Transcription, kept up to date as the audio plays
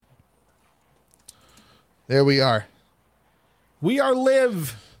There we are. We are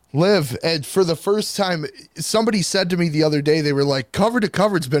live. Live. And for the first time, somebody said to me the other day, they were like, cover to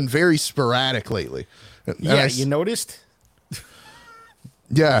cover, it's been very sporadic lately. And Yeah, you noticed?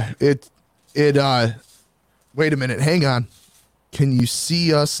 Yeah, wait a minute, hang on. Can you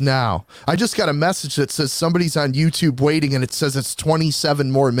see us now? I just got a message that says somebody's on YouTube waiting, and it says it's 27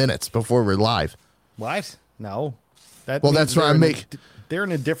 more minutes before we're live. What? No. That's why I'm making... They're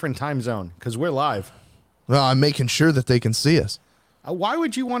in a different time zone because we're live. Well, I'm making sure that they can see us. Why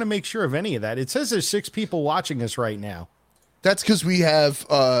would you want to make sure of any of that? It says there's 6 people watching us right now. That's because we have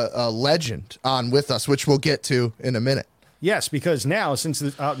a legend on with us, which we'll get to in a minute. Yes, because now,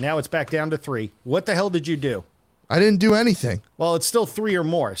 now it's back down to 3. What the hell did you do? I didn't do anything. Well, it's still 3 or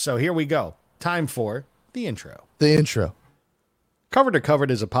more, so here we go. Time for the intro. The intro. Cover to Covered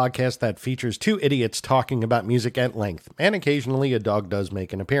is a podcast that features 2 idiots talking about music at length, and occasionally a dog does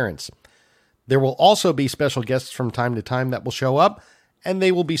make an appearance. There will also be special guests from time to time that will show up, and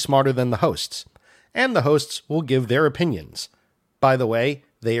they will be smarter than the hosts. And the hosts will give their opinions. By the way,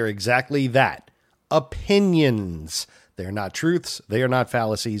 they are exactly that. Opinions. They're not truths, they are not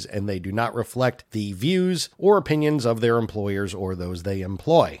fallacies, and they do not reflect the views or opinions of their employers or those they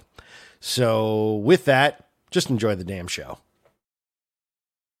employ. So with that, just enjoy the damn show.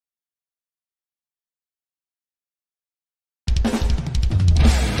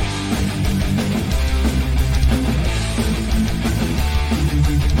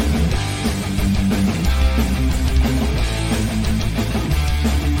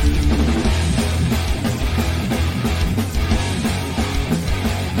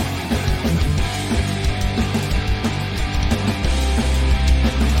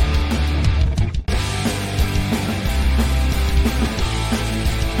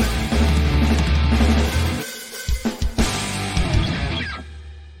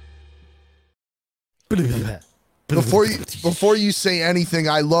 Before you say anything,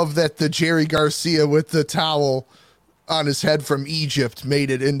 I love that the Jerry Garcia with the towel on his head from Egypt made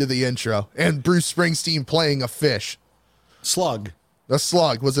it into the intro, and Bruce Springsteen playing a fish. Slug. A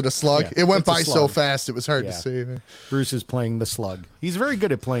slug. Was it a slug? Yeah, it went by so fast it was hard to see. Bruce is playing the slug. He's very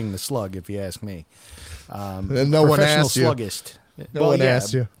good at playing the slug, if you ask me. And no one asked you. Sluggist. No one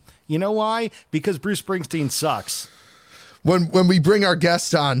asked you. You know why? Because Bruce Springsteen sucks. When we bring our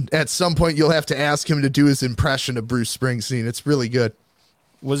guest on, at some point you'll have to ask him to do his impression of Bruce Springsteen. It's really good.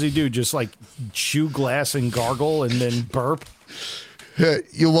 What does he do? Just like chew glass and gargle and then burp?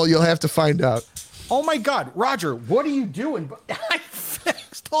 You'll have to find out. Oh my God, Roger, what are you doing? I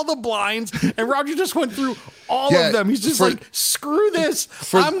fixed all the blinds, and Roger just went through all of them. He's just like, screw this.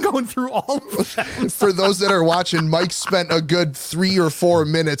 I'm going through all of them. For those that are watching, Mike spent a good 3 or 4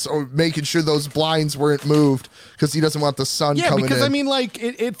 minutes making sure those blinds weren't moved because he doesn't want the sun coming in. Yeah, because I mean, like,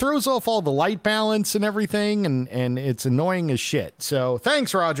 it throws off all the light balance and everything, and it's annoying as shit. So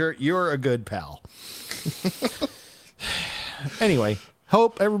thanks, Roger. You're a good pal. Anyway.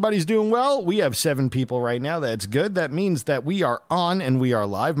 Hope everybody's doing well. We have 7 people right now. That's good. That means that we are on and we are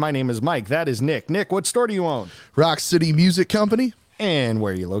live. My name is Mike. That is Nick. Nick, what store do you own? Rock City Music Company. And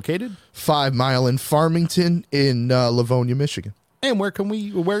where are you located? 5 Mile in Farmington in Livonia, Michigan. And where can we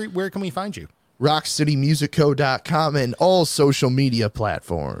find you? RockCityMusicCo.com and all social media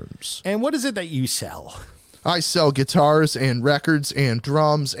platforms. And what is it that you sell? I sell guitars and records and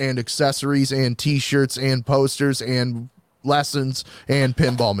drums and accessories and T-shirts and posters and lessons and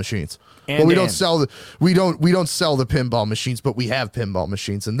pinball machines. But we don't sell the pinball machines, but we have pinball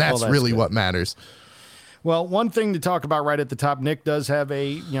machines, and that's really good. What matters. Well, one thing to talk about right at the top, Nick does have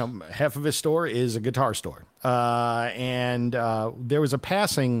half of his store is a guitar store. And there was a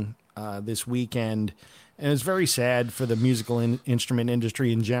passing this weekend, and it was very sad for the musical instrument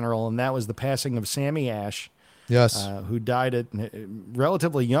industry in general, and that was the passing of Sammy Ash. Yes. Who died at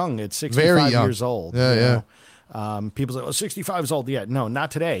relatively young, at 65 years old. Yeah. People say, 65 is old. Yeah, no,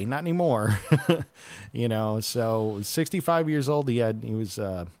 not today, not anymore. So 65 years old. He was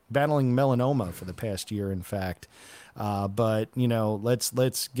battling melanoma for the past year, in fact. But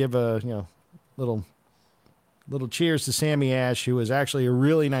let's give a little cheers to Sammy Ash, who was actually a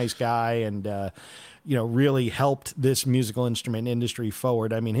really nice guy and really helped this musical instrument industry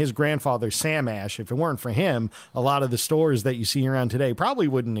forward. I mean, his grandfather, Sam Ash, if it weren't for him, a lot of the stores that you see around today probably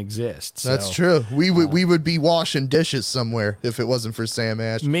wouldn't exist. So, that's true. We would be washing dishes somewhere if it wasn't for Sam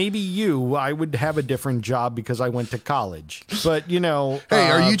Ash. Maybe I would have a different job because I went to college. But, Hey,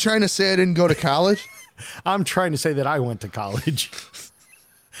 are you trying to say I didn't go to college? I'm trying to say that I went to college.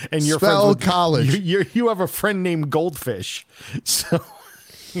 And you're friends with college. You have a friend named Goldfish. So...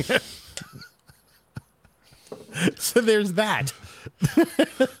 So there's that.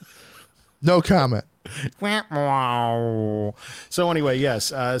 No comment. So anyway,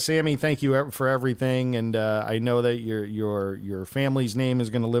 yes, Sammy, thank you for everything, and I know that your family's name is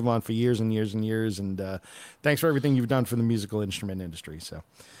going to live on for years and years and years. And thanks for everything you've done for the musical instrument industry. So,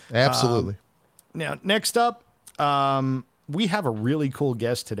 absolutely. Now, next up, we have a really cool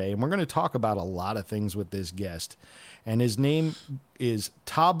guest today, and we're going to talk about a lot of things with this guest. And his name is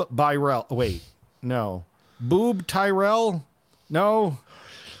Bob Tyrrell. No. Bob Tyrrell.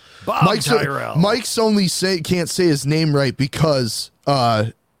 Mike's only can't say his name right because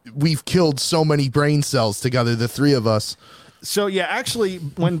we've killed so many brain cells together, the three of us. So yeah, actually,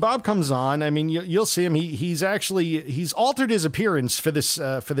 when Bob comes on, I mean, you'll see him. He's altered his appearance for this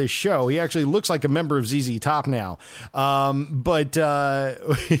show. He actually looks like a member of ZZ Top now, but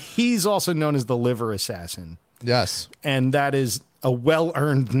he's also known as the Liver Assassin. Yes, and that is a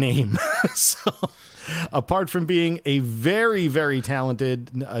well-earned name. So. Apart from being a very, very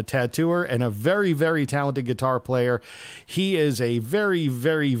talented tattooer and a very, very talented guitar player, he is a very,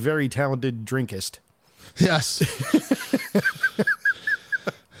 very, very talented drinkist. Yes.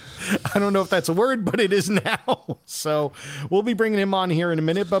 I don't know if that's a word, but it is now. So we'll be bringing him on here in a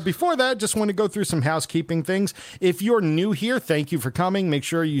minute. But before that, just want to go through some housekeeping things. If you're new here, thank you for coming. Make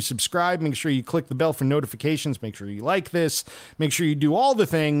sure you subscribe. Make sure you click the bell for notifications. Make sure you like this. Make sure you do all the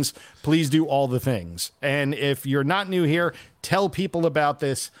things. Please do all the things. And if you're not new here, tell people about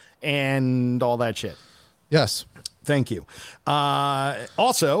this and all that shit. Yes. Thank you.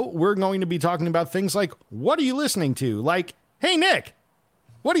 Also, we're going to be talking about things like, what are you listening to? Like, hey, Nick,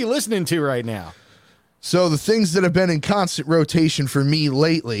 what are you listening to right now? So the things that have been in constant rotation for me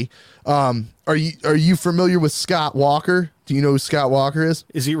lately, are you familiar with Scott Walker? Do you know who Scott Walker is?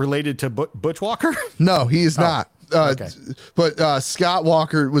 Is he related to Butch Walker? No, he is not. Okay. But Scott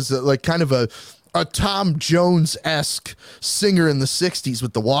Walker was like kind of a Tom Jones-esque singer in the 60s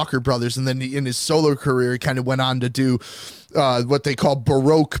with the Walker Brothers. And then in his solo career, he kind of went on to do what they call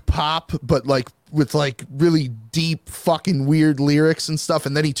Baroque pop, but like with like really deep fucking weird lyrics and stuff.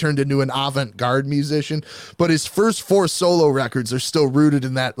 And then he turned into an avant-garde musician. But his first 4 solo records are still rooted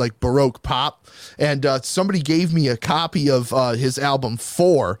in that like Baroque pop. And somebody gave me a copy of his album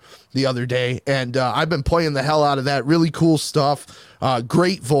 4 the other day. And I've been playing the hell out of that. Really cool stuff.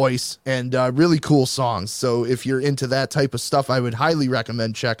 Great voice and really cool songs. So if you're into that type of stuff, I would highly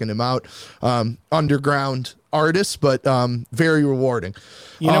recommend checking him out. Underground artist, but very rewarding.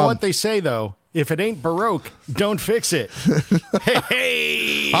 You know what they say, though? If it ain't Baroque, don't fix it.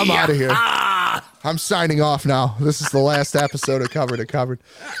 Hey, I'm out of here. I'm signing off now. This is the last episode of Cover to Covered.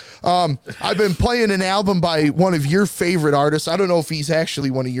 I've been playing an album by one of your favorite artists. I don't know if he's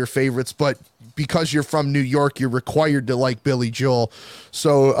actually one of your favorites, but because you're from New York, you're required to like Billy Joel.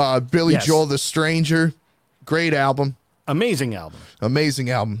 So Billy Joel, The Stranger, great album. Amazing album. Amazing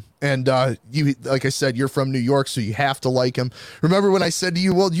album. And you, like I said, you're from New York, so you have to like him. Remember when I said to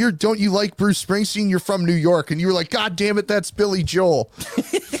you, well, don't you like Bruce Springsteen? You're from New York. And you were like, God damn it, that's Billy Joel.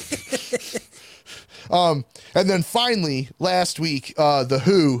 And then finally, last week, the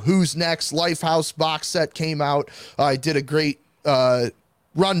Who's Next Lifehouse box set came out. I did a great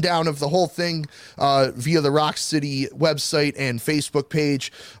rundown of the whole thing via the Rock City website and Facebook page,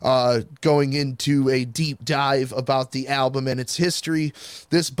 going into a deep dive about the album and its history.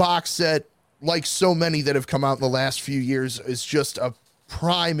 This box set, like so many that have come out in the last few years, is just a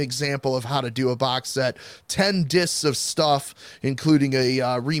prime example of how to do a box set. 10 discs of stuff, including a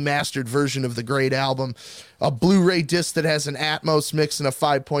remastered version of the great album, a Blu-ray disc that has an Atmos mix and a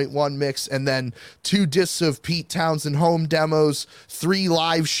 5.1 mix, and then 2 discs of Pete Townsend home demos, 3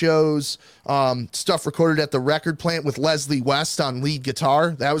 live shows, stuff recorded at the record plant with Leslie West on lead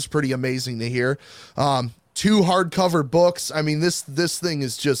guitar. That was pretty amazing to hear. 2 hardcover books. I mean, this thing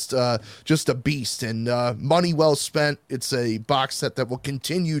is just a beast, and money well spent. It's a box set that will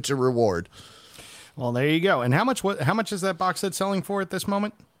continue to reward. Well, there you go. And how much is that box set selling for at this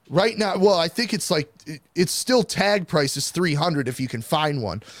moment? Right now, well, I think it's like it's still tag price is $300 if you can find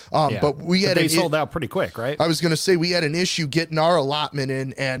one. But they sold out pretty quick, right? I was going to say we had an issue getting our allotment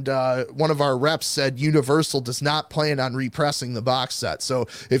in, and one of our reps said Universal does not plan on repressing the box set. So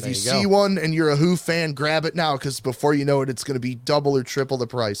if you see one and you're a Who fan, grab it now, because before you know it, it's going to be double or triple the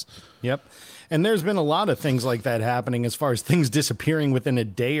price. Yep. And there's been a lot of things like that happening as far as things disappearing within a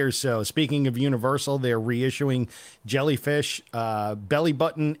day or so. Speaking of Universal, they're reissuing Jellyfish, Belly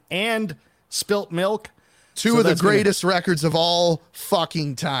Button, and Spilt Milk. 2 of the greatest records of all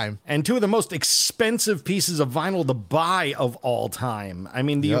fucking time. And 2 of the most expensive pieces of vinyl to buy of all time. I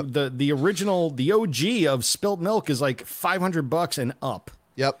mean, the original, the OG of Spilt Milk is like $500 and up.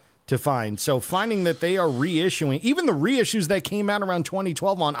 Yep. to find. So finding that they are reissuing, even the reissues that came out around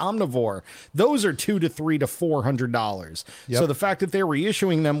 2012 on Omnivore, those are $200 to $300 to $400. Yep. So the fact that they're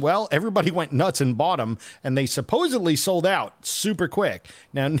reissuing them, well, everybody went nuts and bought them, and they supposedly sold out super quick.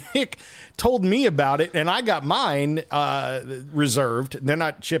 Now, Nick told me about it, and I got mine reserved. They're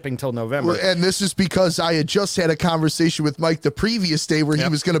not shipping till November. And this is because I had just had a conversation with Mike the previous day where he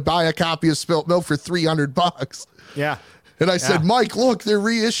was going to buy a copy of Spilt Milk for $300. Yeah. And I said, Mike, look, they're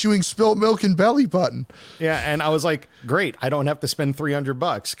reissuing Spilt Milk and Belly Button. Yeah, and I was like, great, I don't have to spend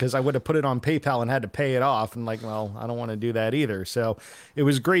 $300 because I would have put it on PayPal and had to pay it off. And like, well, I don't want to do that either. So it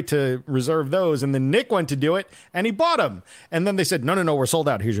was great to reserve those. And then Nick went to do it, and he bought them. And then they said, no, we're sold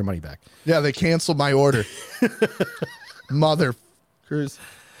out. Here's your money back. Yeah, they canceled my order. Motherfuckers.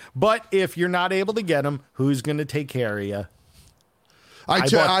 But if you're not able to get them, who's going to take care of you?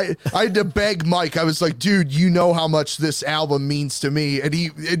 I had to beg Mike. I was like, dude, you know how much this album means to me. And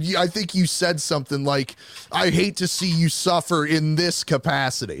I think you said something like, I hate to see you suffer in this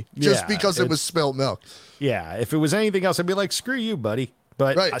capacity just because it was Spilt Milk. Yeah. If it was anything else, I'd be like, screw you, buddy.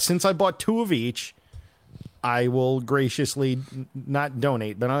 But since I bought 2 of each, I will graciously not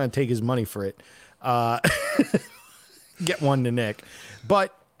donate, but I'm going to take his money for it. Get one to Nick.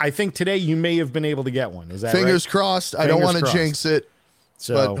 But I think today you may have been able to get one. Is that Fingers right? crossed. I don't want to jinx it.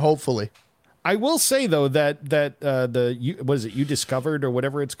 So, but hopefully, I will say though that You Discovered or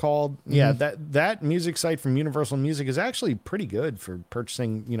whatever it's called, that music site from Universal Music is actually pretty good for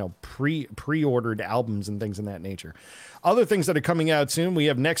purchasing pre-ordered albums and things in that nature. Other things that are coming out soon. We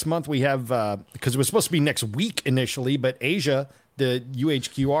have next month. We have because it was supposed to be next week initially, but Asia, the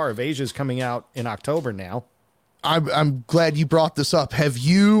UHQR of Asia is coming out in October now. I'm glad you brought this up. Have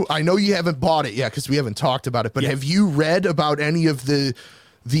you? I know you haven't bought it yet because we haven't talked about it. But have you read about any of the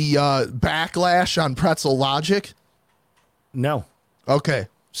backlash on Pretzel Logic? No. Okay,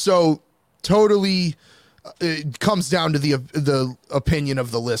 so totally, it comes down to the opinion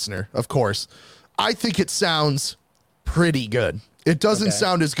of the listener. Of course, I think it sounds pretty good. It doesn't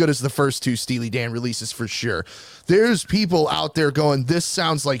sound as good as the first 2 Steely Dan releases for sure. There's people out there going, this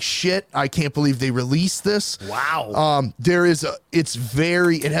sounds like shit. I can't believe they released this. Wow.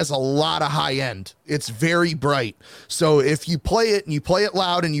 It has a lot of high end. It's very bright. So if you play it and you play it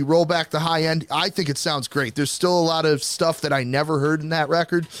loud and you roll back the high end, I think it sounds great. There's still a lot of stuff that I never heard in that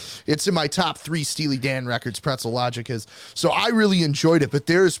record. It's in my top 3 Steely Dan records, Pretzel Logic is. So I really enjoyed it, but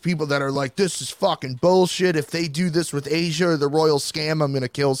there's people that are like, this is fucking bullshit. If they do this with Asia or the Royal Scam, I'm going to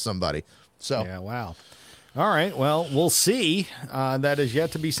kill somebody. So yeah, wow. All right, well, we'll see. That is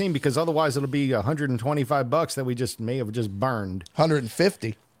yet to be seen because otherwise it'll be $125 that we may have just burned.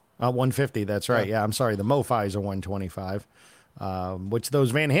 150. 150. That's right. Yeah, I'm sorry. The MoFis are 125. Which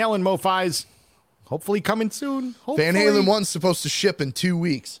those Van Halen MoFis hopefully coming soon. Hopefully. Van Halen 1's supposed to ship in 2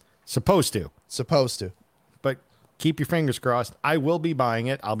 weeks. Supposed to. But keep your fingers crossed. I will be buying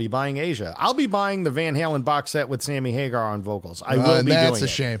it. I'll be buying Asia. I'll be buying the Van Halen box set with Sammy Hagar on vocals. I will be doing it. That's a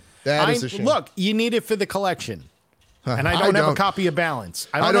shame. That is a shame. Look, you need it for the collection. And I don't have a copy of Balance.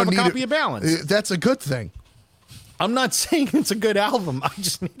 I don't have a copy of Balance. That's a good thing. I'm not saying it's a good album. I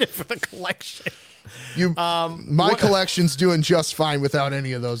just need it for the collection. My collection's doing just fine without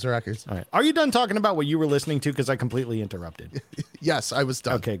any of those records. All right. Are you done talking about what you were listening to? Because I completely interrupted. Yes, I was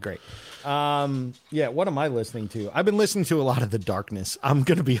done. Okay, great. What am I listening to? I've been listening to a lot of The Darkness. I'm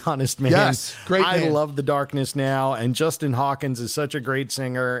going to be honest, man. Yes, great I man. love The Darkness now, and Justin Hawkins is such a great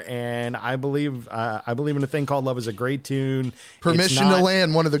singer, and I believe in a thing called Love is a great tune. Permission to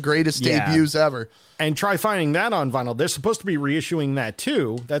Land, one of the greatest debuts ever. And try finding that on vinyl. They're supposed to be reissuing that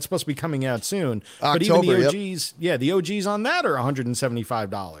too. That's supposed to be coming out soon. October, but even the OGs, the OGs on that are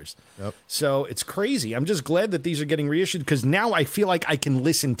 $175. Yep. So it's crazy. I'm just glad that these are getting reissued because now I feel like I can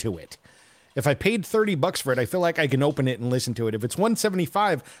listen to it. If I paid $30 for it, I feel like I can open it and listen to it. If it's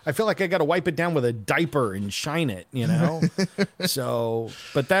 $175, I feel like I got to wipe it down with a diaper and shine it, So,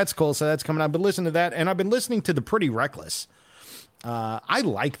 but that's cool. So that's coming out. But listen to that. And I've been listening to The Pretty Reckless. I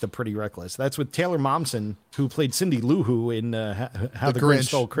like The Pretty Reckless. That's with Taylor Momsen, who played Cindy Lou Who in How the Grinch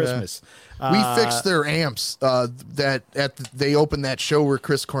Stole Christmas. Yeah. We fixed their amps. They opened that show where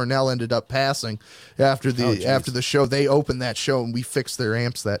Chris Cornell ended up passing after the show. They opened that show and we fixed their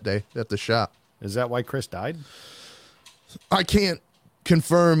amps that day at the shop. Is that why Chris died? I can't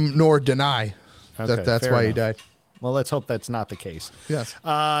confirm nor deny that's why he died. Well, let's hope that's not the case. Yes. So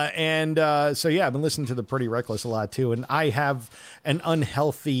I've been listening to The Pretty Reckless a lot too, and I have an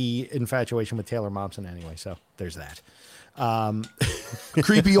unhealthy infatuation with Taylor Momsen anyway. So there's that.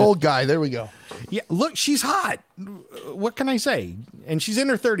 Creepy old guy. There we go. Yeah, look, she's hot. What can I say? And she's in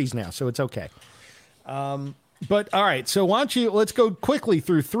her 30s now, so it's okay. But all right, so let's go quickly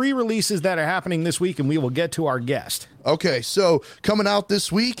through 3 releases that are happening this week, and we will get to our guest. Okay, so coming out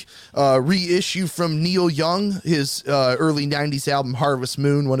this week, reissue from Neil Young, his early 90s album Harvest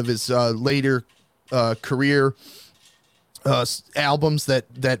Moon, one of his later career albums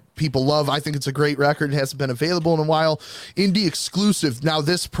that people love. I think it's a great record. It hasn't been available in a while. Indie exclusive. Now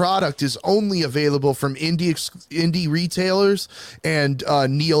this product is only available from indie retailers and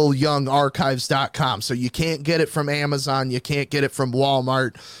neilyoungarchives.com. So you can't get it from Amazon. You can't get it from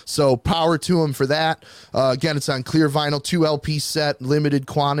Walmart. So power to them for that. Again, it's on clear vinyl, 2 LP set, limited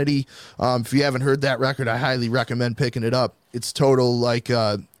quantity. If you haven't heard that record, I highly recommend picking it up. It's total like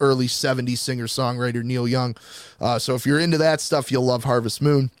early 70s singer-songwriter Neil Young. So if you're into that stuff, you'll love Harvest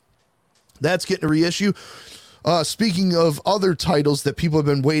Moon. That's getting a reissue. Speaking of other titles that people have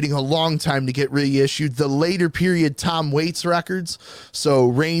been waiting a long time to get reissued, the later period Tom Waits records. So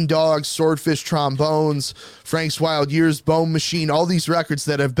Rain Dogs, Swordfish Trombones, Frank's Wild Years, Bone Machine, all these records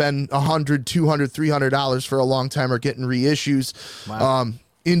that have been $100, $200, $300 for a long time are getting reissues. Wow.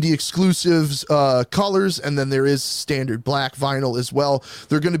 Indie exclusives, colors, and then there is standard black vinyl as well.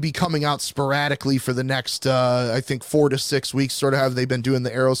 They're going to be coming out sporadically for the next, I think, 4 to 6 weeks, sort of how they've been doing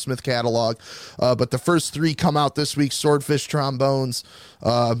the Aerosmith catalog. But the first 3 come out this week: Swordfish Trombones,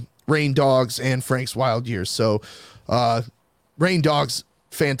 Rain Dogs, and Frank's Wild Years. So Rain Dogs,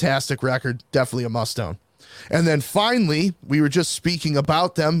 fantastic record, definitely a must-own. And then finally, we were just speaking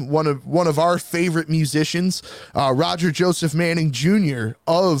about them. One of our favorite musicians, Roger Joseph Manning Jr.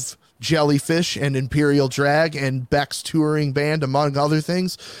 of Jellyfish and Imperial Drag and Beck's touring band, among other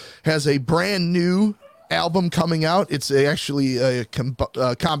things, has a brand new album coming out. It's actually a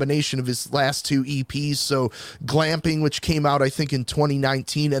combination of his last 2 EPs. So Glamping, which came out, I think, in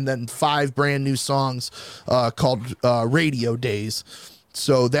 2019, and then 5 brand new songs called Radio Days.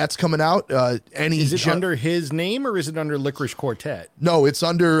 So that's coming out. Is it under his name or is it under Licorice Quartet? No, it's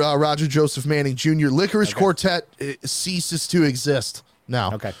under Roger Joseph Manning Jr. Licorice Quartet ceases to exist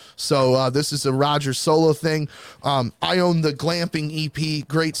now. Okay. So this is a Roger solo thing. I own the Glamping EP.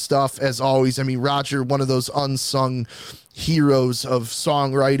 Great stuff, as always. I mean, Roger, one of those unsung heroes of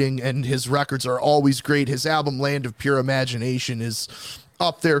songwriting, and his records are always great. His album Land of Pure Imagination is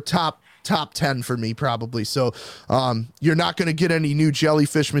up there top 10 for me, probably. So you're not going to get any new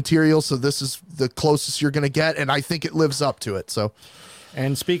Jellyfish material, so this is the closest you're going to get, and I think it lives up to it. So,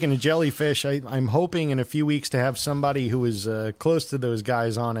 and speaking of Jellyfish, I'm hoping in a few weeks to have somebody who is close to those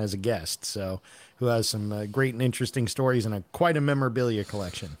guys on as a guest, so who has some great and interesting stories and quite a memorabilia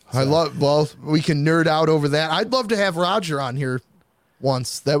collection. So. Well, we can nerd out over that. I'd love to have Roger on here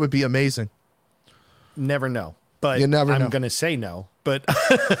once. That would be amazing. Never know, but you never know. I'm going to say no, but...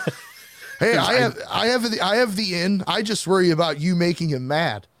 Hey, I have the in. I just worry about you making him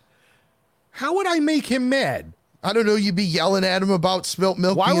mad. How would I make him mad? I don't know. You'd be yelling at him about spilt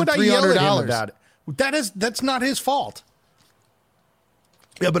milk. Why would I yell at him about it? That's not his fault.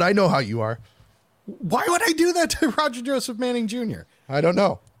 Yeah, but I know how you are. Why would I do that to Roger Joseph Manning Jr.? I don't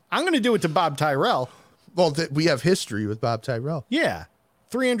know. I'm going to do it to Bob Tyrrell. Well, we have history with Bob Tyrrell. Yeah.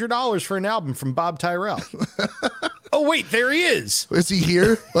 $300 for an album from Bob Tyrrell. Oh, wait, there he is. Is he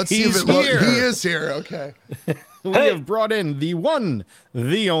here? Let's see if it looks. He is here. Okay. We have brought in the one,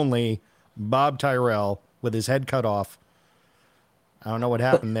 the only Bob Tyrrell with his head cut off. I don't know what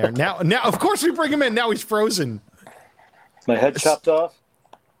happened there. Now, of course we bring him in. Now he's frozen. My head chopped off.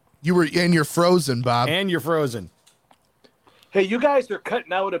 You're frozen, Bob. And you're frozen. Hey, you guys are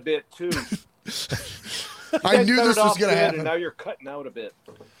cutting out a bit too. I knew this was going to happen. And now you're cutting out a bit.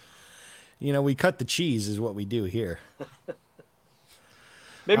 You know, we cut the cheese is what we do here.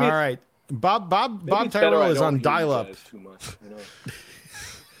 Maybe all right. Bob Tyrrell is on dial-up.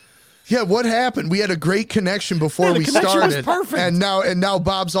 Yeah, what happened? We had a great connection before we started. Was perfect. And now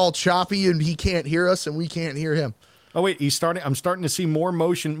Bob's all choppy and he can't hear us and we can't hear him. Oh wait, I'm starting to see more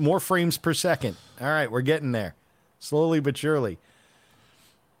motion, more frames per second. All right, we're getting there. Slowly but surely.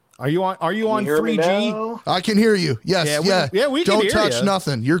 Are you on 3G? I can hear you. Yes. Yeah, we can Don't hear touch you.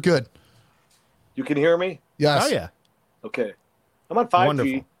 nothing. You're good. You can hear me? Yes. Oh yeah. Okay. I'm on 5G.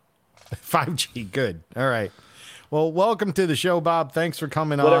 Wonderful. 5G, good. All right. Well, welcome to the show, Bob. Thanks for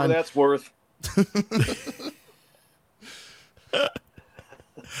coming on. Whatever that's worth.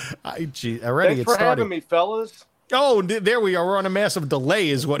 Already Thanks for having me, fellas. Oh, there we are. We're on a massive delay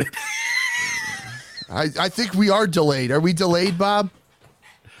is what it is. I think we are delayed. Are we delayed, Bob?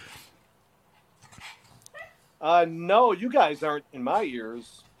 No, you guys aren't in my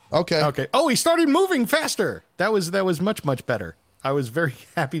ears. Okay. Oh, he started moving faster. That was much better. I was very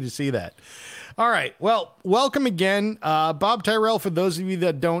happy to see that. All right. Well, welcome again. Bob Tyrrell, for those of you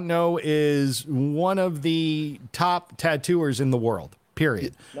that don't know, is one of the top tattooers in the world,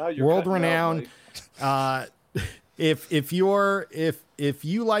 period. World renowned. If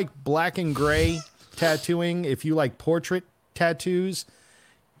you like black and gray tattooing, if you like portrait tattoos,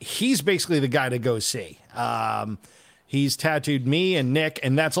 he's basically the guy to go see. He's tattooed me and Nick,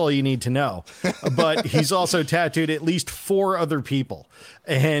 and that's all you need to know. But he's also tattooed at least 4 other people,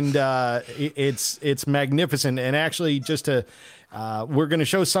 and it's magnificent. And actually, we're going to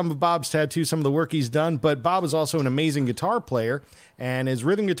show some of Bob's tattoos, some of the work he's done. But Bob is also an amazing guitar player and is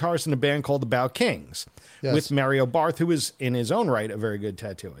rhythm guitarist in a band called the BOB Kings with Mario Barth, who is in his own right a very good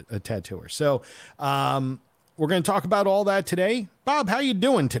tattooer. So we're going to talk about all that today. Bob, how you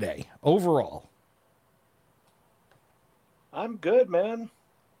doing today overall? I'm good, man.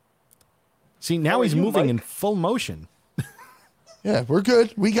 See, now he's moving in full motion. Yeah, we're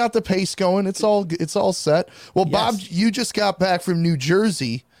good. We got the pace going. It's all set. Well, yes. Bob, you just got back from New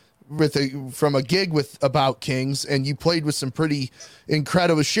Jersey from a gig with About Kings, and you played with some pretty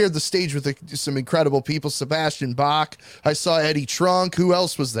incredible, shared the stage with some incredible people. Sebastian Bach. I saw Eddie Trunk. Who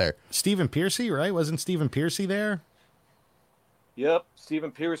else was there? Stephen Pearcy, right? Wasn't Stephen Pearcy there? Yep,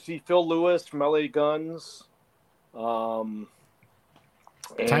 Stephen Pearcy, Phil Lewis from LA Guns. Tie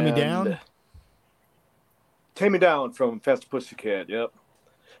Me Down from Fast Pussycat. Yep.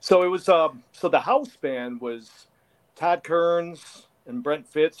 So it was so the house band was Todd Kearns and Brent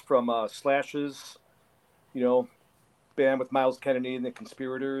Fitz from Slash's, band with Miles Kennedy and the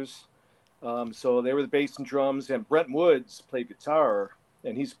Conspirators. So they were the bass and drums, and Brent Woods played guitar,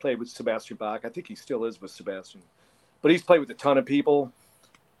 and he's played with Sebastian Bach. I think he still is with Sebastian, but he's played with a ton of people.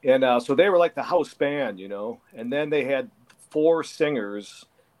 And so they were like the house band, and then they had 4 singers.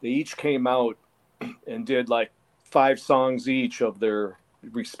 They each came out and did like 5 songs each of their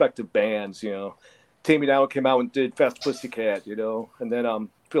respective bands, Tammy Down came out and did Fast Pussycat, and then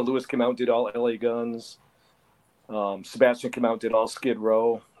Phil Lewis came out and did all LA Guns. Sebastian came out and did all Skid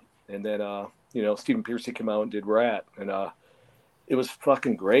Row. And then, Stephen Pearcy came out and did Rat. And it was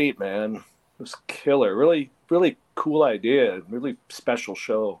fucking great, man. It was killer. Really, really cool idea. Really special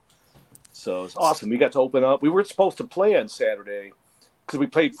show. So it's awesome. We got to open up. We were supposed to play on Saturday because we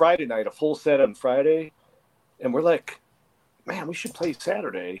played Friday night, a full set on Friday. And we're like, man, we should play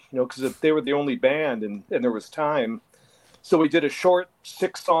Saturday, because if they were the only band and there was time. So we did a short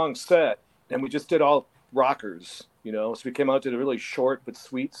 6-song set, and we just did all rockers, So we came out to a really short but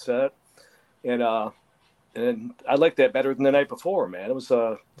sweet set. And I liked that better than the night before, man. It was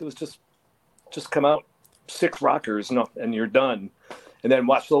just come out 6 rockers and you're done, and then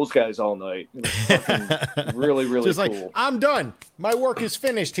watch those guys all night. It was fucking really, really just cool. Like, I'm done. My work is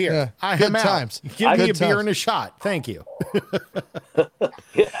finished here. Yeah, I am out. Give me a beer and a shot. Thank you.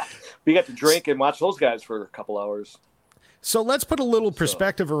 Yeah, we got to drink and watch those guys for a couple hours. So let's put a little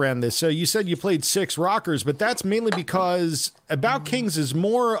perspective around this. So you said you played 6 rockers, but that's mainly because About Kings is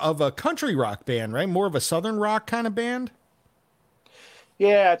more of a country rock band, right? More of a southern rock kind of band.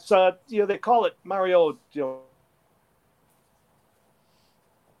 Yeah, it's they call it Mario.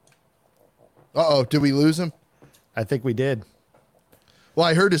 Uh-oh, did we lose him? I think we did. Well,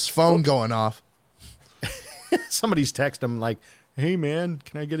 I heard his phone going off. Somebody's texting him like, "Hey man,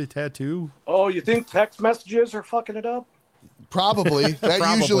 can I get a tattoo?" Oh, you think text messages are fucking it up? Probably.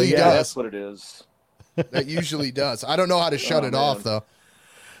 That usually does. That's what it is. That usually does. I don't know how to shut it off though.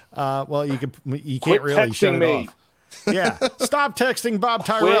 Well, you can't Quit really shut me. it off. Yeah. Stop texting Bob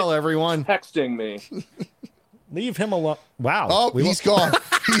Tyrrell, everyone. Texting me. Leave him alone. Wow. Oh, he's gone.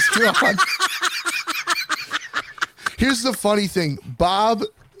 He's gone. Here's the funny thing. Bob,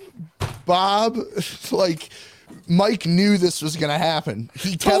 like, Mike knew this was going to happen.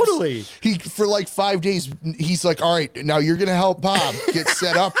 For like 5 days, he's like, all right, now you're going to help Bob get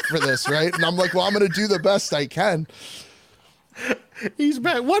set up for this, right? And I'm like, well, I'm going to do the best I can. He's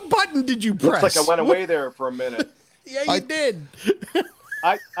back. What button did you press? Looks like I went away there for a minute. Yeah, you did.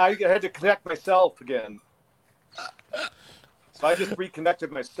 I had to connect myself again. So I just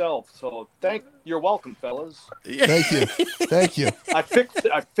reconnected myself. So you're welcome, fellas. Thank you. I fixed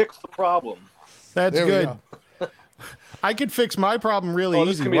the problem. That's good. I could fix my problem really easy.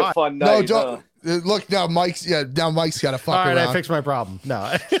 This is gonna be a fun night. No, don't look now. Mike's got to fuck around. All right, I fixed my problem.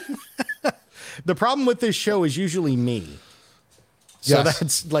 No, the problem with this show is usually me. So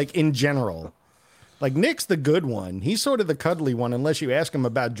that's like in general. Like Nick's the good one. He's sort of the cuddly one, unless you ask him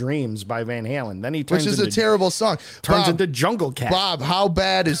about Dreams by Van Halen. Then he turns which is a terrible song. Turns into Jungle Cat. Bob, how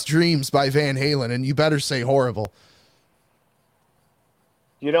bad is Dreams by Van Halen? And you better say horrible.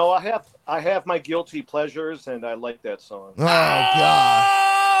 I have my guilty pleasures, and I like that song. Oh God!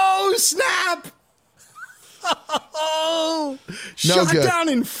 Oh snap! No Shot good. down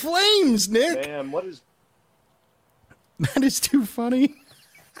in flames, Nick. Man, what is... That is too funny.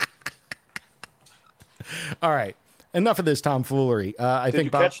 All right. Enough of this tomfoolery. Did you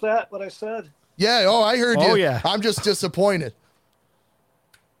catch that, what I said? Yeah, I heard you. Oh, yeah. I'm just disappointed.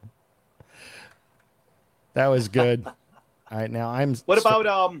 That was good. All right, now I'm... What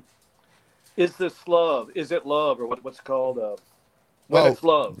about, is this love? Is it love? Or what's it called? When It's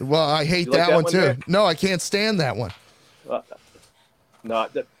Love. Well, I hate You like that one too. Nick? No, I can't stand that one. No,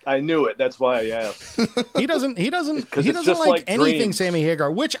 I knew it. That's why I asked. He doesn't just like anything Dreams. Sammy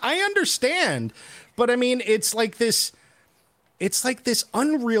Hagar, which I understand, but I mean it's like this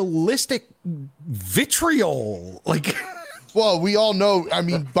unrealistic vitriol. Like Well, we all know, I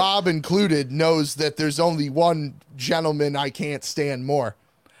mean, Bob included knows that there's only one gentleman I can't stand more.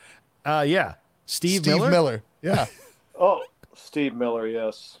 Yeah. Steve Miller? Miller. Yeah. Oh, Steve Miller,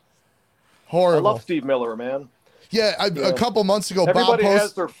 yes. Horrible. I love Steve Miller, man. Yeah, a couple months ago, Everybody Bob has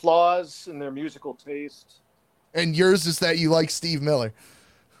posted, their flaws in their musical taste. and yours is that you like Steve Miller.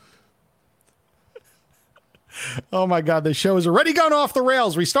 Oh my God, the show has already gone off the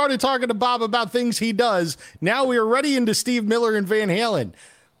rails. We started talking to Bob about things he does. Now we are already into Steve Miller and Van Halen.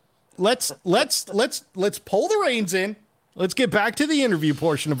 Let's pull the reins in. Let's get back to the interview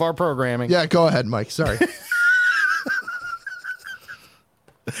portion of our programming. Yeah, go ahead, Mike. Sorry.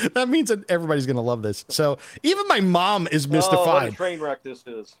 That means that everybody's going to love this. So even my mom is Oh, what a mystified. train wreck this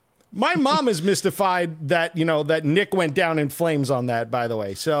is. My mom is mystified that, that Nick went down in flames on that, by the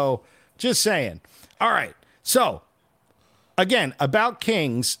way. So just saying. All right. So again, about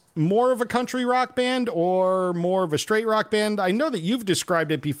Kings, more of a country rock band or more of a straight rock band? I know that you've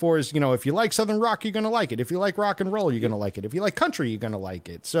described it before as, if you like Southern rock, you're going to like it. If you like rock and roll, you're going to like it. If you like country, you're going to like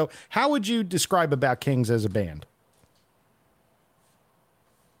it. So how would you describe about Kings as a band?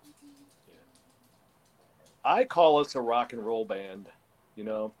 I call us a rock and roll band.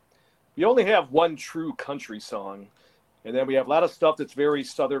 We only have one true country song, and then we have a lot of stuff that's very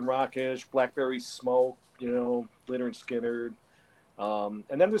Southern rockish, Blackberry Smoke, Leonard Skinner, and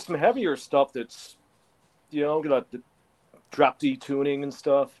then there's some heavier stuff that's, the drop D tuning and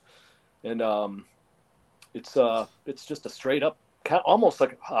stuff, and it's just a straight up, almost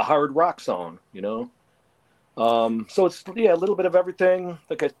like a hard rock song, So it's a little bit of everything.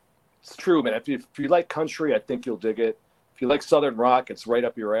 It's true, man. If you like country, I think you'll dig it. If you like Southern rock, it's right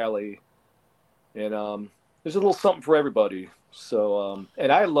up your alley. And there's a little something for everybody. So,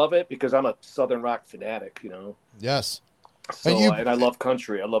 and I love it because I'm a Southern rock fanatic, Yes. So, and I love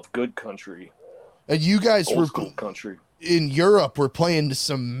country. I love good country. And you guys Old were school country. In Europe. We're playing to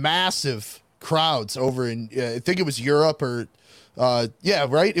some massive crowds over in, I think it was Europe or, yeah,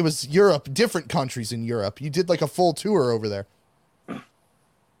 right? It was Europe, different countries in Europe. You did like a full tour over there.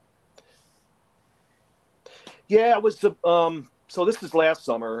 Yeah, it was the so this is last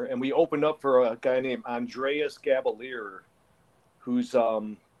summer, and we opened up for a guy named Andreas Gabalier, who's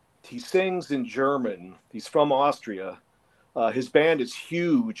he sings in German. He's from Austria. His band is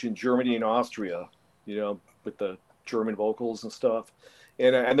huge in Germany and Austria, with the German vocals and stuff.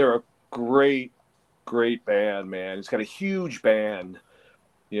 And they're a great band, man. He's got a huge band,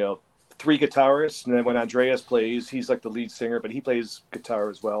 3 guitarists, and then when Andreas plays, he's like the lead singer, but he plays guitar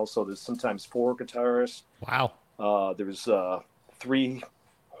as well. So there's sometimes 4 guitarists. Wow. There's 3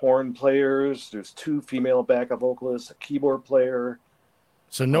 horn players. There's 2 female backup vocalists, a keyboard player.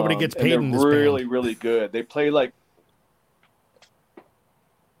 So nobody gets paid in this really, band. really good. They play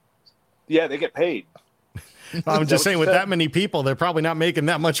they get paid. I'm just saying, with that many people, they're probably not making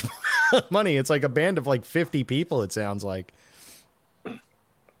that much money. It's like a band of like 50 people, it sounds like.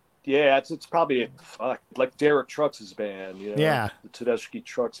 Yeah, it's probably like Derek Trucks' band, Yeah. The Tedeschi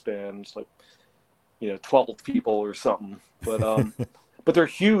Trucks band. It's like, 12 people or something. But but they're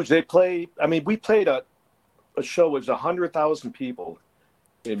huge. They play. I mean, we played a show with 100,000 people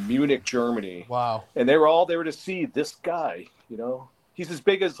in Munich, Germany. Wow. And they were all there to see this guy. He's as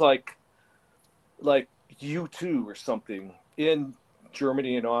big as like U2 or something in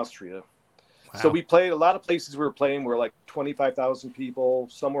Germany and Austria. Wow. So we played a lot of places. We were playing were like 25,000 people.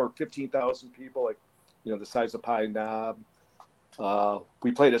 Some were 15,000 people, like the size of Pine Knob.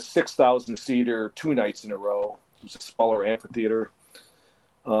 We played a 6,000 seater 2 nights in a row. It was a smaller amphitheater.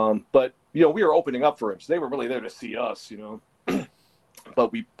 But we were opening up for him, so they were really there to see us,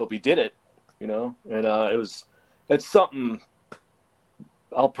 but we did it, and it's something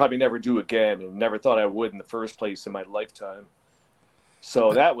I'll probably never do again, and never thought I would in the first place in my lifetime.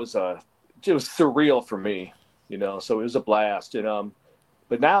 So it was surreal for me, so it was a blast. And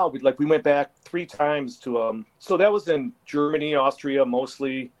but now we went back 3 times to so that was in Germany, Austria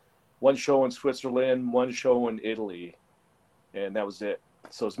mostly, 1 show in Switzerland, 1 show in Italy. and that was it.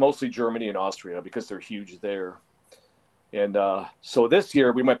 So it's mostly Germany and Austria because they're huge there. And so this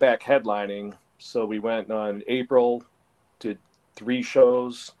year we went back headlining. So we went on April, did 3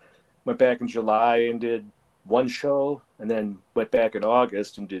 shows, went back in July and did 1 show, and then went back in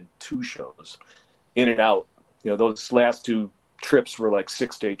August and did 2 shows, in and out. Those last 2 trips were like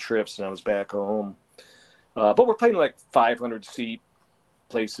 6-day trips, and I was back home. But we're playing like 500 seat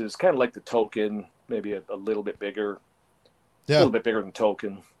places, kind of like the Token, maybe a little bit bigger. Yeah. A little bit bigger than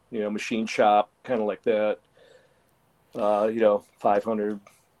Token, Machine Shop, kind of like that. 500,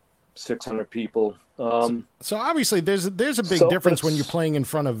 600 people. So obviously there's a big difference when you're playing in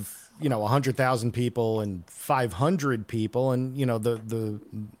front of, 100,000 people and 500 people. And,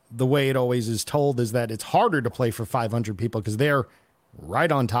 the way it always is told is that it's harder to play for 500 people because they're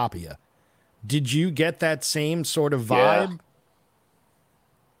right on top of you. Did you get that same sort of vibe? Yeah.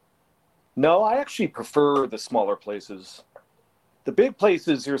 No, I actually prefer the smaller places. The big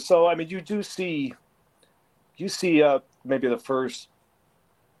places are you see maybe the first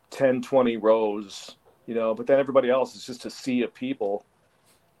 10, 20 rows, but then everybody else is just a sea of people.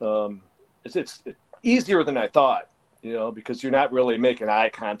 It's easier than I thought, because you're not really making eye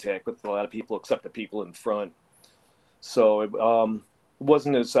contact with a lot of people except the people in front. So I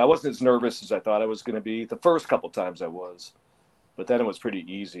wasn't as nervous as I thought I was going to be. The first couple times I was, but then it was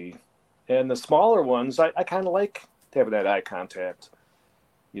pretty easy. And the smaller ones, I kind of like having that eye contact,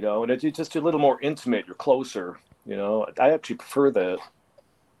 and it's just a little more intimate. You're closer, I actually prefer that.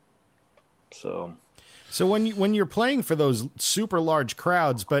 So when you're playing for those super large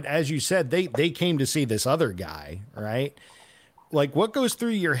crowds, but as you said, they came to see this other guy, right? Like, what goes through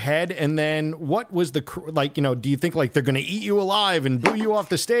your head? And then what was do you think like they're going to eat you alive and boo you off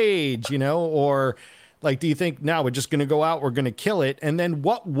the stage, or like, do you think, no, we're just going to go out, we're going to kill it? And then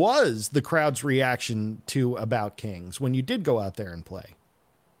what was the crowd's reaction to About Kings when you did go out there and play?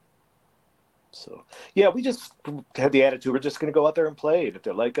 So, yeah, we just had the attitude, we're just going to go out there and play. If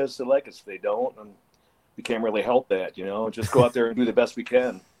they like us, they like us. If they don't, and we can't really help that, just go out there and do the best we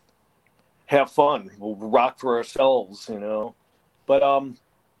can. Have fun. We'll rock for ourselves, But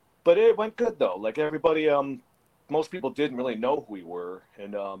it went good, though. Like, everybody, most people didn't really know who we were.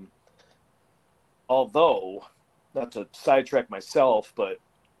 And although, not to sidetrack myself, but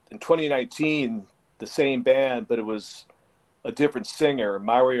in 2019, the same band, but it was a different singer.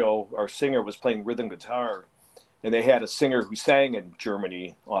 Mario, our singer, was playing rhythm guitar, and they had a singer who sang in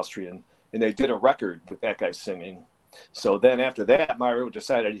Germany, Austrian, and they did a record with that guy singing. So then after that, Mario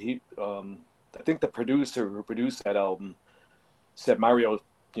decided I think the producer who produced that album said, Mario,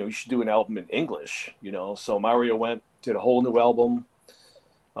 you should do an album in English, So Mario did a whole new album.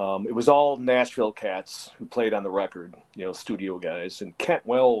 It was all Nashville cats who played on the record, studio guys. And Kent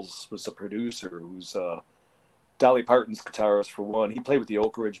Wells was the producer, who's Dolly Parton's guitarist, for one. He played with the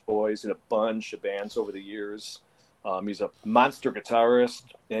Oak Ridge Boys in a bunch of bands over the years. He's a monster guitarist,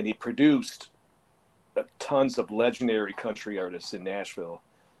 and he produced tons of legendary country artists in Nashville.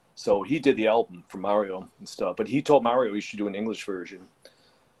 So he did the album for Mario and stuff, but he told Mario he should do an English version.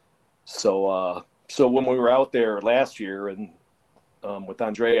 So when we were out there last year and with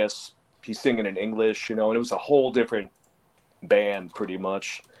Andreas, he's singing in English, and it was a whole different band pretty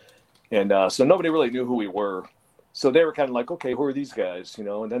much. And so nobody really knew who we were. So they were kind of like, okay, who are these guys?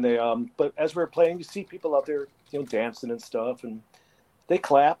 And then they, but as we were playing, you see people out there, dancing and stuff, and they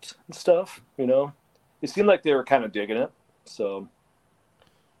clapped and stuff, It seemed like they were kind of digging it. So,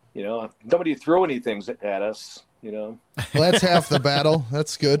 nobody threw anything at us, Well, that's half the battle.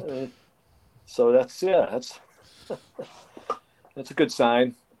 That's good. So that's a good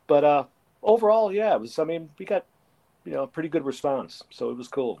sign. But overall, yeah, it was, we got, a pretty good response. So it was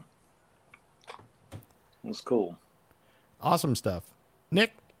cool. It was cool. Awesome stuff.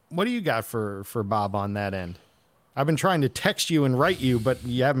 Nick, what do you got for Bob on that end? I've been trying to text you and write you, but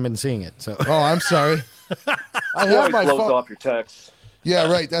you haven't been seeing it. So, oh, I'm sorry. I have my phone off your text. Yeah,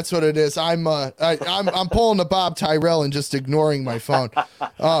 right. That's what it is. I'm pulling the Bob Tyrrell and just ignoring my phone.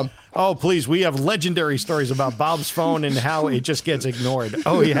 Oh, please. We have legendary stories about Bob's phone and how it just gets ignored.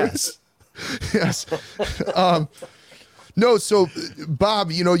 Oh, yes. Yes. No, so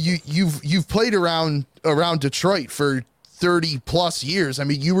Bob, you've played around Detroit for 30 plus years.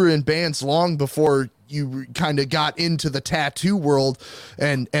 You were in bands long before you kind of got into the tattoo world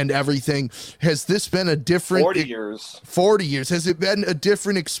and everything. Has this been a different 40 years? 40 years. Has it been a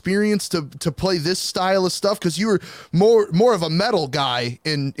different experience to play this style of stuff? Because you were more of a metal guy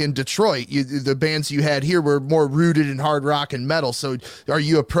in Detroit. The bands you had here were more rooted in hard rock and metal. So are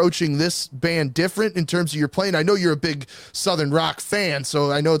you approaching this band different in terms of your playing? I know you're a big Southern rock fan,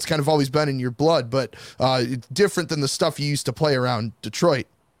 so I know it's kind of always been in your blood, but it's different than the stuff you used to play around Detroit.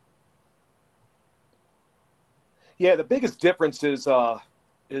 Yeah, the biggest difference is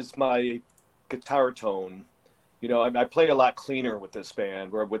my guitar tone. You know, I play a lot cleaner with this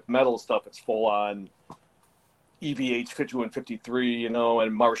band, where with metal stuff, it's full on EVH 5153, you know,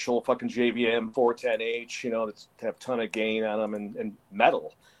 and Marshall fucking JVM 410H, you know, that's have a ton of gain on them, and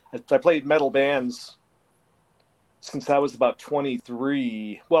metal. I played metal bands since I was about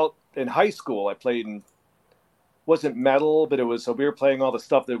 23. Well, in high school, I played in, wasn't metal, but it was, so we were playing all the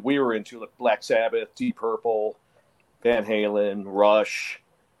stuff that we were into, like Black Sabbath, Deep Purple, Van Halen, Rush,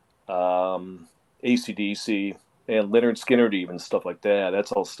 AC/DC, and Leonard Skinner, even stuff like that.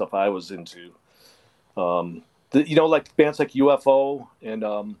 That's all stuff I was into. You know, like bands like UFO and,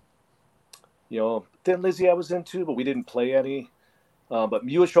 you know, Thin Lizzy I was into, but we didn't play any. But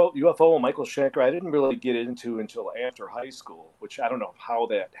UFO and Michael Schenker, I didn't really get into until after high school, which I don't know how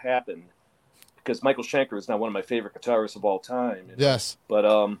that happened, because Michael Schenker is now one of my favorite guitarists of all time. You know? Yes.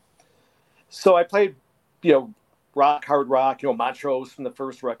 But so I played, you know, rock, hard rock, you know, Montrose from the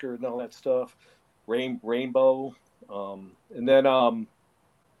first record and all that stuff, Rainbow. And then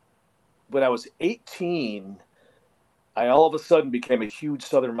when I was 18, I all of a sudden became a huge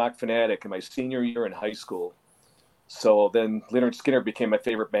Southern rock fanatic in my senior year in high school. So then Leonard Skinner became my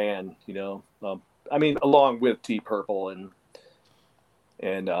favorite band, you know. I mean, along with Deep Purple and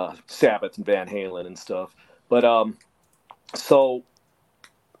Sabbath and Van Halen and stuff. But so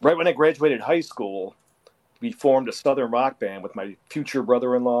right when I graduated high school, we formed a Southern rock band with my future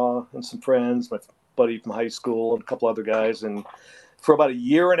brother-in-law and some friends, my buddy from high school and a couple other guys. And for about a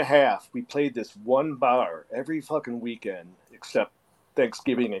year and a half, we played this one bar every fucking weekend, except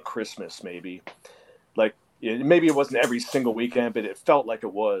Thanksgiving and Christmas, maybe. Like, maybe it wasn't every single weekend, but it felt like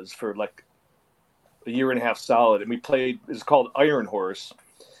it was for like a year and a half solid. And we played, it's called Iron Horse,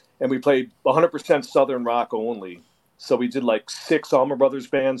 and we played 100% Southern rock only. So we did like 6 Allman Brothers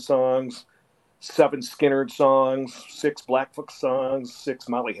Band songs, 7 Skynyrd songs, 6 Blackfoot songs, 6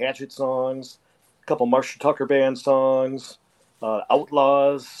 Molly Hatchet songs, a couple Marshall Tucker Band songs,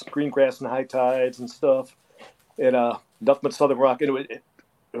 Outlaws, Greengrass and High Tides and stuff, and nothing but Southern rock. And it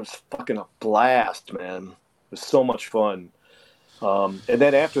was fucking a blast, man. It was so much fun. And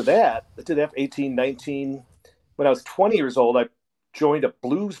then after that, I did that for 18, 19. When I was 20 years old, I joined a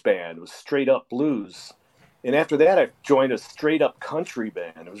blues band. It was straight up blues. And after that, I joined a straight up country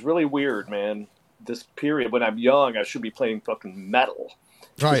band. It was really weird, man. This period, when I'm young, I should be playing fucking metal.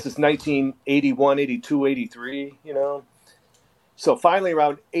 Right. This is 1981, 82, 83, you know? So finally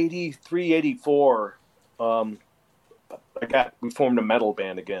around 83, 84, we formed a metal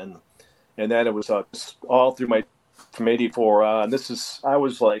band again. And then it was all through from 84 on. I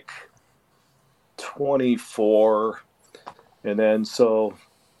was like 24. And then so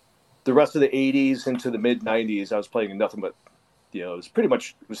the rest of the 80s into the mid 90s, I was playing nothing but, you know,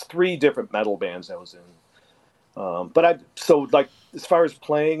 it was 3 different metal bands I was in. So as far as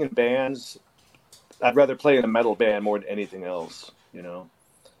playing in bands, I'd rather play in a metal band more than anything else, you know.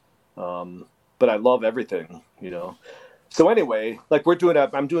 But I love everything, you know. So anyway, like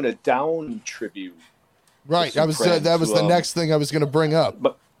I'm doing a Down tribute. Right. That was the next thing I was going to bring up.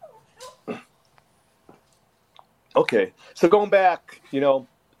 But okay. So going back, you know,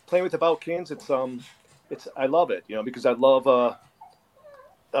 playing with the Balkans, I love it, you know, because I love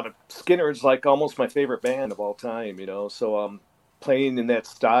Skinner's like almost my favorite band of all time, you know. So playing in that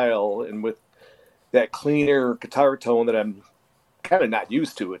style and with that cleaner guitar tone that I'm kind of not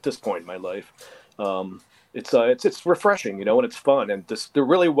used to at this point in my life. It's refreshing, you know, and it's fun, and they're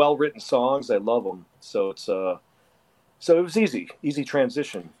really well written songs. I love them. So it was easy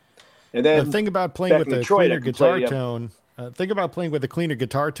transition. And then the thing about playing with a cleaner guitar tone. Think about playing with a cleaner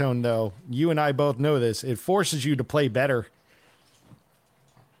guitar tone, though. You and I both know this. It forces you to play better.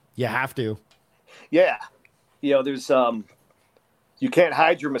 You have to. Yeah. You know, there's you can't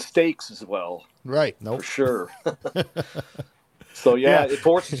hide your mistakes as well. Right. Nope. For sure. So yeah, it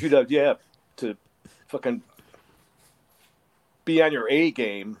forces you to fucking be on your A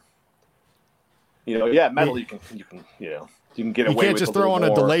game. You know, metal you can get away with. You can't just throw on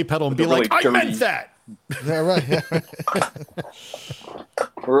a delay pedal and be like, I meant that. Yeah, right.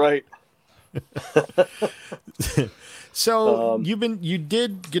 Right. So you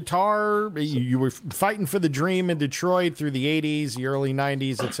did guitar. You were fighting for the dream in Detroit through the 80s, the early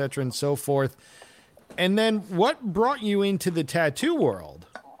 90s, etc., and so forth. And then what brought you into the tattoo world?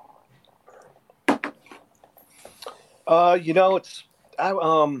 I'd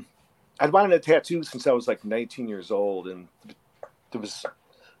wanted a tattoo since I was like 19 years old, and there was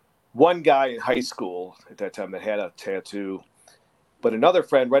one guy in high school at that time that had a tattoo. But another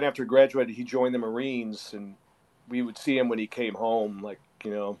friend, right after he graduated, he joined the Marines, and we would see him when he came home, like,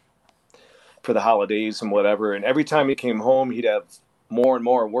 for the holidays and whatever. And every time he came home, he'd have more and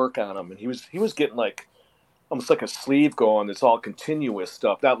more work on him. And he was getting like almost like a sleeve going. It's all continuous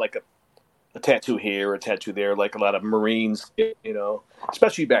stuff, not like a tattoo here, a tattoo there, like a lot of Marines,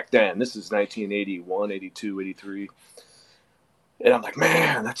 especially back then. This is 1981, 82, 83. And I'm like,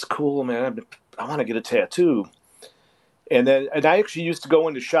 man, that's cool, man. I want to get a tattoo. And I actually used to go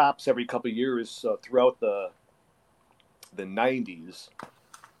into shops every couple of years throughout the 90s.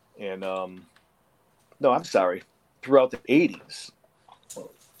 And, no, I'm sorry, throughout the 80s.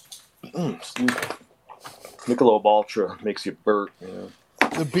 Excuse me. Michelob Ultra makes you burp,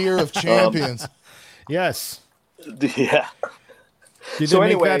 The beer of champions. Yes. Yeah. Did they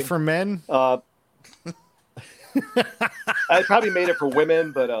make that for men? I probably made it for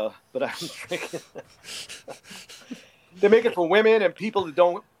women, but I'm drinking. They make it for women and people that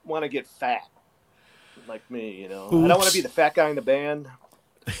don't want to get fat, like me. Oops. I don't want to be the fat guy in the band.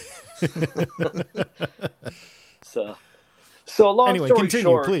 So long story continue,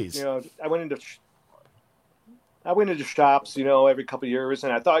 short, please. I went into shops, every couple of years,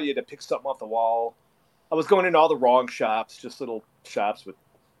 and I thought you had to pick something off the wall. I was going into all the wrong shops, just little shops with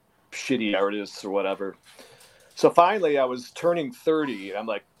shitty artists or whatever. So finally, I was turning 30, and I'm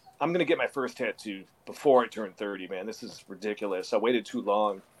like, I'm going to get my first tattoo before I turn 30, man. This is ridiculous. I waited too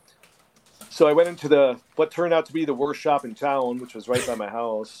long. So I went into what turned out to be the worst shop in town, which was right by my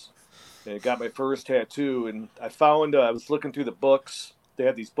house, and got my first tattoo. And I found, I was looking through the books. They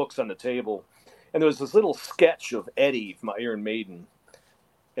had these books on the table. And there was this little sketch of Eddie from Iron Maiden.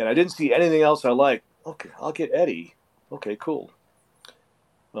 And I didn't see anything else I liked. Okay, I'll get Eddie. Okay, cool.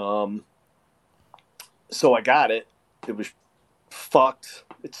 So I got it. It was fucked.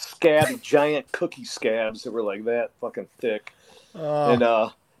 It's scabby, giant cookie scabs that were like that fucking thick.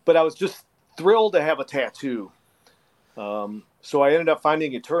 But I was just thrilled to have a tattoo. So I ended up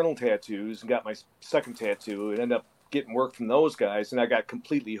finding Eternal Tattoos and got my second tattoo and ended up getting work from those guys. And I got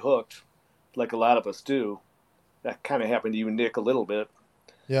completely hooked, like a lot of us do. That kind of happened to you, Nick, a little bit.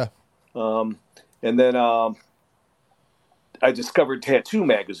 Yeah. And then I discovered tattoo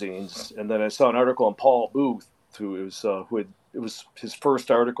magazines, and then I saw an article on Paul Booth, it was his first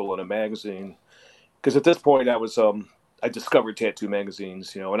article in a magazine. Because at this point, I discovered tattoo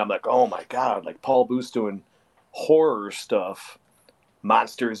magazines, and I'm like, oh my god, like Paul Booth's doing horror stuff,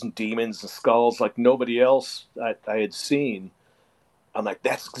 monsters and demons and skulls like nobody else I had seen. I'm like,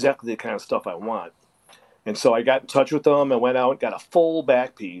 that's exactly the kind of stuff I want. And so I got in touch with them and went out and got a full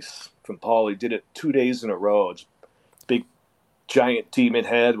back piece from Paul. He did it 2 days in a row. It's big, giant demon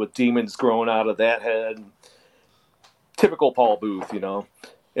head with demons growing out of that head. Typical Paul Booth, And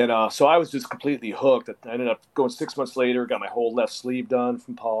so I was just completely hooked. I ended up going 6 months later, got my whole left sleeve done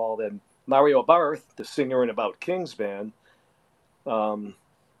from Paul. Then Mario Barth, the singer in About King's band,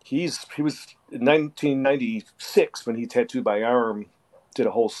 he was in 1996 when he tattooed my arm, did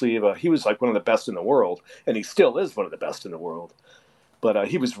a whole sleeve. He was like one of the best in the world, and he still is one of the best in the world. But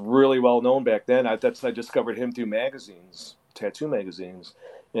he was really well known back then. I discovered him through magazines, tattoo magazines,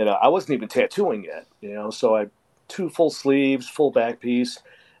 and I wasn't even tattooing yet, So I 2 full sleeves, full back piece.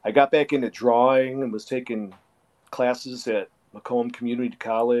 I got back into drawing and was taking classes at Macomb Community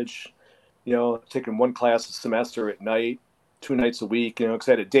College. Taking 1 class a semester at night, 2 nights a week. Because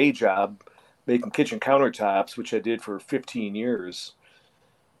I had a day job making kitchen countertops, which I did for 15 years.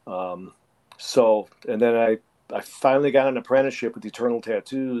 And then I finally got an apprenticeship with Eternal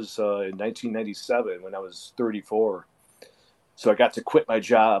Tattoos in 1997 when I was 34. So I got to quit my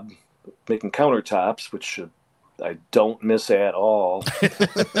job making countertops, which I don't miss at all,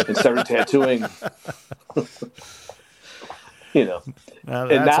 and started tattooing. That's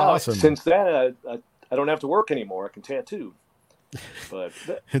and now, awesome. Since then, I don't have to work anymore. I can tattoo. But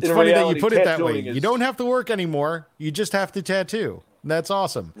it's funny that you put it that way. You don't have to work anymore. You just have to tattoo. That's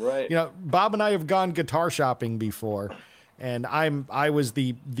awesome. Right. Bob and I have gone guitar shopping before, and I was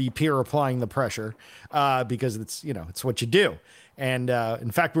the peer applying the pressure because it's what you do. And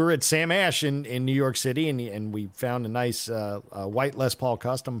in fact, we were at Sam Ash in New York City, and we found a nice white Les Paul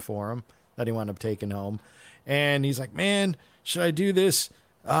custom for him that he wound up taking home. And he's like, man, should I do this?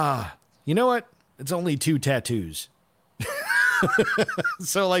 you know what? It's only 2 tattoos.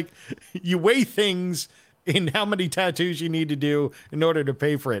 So like you weigh things in how many tattoos you need to do in order to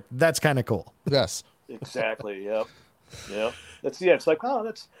pay for it. That's kind of cool. Yes. Exactly. Yep. Yep. It's like, oh,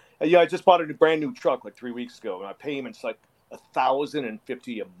 that's, I just bought a brand new truck like 3 weeks ago, and my payment's like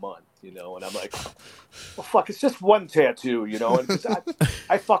 $1,050 a month, and I'm like, well, fuck, it's just one tattoo, and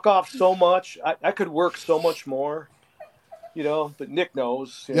I fuck off so much. I could work so much more, but Nick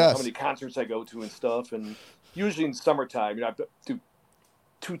knows yes. how many concerts I go to and stuff. And usually in summertime, I do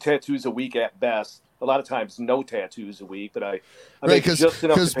 2 tattoos a week at best. A lot of times, no tattoos a week, but I make just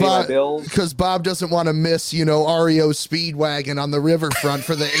enough to pay my bills. Because Bob doesn't want to miss, REO Speedwagon on the riverfront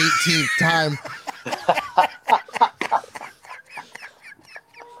for the 18th time.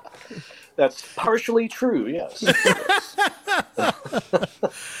 That's partially true, yes.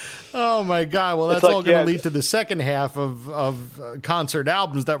 Oh, my God. Well, that's all going to lead to the second half of concert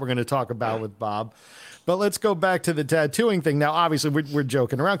albums that we're going to talk about with Bob. But let's go back to the tattooing thing. Now, obviously, we're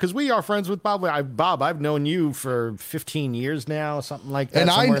joking around because we are friends with Bob. Bob, I've known you for 15 years now, something like that.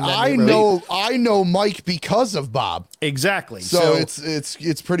 And I know Mike because of Bob. Exactly. So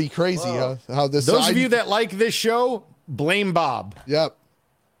it's pretty crazy how this. Those of you that like this show, blame Bob. Yep.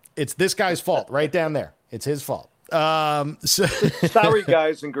 It's this guy's fault right down there. It's his fault. Sorry,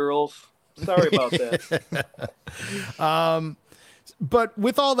 guys and girls. Sorry about that. But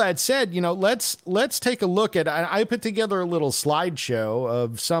with all that said, let's take a look at. I put together a little slideshow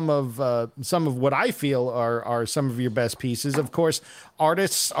of some of what I feel are some of your best pieces. Of course,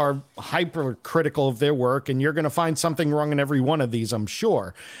 artists are hypercritical of their work, and you're going to find something wrong in every one of these, I'm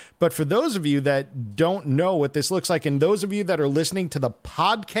sure. But for those of you that don't know what this looks like, and those of you that are listening to the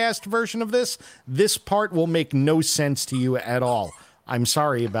podcast version of this part will make no sense to you at all. I'm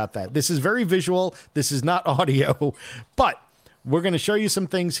sorry about that. This is very visual. This is not audio, but we're going to show you some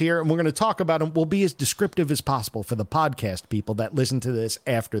things here, and we're going to talk about them. We'll be as descriptive as possible for the podcast people that listen to this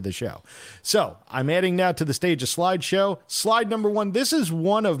after the show. So I'm adding now to the stage a slideshow. Slide number 1. This is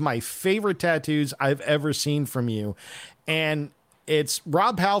one of my favorite tattoos I've ever seen from you. And it's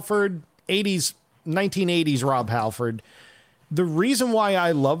Rob Halford, 1980s Rob Halford. The reason why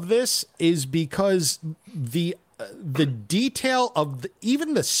I love this is because the detail of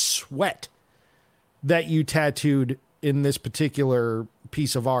even the sweat that you tattooed in this particular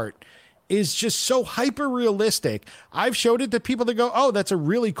piece of art is just so hyper realistic. I've showed it to people that go, "Oh, that's a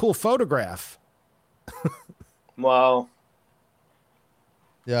really cool photograph." Wow.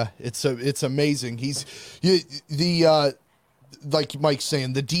 Yeah, it's amazing. Like Mike's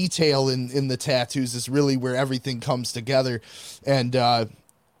saying, the detail in the tattoos is really where everything comes together. And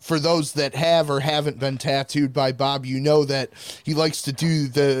for those that have or haven't been tattooed by Bob, that he likes to do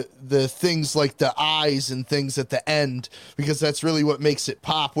the things like the eyes and things at the end, because that's really what makes it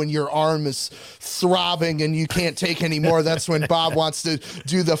pop. When your arm is throbbing and you can't take anymore, that's when Bob wants to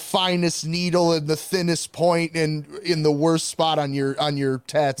do the finest needle and the thinnest point and in the worst spot on your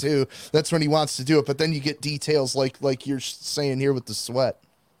tattoo. That's when he wants to do it. But then you get details like you're saying here with the sweat.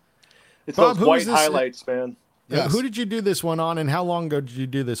 It's Bob, those white highlights, man. Yes. Who did you do this one on, and how long ago did you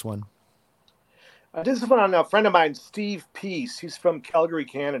do this one? This is one on a friend of mine, Steve Peace. He's from Calgary,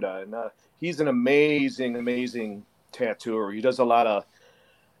 Canada, and he's an amazing, amazing tattooer. He does a lot of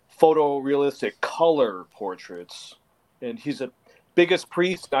photorealistic color portraits, and he's the biggest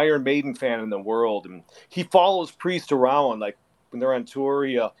Priest and Iron Maiden fan in the world. And he follows Priest around, like when they're on tour.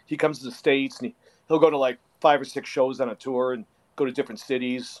 He comes to the States, and he'll go to like 5 or 6 shows on a tour and go to different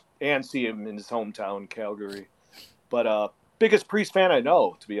cities and see him in his hometown, Calgary. But biggest Priest fan I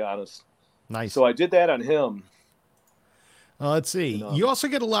know, to be honest. Nice. So I did that on him. Let's see. You also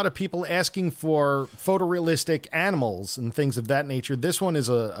get a lot of people asking for photorealistic animals and things of that nature. This one is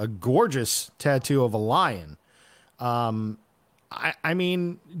a gorgeous tattoo of a lion. I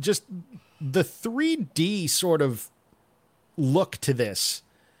mean, just the 3D sort of look to this.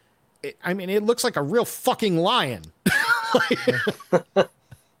 It looks like a real fucking lion.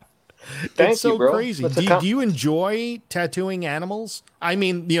 Thank it's so you, bro. crazy. Do you enjoy tattooing animals? I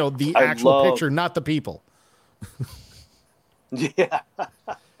mean, the actual picture, not the people. Yeah.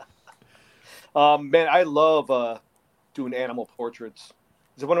 Man, I love doing animal portraits.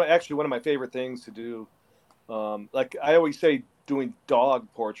 It's one of my favorite things to do. Like I always say, doing dog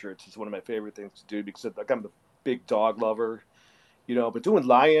portraits is one of my favorite things to do because I'm a big dog lover. But doing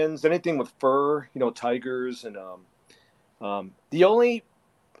lions, anything with fur, tigers, and the only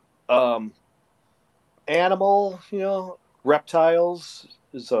animal, reptiles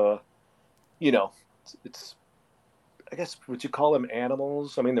is it's I guess would you call them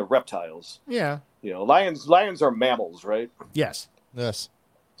animals? I mean, they're reptiles. Yeah. Lions are mammals, right? Yes. Yes.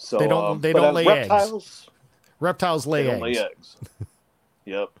 So they don't lay reptiles, eggs. Reptiles lay eggs. Lay eggs.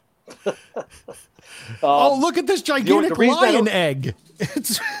 Yep. Oh, look at this gigantic lion egg.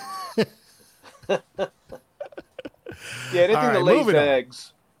 It's yeah, anything that lays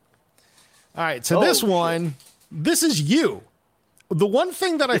eggs. All right, so this one, this is you. The one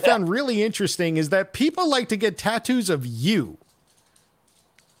thing that I found really interesting is that people like to get tattoos of you.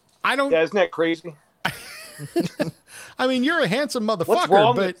 I don't. Yeah, isn't that crazy? I mean, you're a handsome motherfucker, What's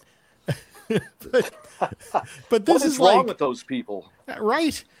wrong but this is wrong like with those people,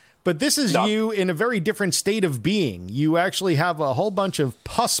 right? But this is you in a very different state of being. You actually have a whole bunch of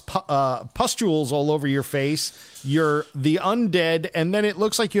pustules all over your face. You're the undead, and then it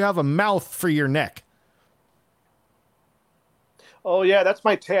looks like you have a mouth for your neck. Oh, yeah, that's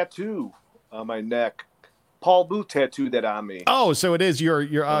my tattoo on my neck. Paul Booth tattooed that on me. Oh, so it is your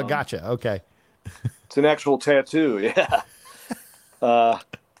gotcha. Okay. It's an actual tattoo, yeah.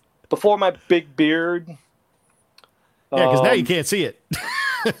 Before my big beard. Yeah, because now you can't see it.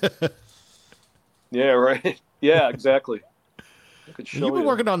 Yeah, right. Yeah, exactly. You've been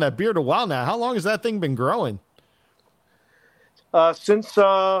working on that beard a while now. How long has that thing been growing? Since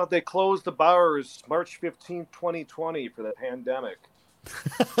they closed the bars March 15th, 2020 for the pandemic.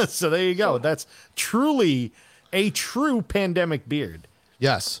 So there you go. That's truly a true pandemic beard.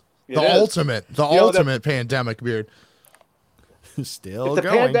 Yes. The ultimate pandemic beard. Still if the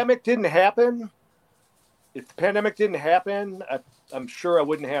going. pandemic didn't happen, I'm sure I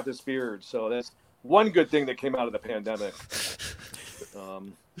wouldn't have this beard. So that's one good thing that came out of the pandemic.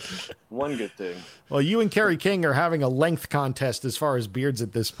 One good thing. Well, you and Kerry King are having a length contest as far as beards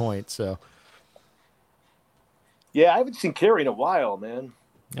at this point. So, yeah, I haven't seen Kerry in a while, man.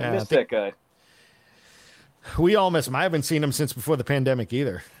 I miss that guy. We all miss him. I haven't seen him since before the pandemic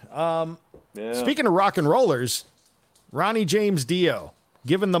either. Speaking of rock and rollers, Ronnie James Dio,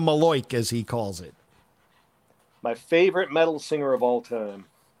 given the Maloik, as he calls it. My favorite metal singer of all time.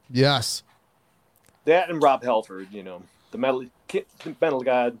 Yes. That and Rob Halford, the metal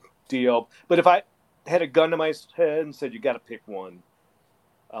god, Dio. But if I had a gun to my head and said, you got to pick one,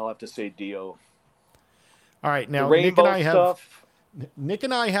 I'll have to say Dio. All right. Now, Nick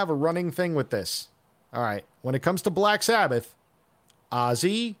and I have a running thing with this. All right. When it comes to Black Sabbath,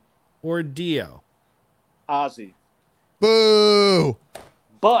 Ozzy or Dio? Ozzy. Boo!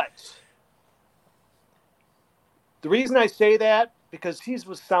 But the reason I say that, because he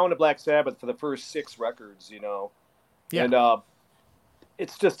was sound of Black Sabbath for the first 6 records, Yeah. And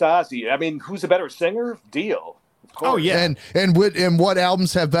it's just Ozzy. I mean, who's a better singer? Dio. Of course. Oh yeah. And what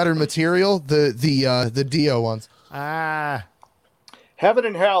albums have better material? The Dio ones. Heaven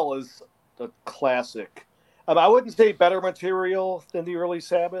and Hell is a classic. I wouldn't say better material than the early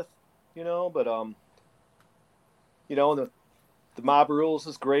Sabbath, but the Mob Rules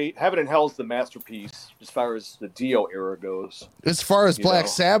is great. Heaven and Hell is the masterpiece as far as the Dio era goes. As far as Black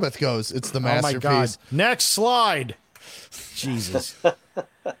Sabbath goes, it's the masterpiece. Oh my God. Next slide. Jesus. All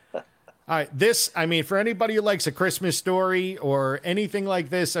right. This, for anybody who likes A Christmas Story or anything like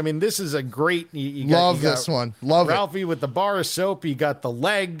this, this is a great. Love this one. Love Ralphie it. with the bar of soap. You got the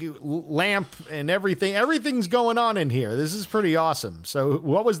leg lamp and everything. Everything's going on in here. This is pretty awesome. So,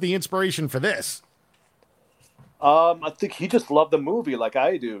 what was the inspiration for this? I think he just loved the movie like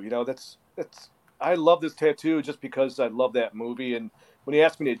I do. I love this tattoo just because I love that movie. And when he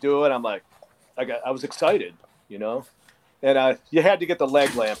asked me to do it, I'm like, I was excited, And you had to get the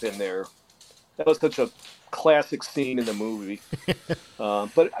leg lamp in there. That was such a classic scene in the movie.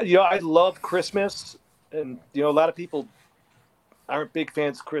 But I love Christmas, and a lot of people aren't big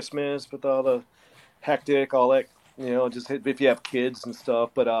fans of Christmas with all the hectic, all that. Just if you have kids and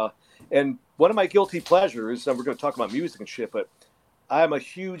stuff. But and one of my guilty pleasures, and we're going to talk about music and shit, but I'm a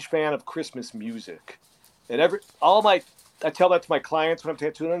huge fan of Christmas music. And I tell that to my clients when I'm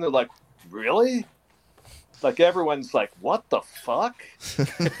tattooing them. They're like, "Really?" Like everyone's like, "What the fuck?"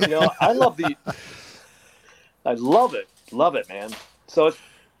 I love it, man. So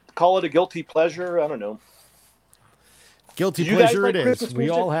call it a guilty pleasure. I don't know. Guilty pleasure it is. We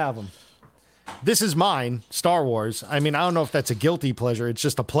all have them. This is mine, Star Wars. I don't know if that's a guilty pleasure. It's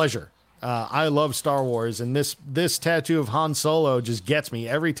just a pleasure. I love Star Wars, and this tattoo of Han Solo just gets me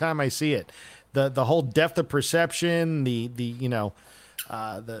every time I see it. The whole depth of perception, it's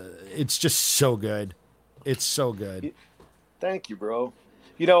just so good. It's so good. Thank you, bro.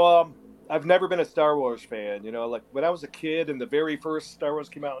 I've never been a Star Wars fan. Like when I was a kid and the very first Star Wars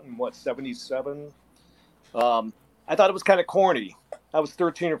came out in 77. I thought it was kind of corny. I was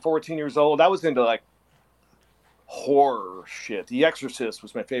 13 or 14 years old. I was into like horror shit. The Exorcist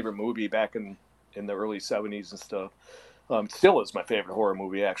was my favorite movie back in the early 70s and stuff. Still is my favorite horror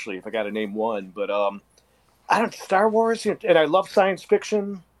movie, actually, if I got to name one. But I don't Star Wars, and I love science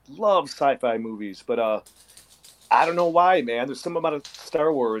fiction, love sci-fi movies, but I don't know why, man. There's some amount of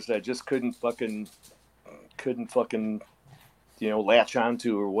Star Wars that I just couldn't fucking latch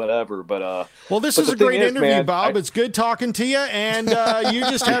onto or whatever. But well, this is a great interview, man, Bob. It's good talking to you, and you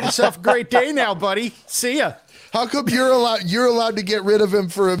just have yourself a great day now, buddy. See ya. How come you're allowed to get rid of him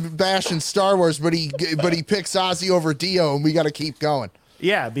for bashing Star Wars, but he picks Ozzy over Dio, and we got to keep going?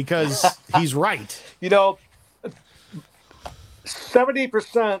 Yeah, because he's right. 70%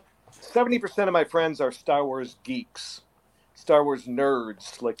 of my friends are Star Wars geeks, Star Wars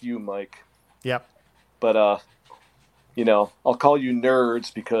nerds like you, Mike. Yep. But I'll call you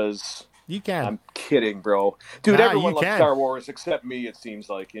nerds because you can. I'm kidding, bro. Dude, everyone loves Star Wars except me. It seems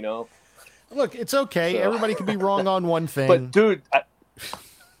like, Look, it's okay. So. Everybody can be wrong on one thing. But dude,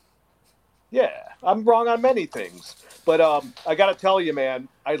 I'm wrong on many things. But I got to tell you, man,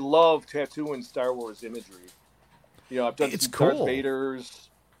 I love tattooing Star Wars imagery. I've done some Darth Vaders,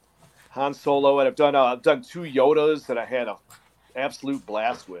 Han Solo, and I've done 2 Yodas that I had an absolute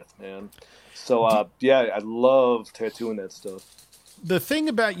blast with, man. So I love tattooing that stuff. The thing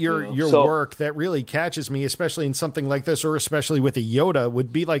about your work that really catches me, especially in something like this, or especially with a Yoda,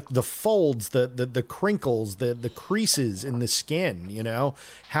 would be like the folds, the crinkles, the creases in the skin.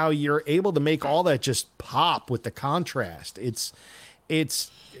 How you're able to make all that just pop with the contrast. It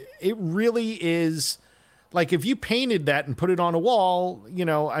really is. Like if you painted that and put it on a wall,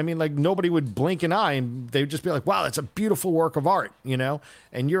 like nobody would blink an eye and they'd just be like, wow, that's a beautiful work of art,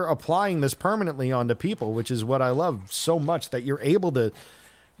 and you're applying this permanently onto people, which is what I love so much, that you're able to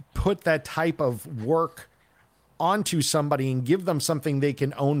put that type of work onto somebody and give them something they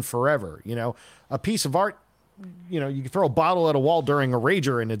can own forever. A piece of art, you can throw a bottle at a wall during a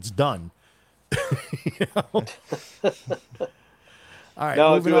rager and it's done. All right.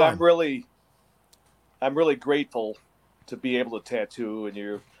 No, dude, on. I'm really grateful to be able to tattoo, and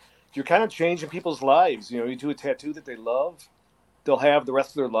you're kind of changing people's lives. You do a tattoo that they love, they'll have the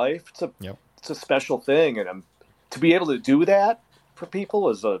rest of their life. It's a special thing, and to be able to do that for people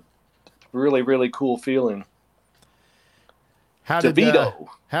is a really, really cool feeling. How did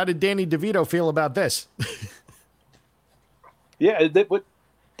Danny DeVito feel about this? Yeah,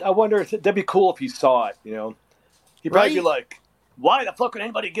 I wonder if that'd be cool if he saw it. He'd probably be like, "Why the fuck would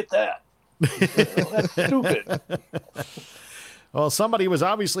anybody get that?" That's stupid. Well, somebody was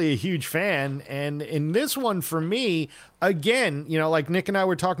obviously a huge fan, and in this one for me, again, like Nick and I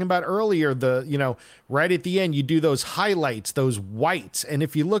were talking about earlier, right at the end, you do those highlights, those whites, and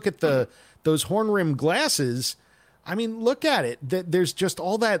if you look at those horn rim glasses, I mean, look at it. There's just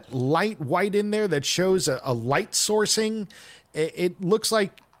all that light white in there that shows a light sourcing. It looks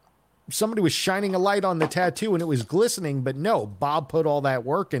like somebody was shining a light on the tattoo and it was glistening, but no, Bob put all that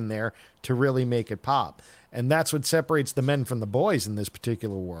work in there to really make it pop. And that's what separates the men from the boys in this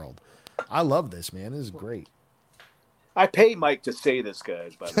particular world. I love this, man. This is great. I pay Mike to say this,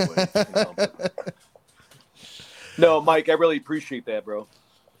 guys, by the way. No, Mike, I really appreciate that, bro.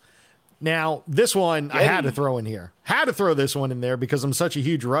 Now, this one I had to throw in here. Had to throw this one in there because I'm such a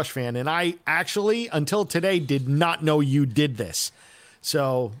huge Rush fan. And I actually, until today, did not know you did this.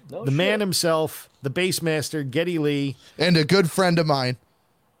 So man himself, the bass master, Geddy Lee. And a good friend of mine.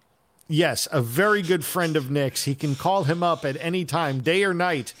 Yes, a very good friend of Nick's. He can call him up at any time, day or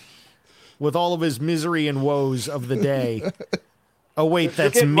night, with all of his misery and woes of the day. Oh, wait,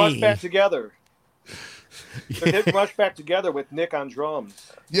 that's me. They're getting rushed back together. They're getting rushed back together with Nick on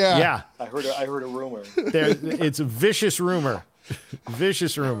drums. Yeah. I heard a rumor. It's a vicious rumor.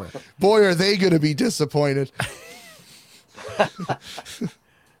 Vicious rumor. Boy, are they going to be disappointed.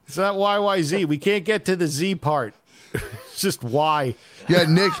 It's not YYZ. We can't get to the Z part. It's just Y. Yeah,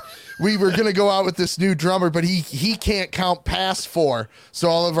 Nick, we were going to go out with this new drummer, but he can't count past 4. So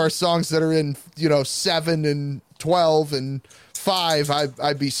all of our songs that are in, 7 and 12 and 5,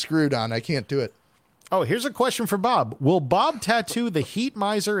 I'd be screwed on. I can't do it. Oh, here's a question for Bob. Will Bob tattoo the Heat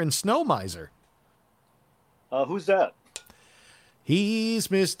Miser and Snow Miser? Who's that? He's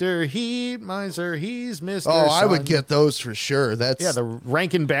Mr. Heat Miser. He's Mr. Oh, Sun. I would get those for sure. That's the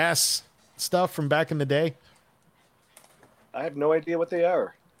Rankin Bass stuff from back in the day. I have no idea what they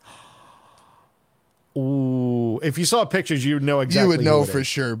are. Ooh, if you saw pictures, you would know exactly. You would know for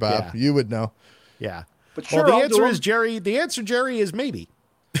sure, Bob. Yeah. You would know. Yeah. But sure, well, the answer is Jerry. The answer, Jerry, is maybe.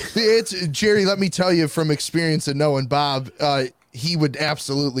 It's Jerry. Let me tell you from experience and knowing Bob, he would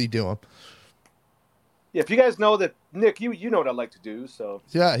absolutely do them. Yeah, if you guys know that, Nick, you know what I like to do, so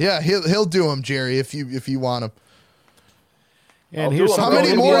yeah, he'll do them, Jerry, if you want them. And here's how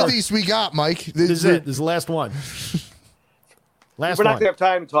many more of these we got, Mike? This is it. This is the last one. Last We're not one. going to have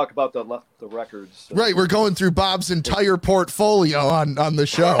time to talk about the records. So. Right, we're going through Bob's entire portfolio on the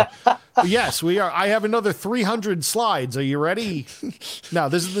show. Yes, we are. I have another 300 slides. Are you ready? No,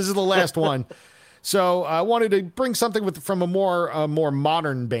 this is the last one. So I wanted to bring something from a more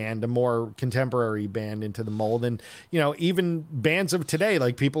modern band, a more contemporary band into the mold. And, even bands of today,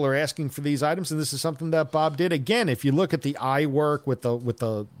 like people are asking for these items. And this is something that Bob did. Again, if you look at the eye work with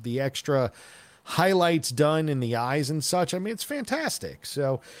the extra highlights done in the eyes and such, I mean, it's fantastic.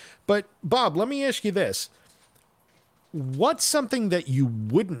 So, but Bob, let me ask you this. What's something that you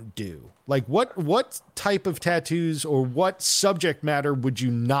wouldn't do? Like what type of tattoos or what subject matter would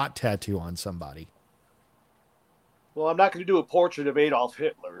you not tattoo on somebody? Well, I'm not going to do a portrait of Adolf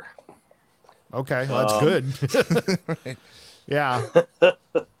Hitler. Okay, well, that's good. Right. Yeah.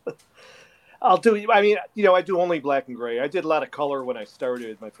 I'll do. I mean, I do only black and gray. I did a lot of color when I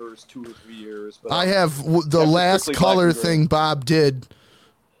started my first 2 or 3 years. But I have the last color thing Bob did,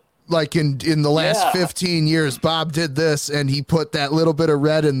 like in the last 15 years. Bob did this, and he put that little bit of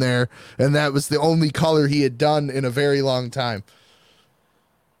red in there, and that was the only color he had done in a very long time.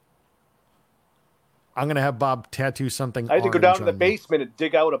 I'm going to have Bob tattoo something. I had to go down to the basement and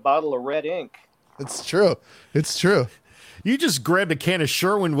dig out a bottle of red ink. It's true. It's true. You just grabbed a can of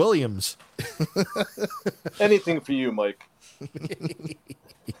Sherwin-Williams. Anything for you, Mike.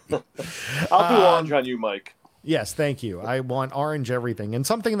 I'll do orange on you, Mike. Yes, thank you. I want orange everything. And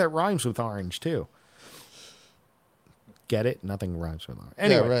something that rhymes with orange, too. Get it? Nothing rhymes with orange.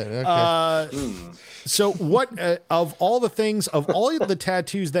 Anyway, yeah, right. Okay. So what, of all the things, of all of the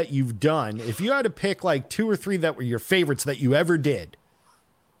tattoos that you've done, if you had to pick like 2 or 3 that were your favorites that you ever did,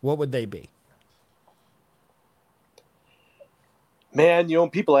 what would they be? Man, when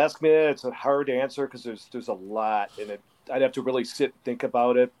people ask me that, it's a hard answer because there's a lot in it. I'd have to really sit and think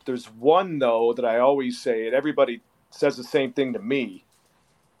about it. There's one, though, that I always say, and everybody says the same thing to me.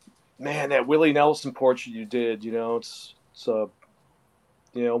 Man, that Willie Nelson portrait you did, it's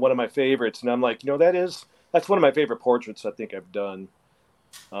one of my favorites. And I'm like, that's one of my favorite portraits I think I've done.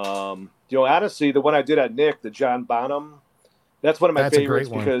 Honestly, the one I did at Nick, the John Bonham, that's one of my favorites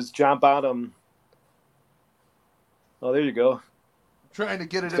because John Bonham. Oh, there you go. Trying to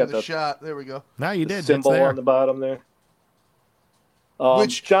get it in the shot. There we go. Now you did. Symbol on the bottom there.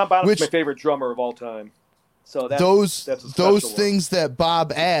 John Bonham's my favorite drummer of all time. So those things that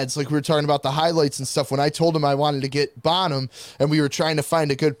Bob adds, like we were talking about the highlights and stuff. When I told him I wanted to get Bonham and we were trying to find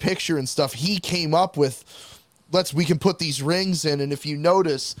a good picture and stuff, he came up with, we can put these rings in. And if you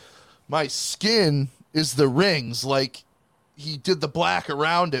notice, my skin is the rings. Like he did the black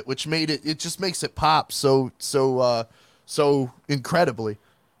around it, which it just makes it pop so incredibly.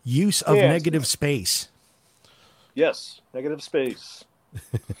 Use of negative space. Yes, negative space.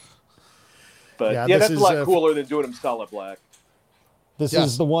 But that's a lot cooler than doing them solid black. This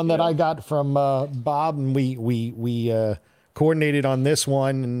is the one that I got from Bob, and we coordinated on this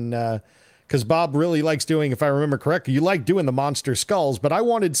one, and because Bob really likes doing, if I remember correctly, you like doing the monster skulls, but I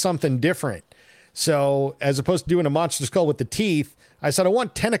wanted something different. So as opposed to doing a monster skull with the teeth, I said I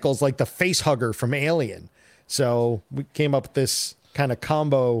want tentacles like the face hugger from Alien. So we came up with this kind of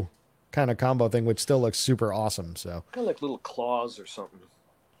combo thing, which still looks super awesome. So kind of like little claws or something.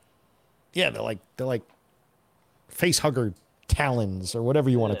 Yeah, they're like face hugger talons or whatever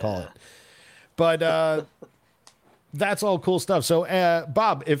you want to call it. But that's all cool stuff. So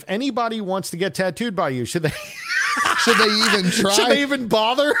Bob, if anybody wants to get tattooed by you, should they even try? Should they even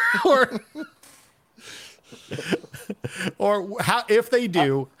bother? Or how, if they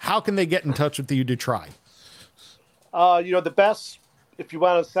do, how can they get in touch with you to try? The best, if you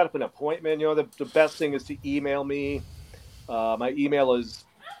want to set up an appointment, the best thing is to email me. My email is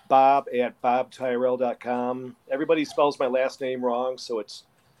bob@bobtyrrell.com. Everybody spells my last name wrong, so it's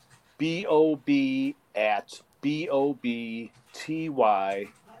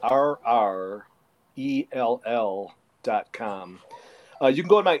BOB@BOBTYRRELL.com. You can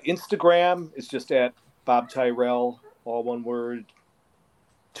go to my Instagram. It's just at Bob Tyrrell, all one word,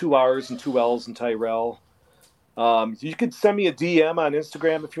 2 R's and 2 L's in Tyrrell. You could send me a DM on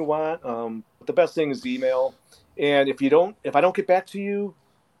Instagram if you want. But the best thing is email. And if I don't get back to you,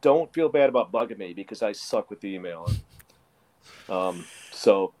 don't feel bad about bugging me because I suck with email.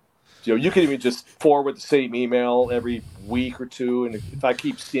 So you can even just forward the same email every week or two, and if I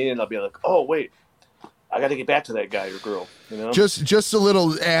keep seeing it, I'll be like, oh wait, I got to get back to that guy or girl. Just a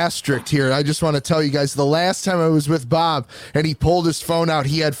little asterisk here. I just want to tell you guys, the last time I was with Bob and he pulled his phone out,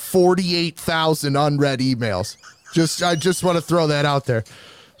 he had 48,000 unread emails. I just want to throw that out there.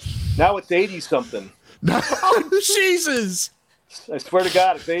 Now it's 80 something. Oh, Jesus. I swear to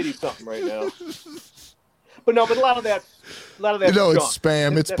God, it's 80 something right now. but a lot of that's it's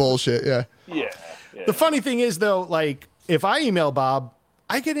spam. It's bullshit. Yeah. Yeah. The funny thing is, though, like, if I email Bob,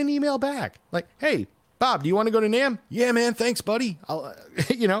 I get an email back. Like, hey, Bob, do you want to go to NAMM? Yeah, man. Thanks, buddy. I'll,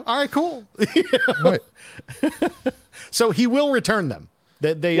 all right, cool. Right. So he will return them.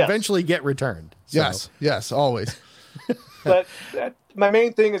 They eventually get returned. So. Yes, always. But my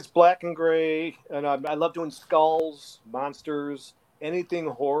main thing is black and gray, and I love doing skulls, monsters, anything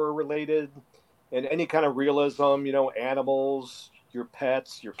horror related, and any kind of realism. Animals, your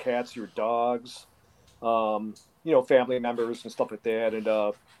pets, your cats, your dogs, family members and stuff like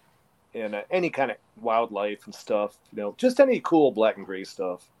that, and any kind of wildlife and stuff. Just any cool black and gray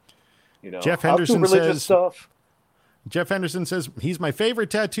stuff. Jeff Henderson says stuff. Jeff Henderson says he's my favorite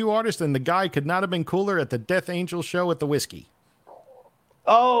tattoo artist, and the guy could not have been cooler at the Death Angel show at the Whiskey.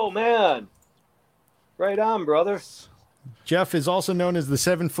 Oh man, right on, brother. Jeff is also known as the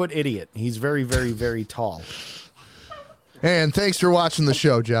 7-foot idiot. He's very, very, very tall. And thanks for watching the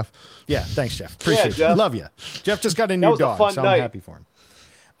show, Jeff. Yeah, thanks, Jeff. Appreciate it. Love you. Jeff just got a new dog, so I'm happy for him.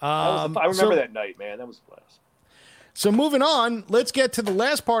 I remember that night, man. That was a blast. So moving on, let's get to the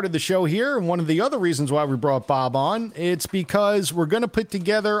last part of the show here. And one of the other reasons why we brought Bob on, it's because we're going to put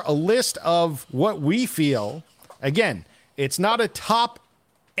together a list of what we feel. Again, it's not a top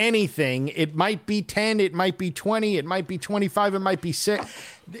anything. It might be 10, it might be 20, it might be 25, it might be 6.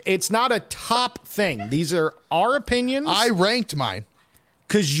 It's not a top thing. These are our opinions. I ranked mine.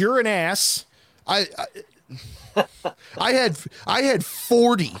 Because you're an ass. I had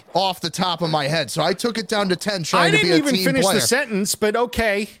 40 off the top of my head, so I took it down to 10 trying to be a team player. I didn't even finish the sentence, but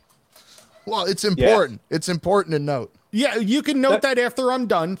okay. Well, it's important. Yeah. It's important to note. Yeah, you can note that after I'm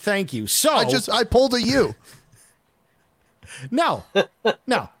done. Thank you. So I pulled a U. No,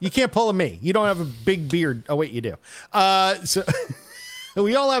 you can't pull a me. You don't have a big beard. Oh wait, you do. So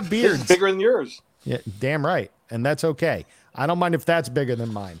we all have beards. It's bigger than yours. Yeah, damn right, and that's okay. I don't mind if that's bigger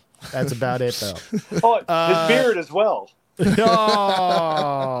than mine. That's about it, though. Oh, his beard as well.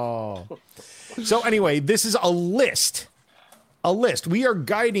 No. So anyway, this is a list. A list. We are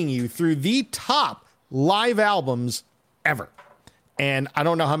guiding you through the top live albums ever. And I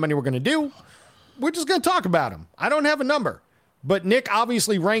don't know how many we're going to do. We're just going to talk about them. I don't have a number. But Nick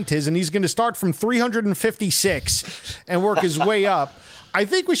obviously ranked his, and he's going to start from 356 and work his way up. I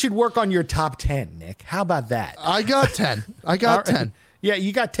think we should work on your top 10, Nick. How about that? I got 10. I got 10. Yeah,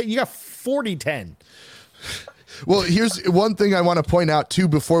 you got 40-10. Well, here's one thing I want to point out too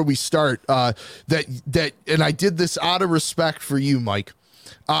before we start. That and I did this out of respect for you, Mike.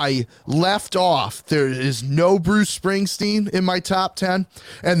 I left off. There is no Bruce Springsteen in my top 10,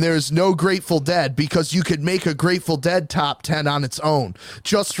 and there's no Grateful Dead because you could make a Grateful Dead top 10 on its own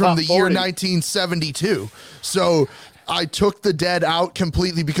just from the year 1972. So I took the Dead out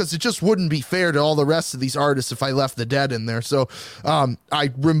completely because it just wouldn't be fair to all the rest of these artists if I left the Dead in there. So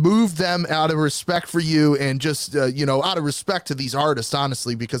I removed them out of respect for you and just, out of respect to these artists,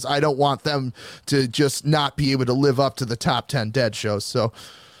 honestly, because I don't want them to just not be able to live up to the top 10 Dead shows. So.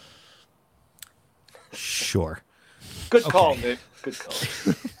 Sure. Good call, Nick. Good call.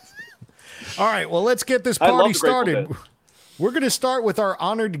 All right, well, let's get this party started. We're going to start with our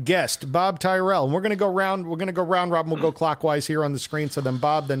honored guest, Bob Tyrrell. And we're going to go round. We're going to go round robin. We'll go clockwise here on the screen. So then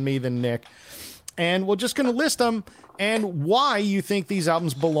Bob, then me, then Nick. And we're just going to list them and why you think these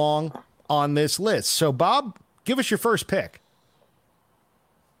albums belong on this list. So, Bob, give us your first pick.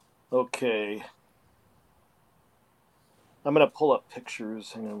 Okay. I'm going to pull up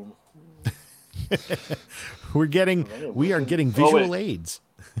pictures. Hang on. We are getting visual aids.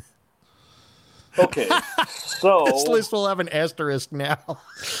 Okay, so this list will have an asterisk now.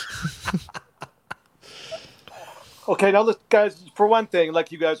 Okay, now, guys, for one thing,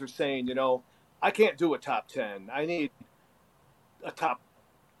 like you guys are saying, I can't do a top 10. I need a top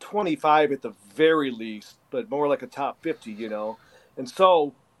 25 at the very least, but more like a top 50, And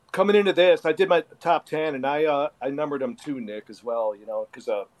so coming into this, I did my top 10, and I numbered them too, Nick, as well, because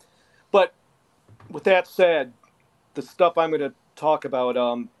but with that said, the stuff I'm going to talk about,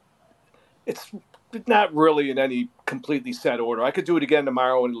 it's not really in any completely set order. I could do it again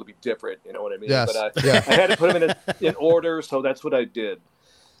tomorrow and it'll be different. You know what I mean? Yes. But I had to put them in order, so that's what I did.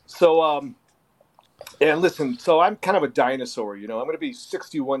 So, and listen, so I'm kind of a dinosaur. I'm going to be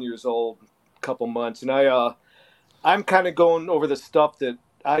 61 years old in a couple months, and I'm kind of going over the stuff that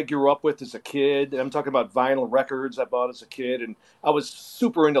I grew up with as a kid. And I'm talking about vinyl records I bought as a kid, and I was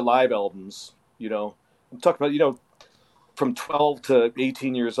super into live albums. I'm talking about from 12 to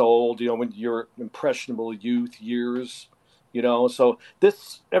 18 years old, when you're impressionable youth years, so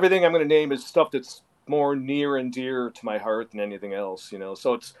everything I'm going to name is stuff that's more near and dear to my heart than anything else,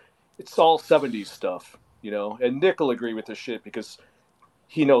 so it's all 70s stuff, and Nick will agree with this shit because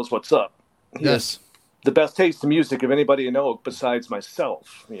he knows what's up. He Yes. has the best taste in music of anybody I know besides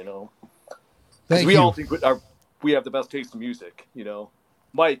myself, Thank we you. all think we have the best taste in music,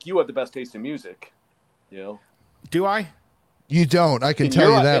 Mike, you have the best taste in music, Do I? You don't. I can tell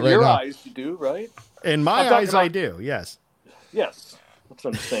you that right now. In your eyes, you do, right? In my eyes, I do, yes. Yes, that's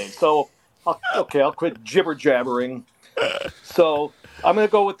what I'm saying. So, I'll quit jibber jabbering. So, I'm going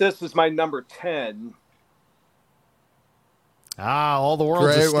to go with this as my number 10. All the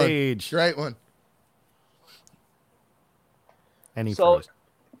world's a stage. Great one. And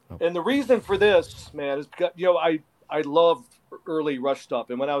the reason for this, man, is because, I love early Rush stuff.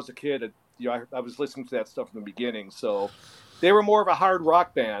 And when I was a kid, I was listening to that stuff from the beginning. So they were more of a hard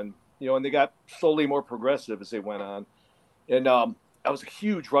rock band, and they got slowly more progressive as they went on. And I was a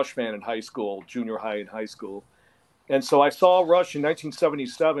huge Rush fan in high school, junior high and high school. And so I saw Rush in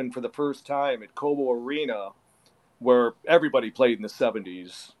 1977 for the first time at Cobo Arena, where everybody played in the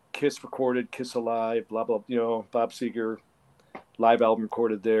 70s. Kiss recorded, Kiss Alive, blah, blah, Bob Seger, live album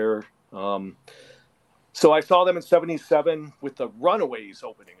recorded there. So I saw them in 77 with the Runaways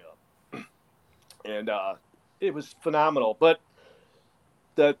opening up. And it was phenomenal. But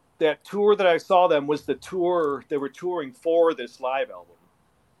that tour that I saw them was the tour they were touring for this live album.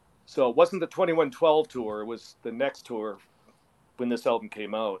 So it wasn't the 2112 tour. It was the next tour when this album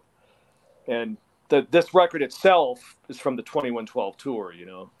came out. And this record itself is from the 2112 tour,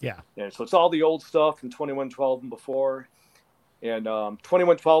 Yeah. And so it's all the old stuff from 2112 and before. And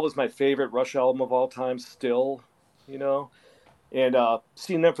 2112 is my favorite Rush album of all time still, And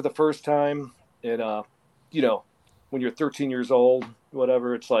seeing them for the first time, and, when you're 13 years old,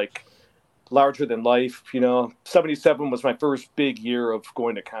 whatever, it's like larger than life, 77 was my first big year of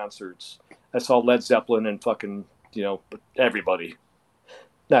going to concerts. I saw Led Zeppelin and fucking, everybody.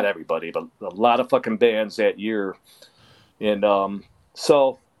 Not everybody, but a lot of fucking bands that year. And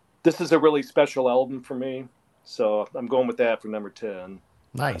so this is a really special album for me. So I'm going with that for number 10.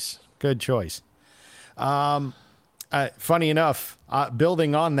 Nice. Good choice. Funny enough,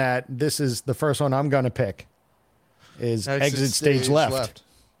 building on that, this is the first one I'm going to pick is Exit Stage Left.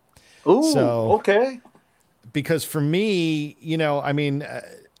 Ooh, okay. Because for me,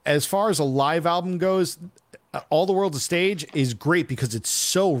 as far as a live album goes, All the World's a Stage is great because it's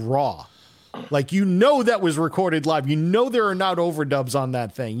so raw. Like, that was recorded live. There are not overdubs on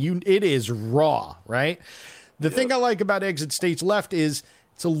that thing. It is raw, right? The thing I like about Exit Stage Left is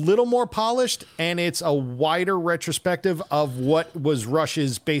it's a little more polished and it's a wider retrospective of what was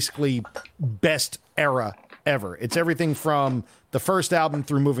Rush's basically best era ever. It's everything from the first album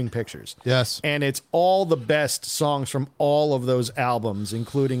through Moving Pictures. Yes. And it's all the best songs from all of those albums,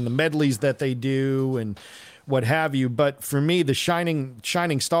 including the medleys that they do and what have you. But for me, the shining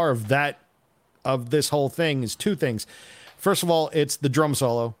star of this whole thing is two things. First of all, it's the drum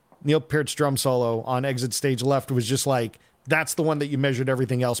solo. Neil Peart's drum solo on Exit Stage Left was just like, that's the one that you measured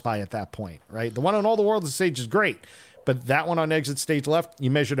everything else by at that point, right? The one on All the World's a Stage is great, but that one on Exit Stage Left,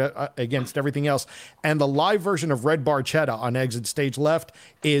 you measured it against everything else. And the live version of Red Barchetta on Exit Stage Left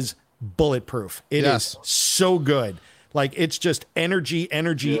is bulletproof. It is so good. Like, it's just energy.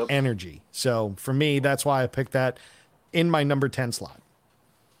 So for me, that's why I picked that in my number 10 slot.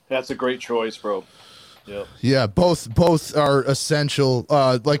 That's a great choice, bro. Yep. Yeah, both are essential.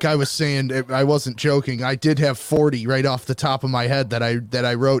 Like I was saying, I wasn't joking. I did have 40 right off the top of my head that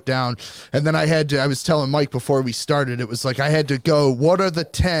I wrote down, and then I was telling Mike before we started, it was like I had to go, what are the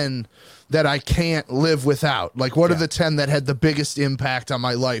 10 that I can't live without? Like, what are the 10 that had the biggest impact on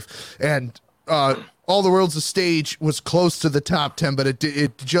my life? And All the World's a Stage was close to the top 10, but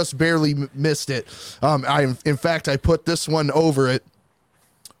it just barely missed it. In fact, I put this one over it.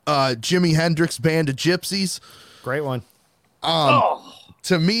 Jimi Hendrix Band of Gypsies. Great one.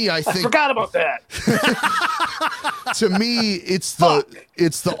 To me, I forgot about that. To me, it's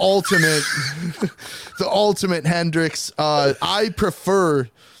the ultimate Hendrix. I prefer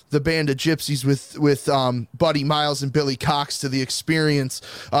the Band of Gypsies with Buddy Miles and Billy Cox to the Experience,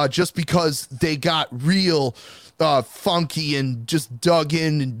 just because they got real funky and just dug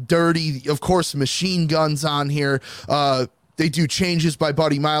in and dirty. Of course, Machine Guns on here. They do changes by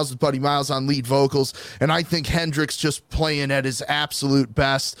Buddy Miles with Buddy Miles on lead vocals, and I think Hendrix just playing at his absolute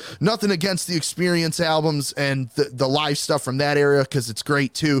best. Nothing against the Experience albums and the live stuff from that era, because it's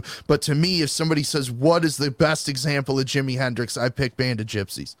great too. But to me, if somebody says, what is the best example of Jimi Hendrix, I pick Band of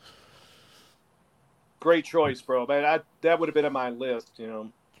Gypsies. Great choice, bro. Man, that would have been on my list,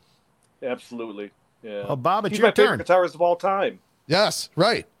 Absolutely. Yeah. Oh, Bob, it's He's your my favorite turn. guitarist of all time. Yes,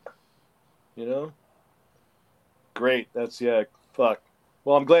 right. Great. That's, fuck.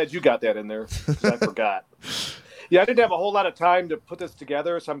 Well, I'm glad you got that in there. I forgot. Yeah, I didn't have a whole lot of time to put this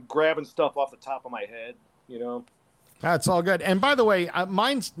together, so I'm grabbing stuff off the top of my head, you know. That's all good. And by the way,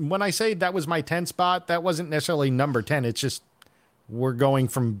 mine's, when I say that was my 10 spot, that wasn't necessarily number 10. It's just we're going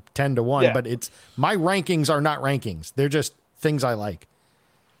from 10 to 1, but it's my rankings are not rankings. They're just things I like.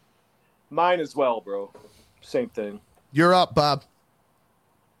 Mine as well, bro. Same thing. You're up, Bob.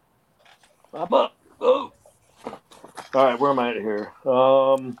 I'm up. Oh. All right, where am I at here?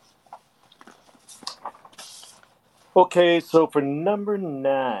 Okay, so for number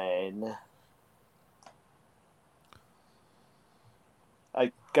 9,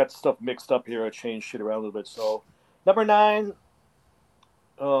 I got stuff mixed up here. I changed shit around a little bit. So number 9,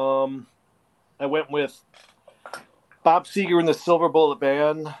 I went with Bob Seger and the Silver Bullet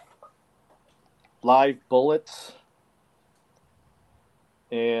Band, Live Bullets,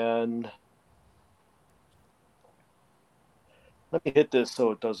 and let me hit this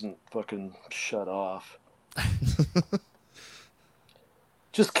so it doesn't fucking shut off.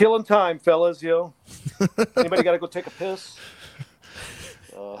 Just killing time, fellas, yo. Anybody got to go take a piss?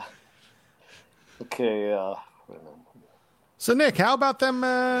 Okay. So Nick, how about them?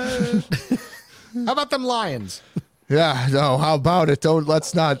 How about them Lions? Yeah, no. How about it?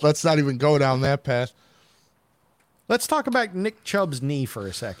 Let's not even go down that path. Let's talk about Nick Chubb's knee for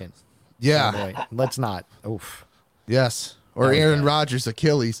a second. Yeah, let's not. Oof. Yes, or Aaron Rodgers'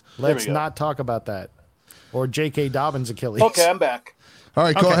 Achilles. Let's not talk about that. Or J.K. Dobbins' Achilles. Okay, I'm back. All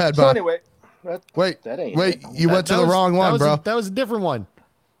right, go ahead, Bob. So anyway, wait, you went to the wrong one, bro. That was a different one.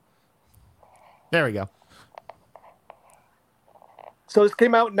 There we go. So this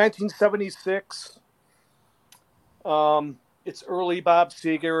came out in 1976. It's early Bob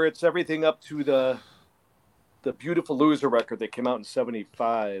Seger. It's everything up to the Beautiful Loser record that came out in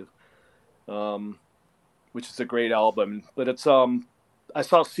 75, which is a great album. But it's I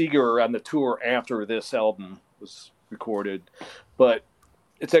saw Seger on the tour after this album was recorded, but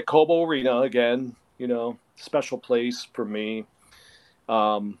it's at Cobo Arena again. You know, special place for me.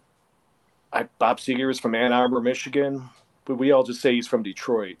 Bob Seger is from Ann Arbor, Michigan, but we all just say he's from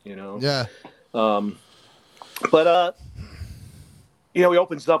Detroit. You know. Yeah. But you know, he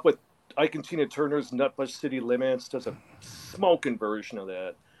opens up with Ike and Tina Turner's Nutbush City Limits, does a smoking version of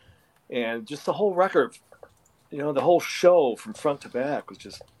that. And just the whole record, you know, the whole show from front to back was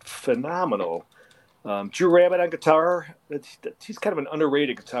just phenomenal. Drew Rabbit on guitar, he's kind of an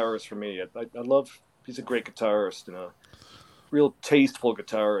underrated guitarist for me. I love, he's a great guitarist and a real tasteful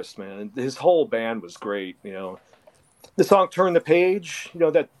guitarist, man. And his whole band was great, you know. The song Turn the Page, you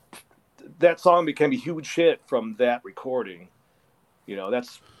know, that song became a huge hit from that recording. You know,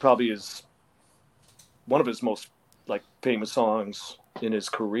 that's probably one of his most like famous songs in his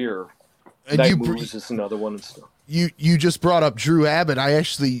career. And Night Moves is another one and stuff. You just brought up Drew Abbott. I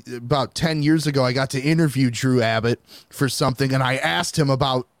actually, about 10 years ago, I got to interview Drew Abbott for something, and I asked him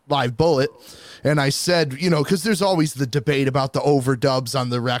about Live Bullet, and I said, you know, because there's always the debate about the overdubs on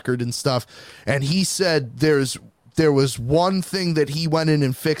the record and stuff, and he said there was one thing that he went in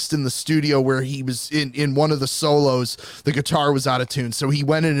and fixed in the studio where he was in one of the solos, the guitar was out of tune. So he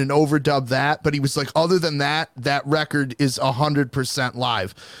went in and overdubbed that. But he was like, other than that record is 100%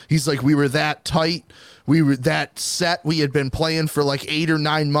 live. He's like, we were that tight. We were that set. We had been playing for like 8 or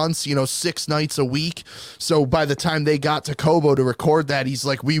 9 months, you know, 6 nights a week. So by the time they got to Cobo to record that, he's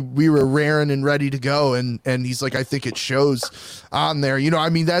like, we were raring and ready to go. And he's like, I think it shows on there. You know, I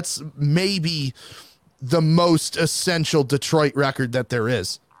mean, that's maybe the most essential Detroit record that there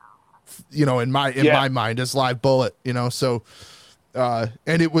is, you know, in my mind as Live Bullet, you know, so, and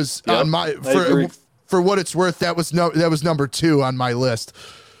it was on my, for what it's worth, that was number 2 on my list.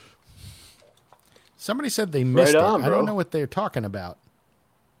 Somebody said they missed it. I don't know what they're talking about.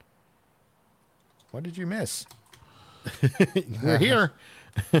 What did you miss? We're here.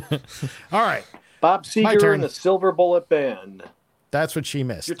 All right. Bob Seger and the Silver Bullet Band. That's what she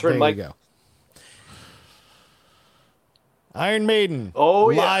missed. Your turn, there Mike. You go. Iron Maiden.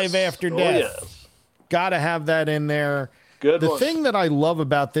 Live After Death. Yes. Gotta have that in there. Good The one. thing that I love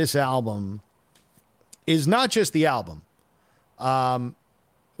about this album is not just the album.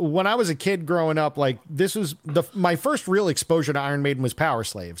 When I was a kid growing up, like this was my first real exposure to Iron Maiden was Power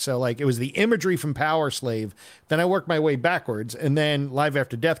Slave. So like it was the imagery from Power Slave. Then I worked my way backwards, and then Live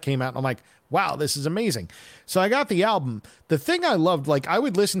After Death came out, and I'm like, wow, this is amazing. So I got the album. The thing I loved, like I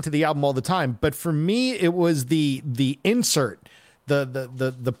would listen to the album all the time, but for me, it was the insert,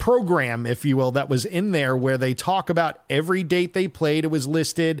 the program, if you will, that was in there where they talk about every date they played. It was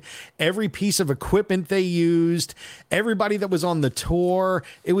listed, every piece of equipment they used, everybody that was on the tour.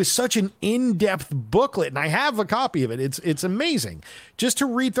 It was such an in-depth booklet, and I have a copy of it. It's amazing just to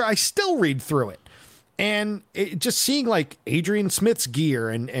read through. I still read through it. And just seeing like Adrian Smith's gear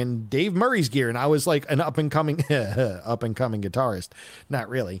and Dave Murray's gear, and I was like an up and coming guitarist, not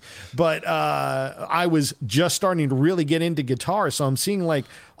really, but I was just starting to really get into guitar. So I'm seeing like,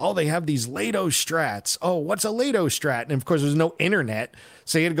 oh, they have these Lato Strats. Oh, what's a Lato Strat? And of course, there's no internet,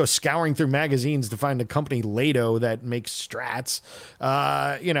 so you had to go scouring through magazines to find a company Lato that makes Strats.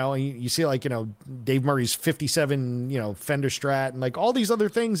 You see like Dave Murray's 57 Fender Strat and like all these other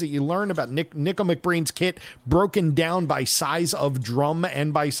things that you learn about Nickel McBrain's kit broken down by size of drum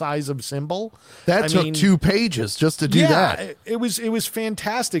and by size of cymbal. That took 2 pages just to do that. It was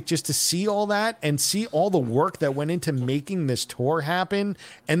fantastic just to see all that and see all the work that went into making this tour happen,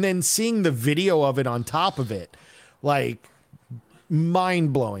 and then seeing the video of it on top of it, like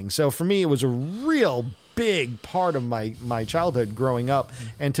mind blowing. So for me, it was a real big part of my childhood growing up,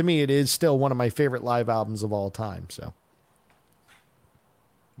 and to me, it is still one of my favorite live albums of all time. So.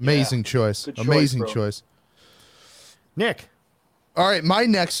 Amazing choice. Amazing choice. Nick. All right, my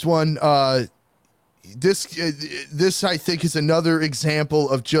next one. This I think is another example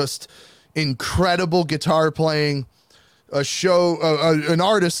of just incredible guitar playing. An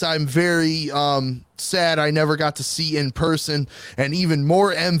artist I'm very sad I never got to see in person, and even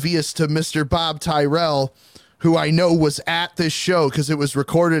more envious to Mr. Bob Tyrrell, who I know was at this show because it was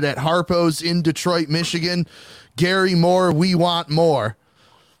recorded at Harpo's in Detroit, Michigan. Gary Moore, We Want More.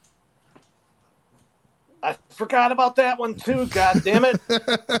 I forgot about that one too. God damn it!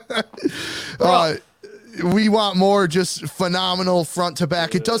 We Want More, just phenomenal front to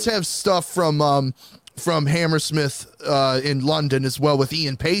back. It does have stuff from Hammersmith in London as well, with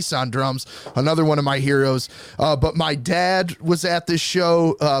Ian Pace on drums, another one of my heroes. But my dad was at this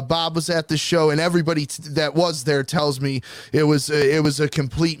show, Bob was at this show, and everybody that was there tells me it was a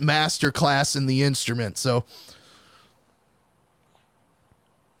complete master class in the instrument. So,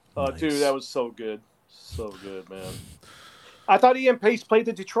 nice. Dude, that was so good. So good, man. I thought Ian Pace played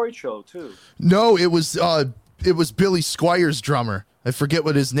the Detroit show too. No, it was Billy Squire's drummer. I forget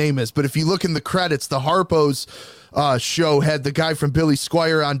what his name is, but if you look in the credits, the Harpo's show had the guy from Billy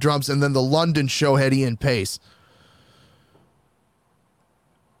Squire on drums, and then the London show had Ian Pace.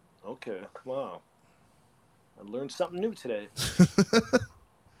 Okay, wow. I learned something new today.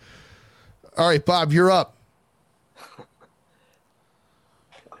 All right, Bob, you're up.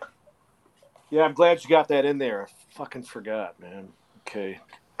 Yeah, I'm glad you got that in there. I fucking forgot, man. Okay.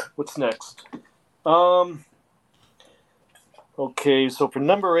 What's next? Okay, so for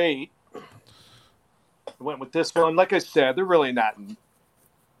number 8, I went with this one. Like I said, they're really not in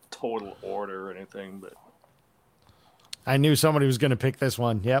total order or anything, but I knew somebody was going to pick this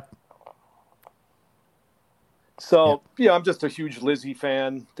one. Yep. So, yeah, I'm just a huge Lizzie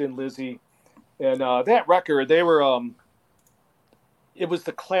fan, Thin Lizzy. And that record, they were it was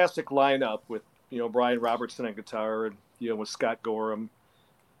the classic lineup with, Brian Robertson on guitar and, with Scott Gorham.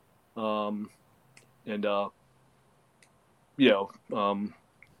 Brian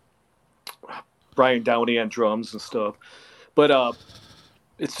Downey on drums and stuff. But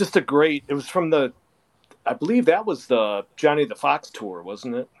it's just it was from I believe that was the Johnny the Fox tour,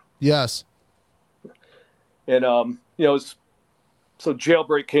 wasn't it? Yes. And, so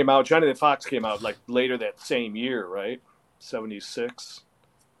Jailbreak came out, Johnny the Fox came out like later that same year, right? 76,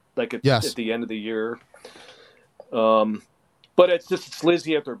 like at the end of the year. But it's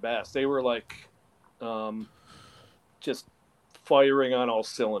Lizzie at their best. They were like just firing on all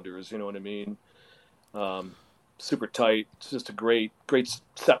cylinders, you know what I mean? Super tight. It's just a great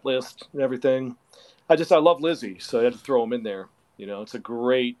set list and everything. I love Lizzie, so I had to throw him in there. It's an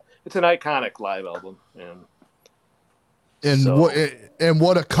iconic live album, and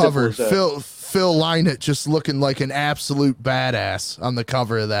what a cover. Phil Lynott just looking like an absolute badass on the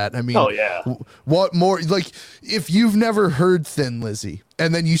cover of that. I mean, oh yeah. What more, like, if you've never heard Thin Lizzy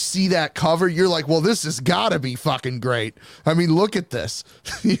and then you see that cover, you're like, well, this has gotta be fucking great. I mean, look at this,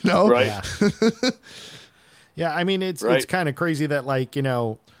 Right. Yeah. Yeah. I mean, it's kind of crazy that, like,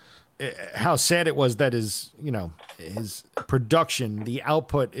 how sad it was that his production, the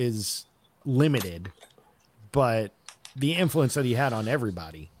output is limited, but the influence that he had on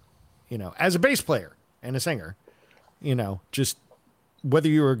everybody, as a bass player and a singer, just whether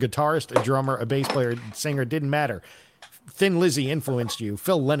you were a guitarist, a drummer, a bass player, singer, didn't matter. Thin Lizzy influenced you.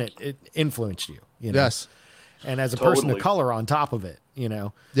 Phil Lynott influenced you. Yes. And as a person of color on top of it,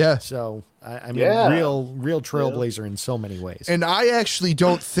 Yeah. So I mean, real trailblazer in so many ways. And I actually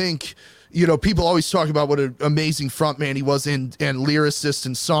don't think, people always talk about what an amazing frontman he was and lyricist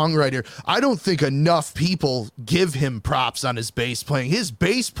and songwriter. I don't think enough people give him props on his bass playing. His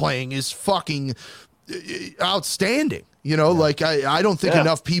bass playing is fucking outstanding. You know, like I don't think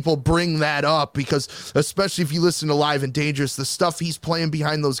enough people bring that up, because especially if you listen to Live and Dangerous, the stuff he's playing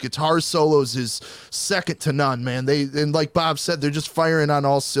behind those guitar solos is second to none, man. And like Bob said, they're just firing on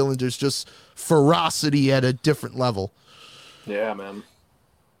all cylinders, just ferocity at a different level. Yeah, man.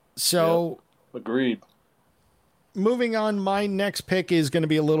 So agreed. Moving on, my next pick is going to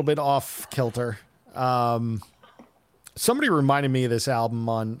be a little bit off kilter. Somebody reminded me of this album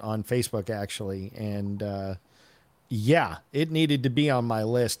on Facebook, actually, and yeah, it needed to be on my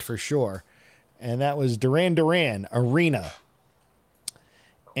list for sure. And that was Duran Duran, Arena.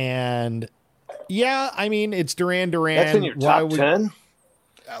 And yeah, I mean, it's Duran Duran. That's in your top 10?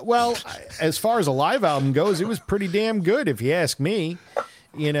 Well, as far as a live album goes, it was pretty damn good, if you ask me.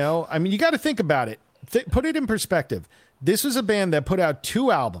 You know, I mean, you got to think about it. Put it in perspective. This was a band that put out 2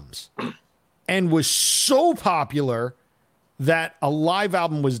 albums and was so popular that a live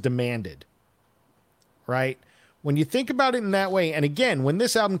album was demanded. Right? When you think about it in that way, and again, when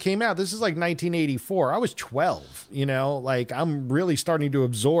this album came out, this is like 1984. I was 12, you know, like I'm really starting to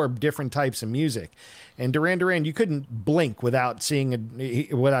absorb different types of music. And Duran Duran, you couldn't blink without hearing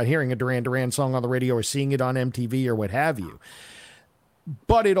a Duran Duran song on the radio or seeing it on MTV or what have you.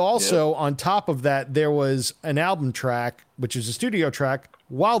 But it also, on top of that, there was an album track, which is a studio track,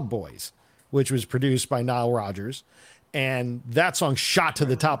 Wild Boys, which was produced by Nile Rodgers. And that song shot to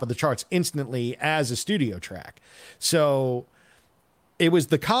the top of the charts instantly as a studio track. So it was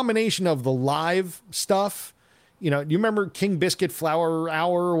the combination of the live stuff. You know, you remember King Biscuit Flower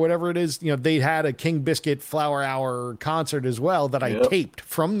Hour or whatever it is? You know, they had a King Biscuit Flower Hour concert as well that I taped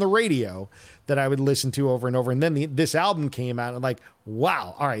from the radio that I would listen to over and over. And then this album came out and I'm like,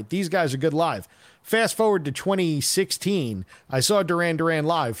 wow, all right, these guys are good live. Fast forward to 2016, I saw Duran Duran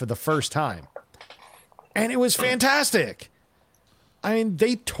live for the first time. And it was fantastic. I mean,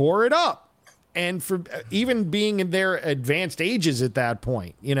 they tore it up. And for even being in their advanced ages at that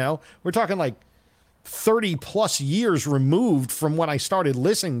point, you know, we're talking like 30 plus years removed from when I started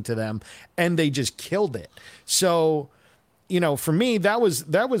listening to them, and they just killed it. So, you know, for me, that was a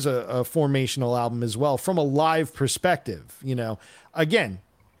formational album as well from a live perspective. You know, again,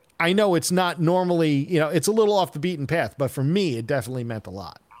 I know it's not normally, you know, it's a little off the beaten path, but for me, it definitely meant a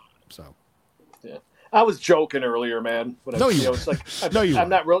lot. So. Yeah. I was joking earlier, man. It's like I'm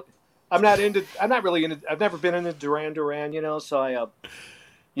not really into. I've never been into Duran Duran, you know. So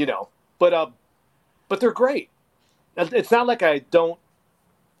but they're great. It's not like I don't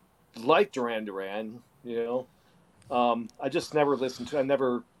like Duran Duran, you know. I just never listened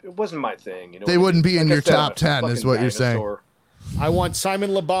to. It wasn't my thing, you know. They wouldn't be in your top 10, is what you're saying. I want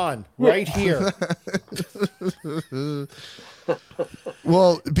Simon Le Bon right here.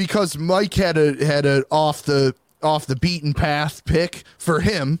 Well, because Mike had a off the beaten path pick for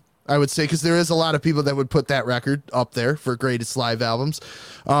him, I would say, because there is a lot of people that would put that record up there for greatest live albums.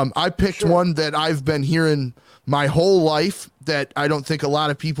 I picked one that I've been hearing my whole life that I don't think a lot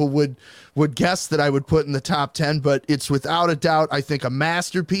of people would guess that I would put in the top 10, but it's without a doubt, I think, a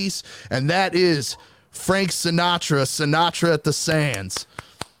masterpiece, and that is Frank Sinatra, Sinatra at the Sands.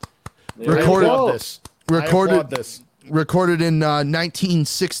 Recorded in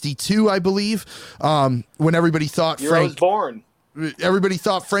 1962, I believe, when everybody thought I was born. Everybody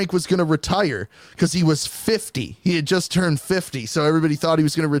thought Frank was going to retire because he was 50. He had just turned 50, so everybody thought he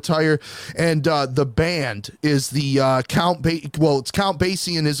was going to retire. And the band is the it's Count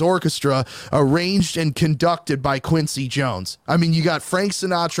Basie and his orchestra, arranged and conducted by Quincy Jones. I mean, you got Frank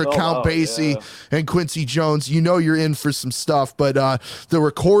Sinatra, Count Basie, and Quincy Jones. You know you're in for some stuff. But the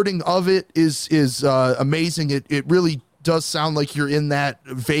recording of it is amazing. It really does sound like you're in that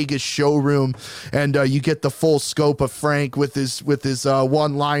Vegas showroom, and you get the full scope of Frank with his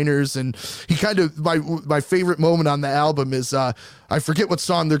one-liners. And he kind of, my favorite moment on the album is I forget what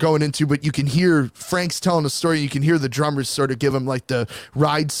song they're going into, but you can hear Frank's telling a story. You can hear the drummers sort of give him like the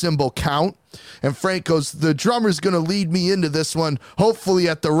ride cymbal count, and Frank goes, "The drummer's going to lead me into this one, hopefully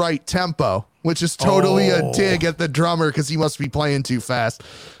at the right tempo," which is totally a dig at the drummer because he must be playing too fast.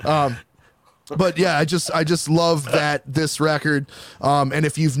 But yeah, I just love this record. And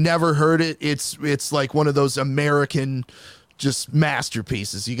if you've never heard it, it's like one of those American just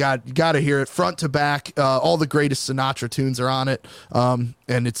masterpieces. You got to hear it front to back. All the greatest Sinatra tunes are on it. And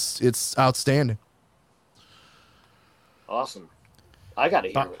it's outstanding. Awesome. I got to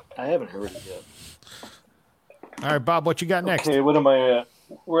hear it. I haven't heard it yet. All right, Bob, what you got next? Okay, what am I at?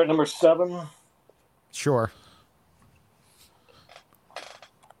 We're at number 7. Sure.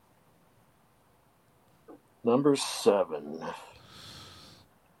 Number 7.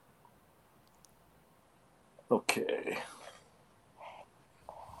 Okay.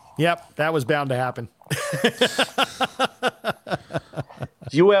 Yep, that was bound to happen.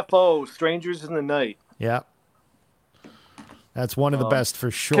 UFO, Strangers in the Night. Yeah. That's one of the best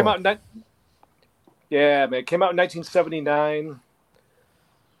for sure. Came out in yeah, man. Came out in 1979.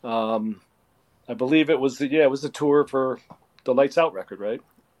 I believe it was the tour for the Lights Out record, right?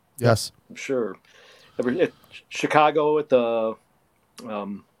 Yes. I'm sure. Chicago at the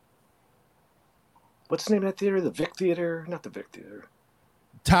what's the name of that theater? The Vic Theater? Not the Vic Theater.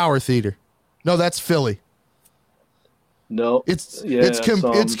 Tower Theater. No, that's Philly. No,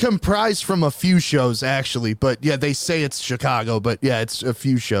 it's comprised from a few shows actually, but yeah, they say it's Chicago, but yeah, it's a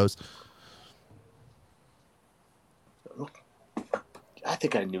few shows. I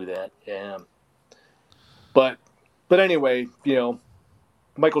think I knew that. Yeah, but anyway,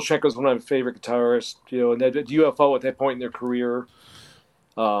 Michael Schenker was one of my favorite guitarists. And at UFO at that point in their career,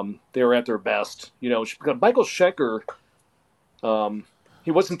 they were at their best. Michael Schenker. He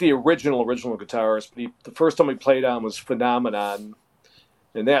wasn't the original guitarist, but the first time he played on was Phenomenon,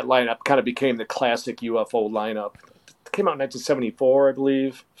 and that lineup kind of became the classic UFO lineup. It came out in 1974, I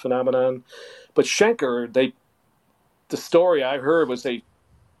believe, Phenomenon. But Schenker, the story I heard was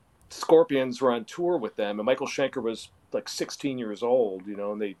Scorpions were on tour with them, and Michael Schenker was like 16 years old,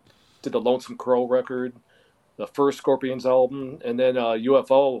 and they did the Lonesome Crow record, the first Scorpions album, and then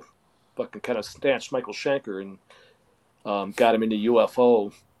UFO fucking kind of snatched Michael Schenker and got him into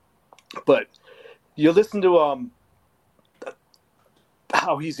UFO. But you listen to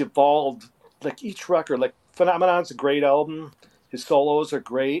how he's evolved, like each record. Like Phenomenon's a great album, his solos are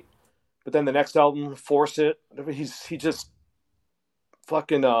great, but then the next album, Force It, he just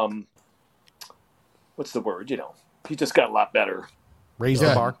fucking what's the word? He just got a lot better. Raised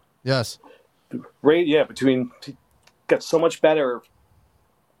the bar. Yes. He got so much better.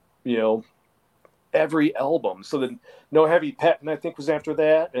 Every album. So then No Heavy Pettin', I think, was after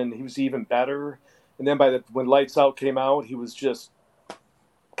that, and he was even better. And then when Lights Out came out, he was just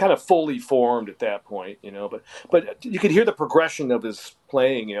kind of fully formed at that point, But you could hear the progression of his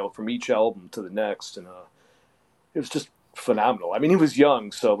playing, from each album to the next, and it was just phenomenal. I mean, he was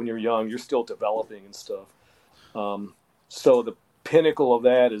young, so when you're young, you're still developing and stuff. So the pinnacle of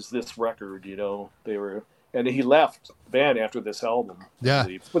that is this record, and he left the band after this album. Yeah.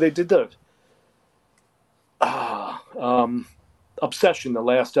 Well, they did the Obsession, the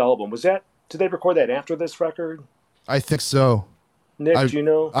last album. Did they record that after this record? I think so. Nick, do you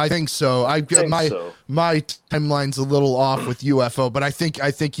know? I think so. My timeline's a little off with UFO, but I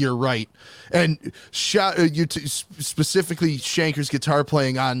think you're right. And specifically Schenker's guitar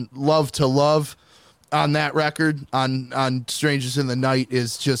playing on Love to Love on that record on Strangers in the Night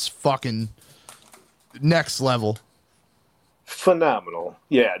is just fucking next level. Phenomenal.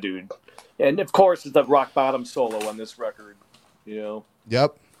 Yeah, dude. And of course, it's the rock bottom solo on this record,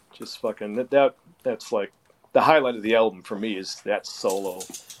 Yep. Just fucking that's like the highlight of the album for me is that solo,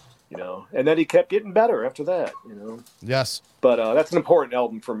 And then he kept getting better after that, Yes. But that's an important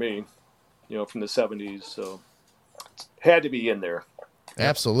album for me, from the 70s, so it had to be in there.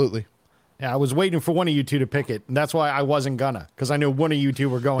 Absolutely. Yeah, I was waiting for one of you two to pick it, and that's why I wasn't gonna, because I knew one of you two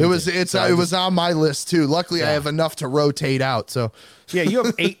were going. It was on my list too. Luckily, I have enough to rotate out. So yeah, you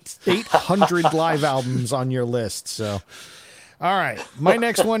have 800 live albums on your list. So, all right, my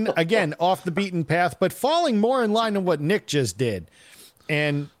next one again off the beaten path, but falling more in line with what Nick just did.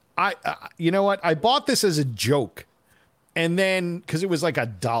 And I you know what? I bought this as a joke, and then because it was like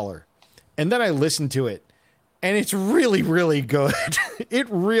 $1, and then I listened to it. And it's really, really good. It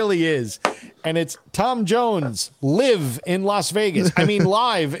really is. And it's Tom Jones, Live in Las Vegas.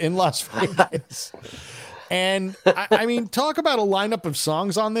 Live in Las Vegas. And I mean, talk about a lineup of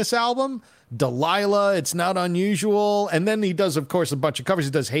songs on this album. Delilah, It's Not Unusual. And then he does, of course, a bunch of covers.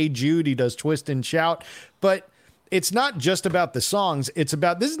 He does Hey Jude. He does Twist and Shout. But it's not just about the songs. This is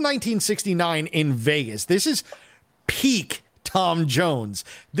 1969 in Vegas. This is peak Tom Jones.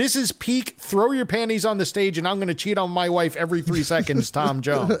 This is peak throw your panties on the stage and I'm going to cheat on my wife every 3 seconds Tom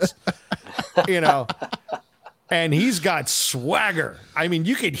Jones. And he's got swagger. I mean,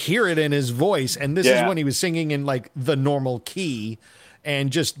 you could hear it in his voice. And this is when he was singing in like the normal key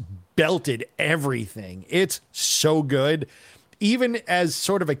and just belted everything. It's so good. Even as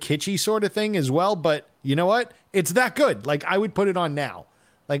sort of a kitschy sort of thing as well. But you know what? It's that good. Like I would put it on now.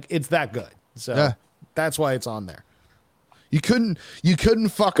 Like it's that good. So that's why it's on there. You couldn't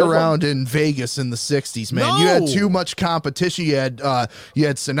fuck around in Vegas in the 60s, man. No. You had too much competition. You had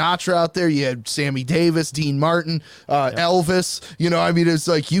Sinatra out there. You had Sammy Davis, Dean Martin, Elvis. It's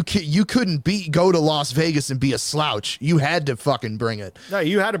like you couldn't go to Las Vegas and be a slouch. You had to fucking bring it. No,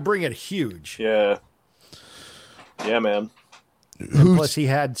 you had to bring it huge. Yeah. Yeah, man. And plus, he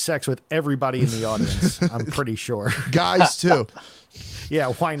had sex with everybody in the audience, I'm pretty sure. Guys, too. Yeah,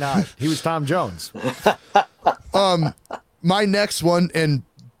 why not? He was Tom Jones. My next one, and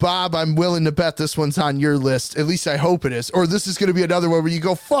Bob, I'm willing to bet this one's on your list. At least I hope it is. Or this is going to be another one where you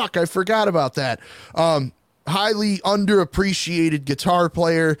go, fuck, I forgot about that. Highly underappreciated guitar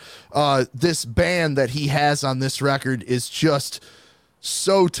player. This band that he has on this record is just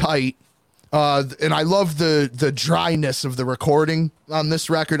so tight. And I love the dryness of the recording on this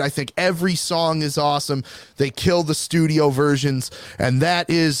record. I think every song is awesome. They kill the studio versions. And that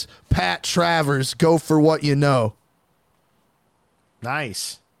is Pat Travers, Go For What You Know.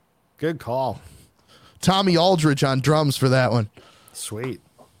 Nice. Good call. Tommy Aldridge on drums for that one. Sweet.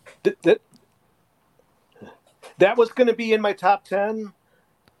 That was going to be in my top 10.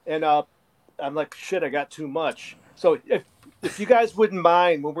 And I'm like, shit, I got too much. So if you guys wouldn't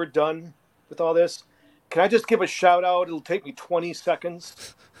mind, when we're done with all this, can I just give a shout out? It'll take me 20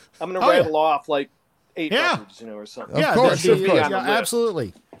 seconds. I'm going to rattle off like 8 records, or something. Of course.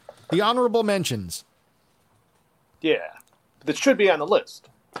 Absolutely. The honorable mentions. Yeah. That should be on the list.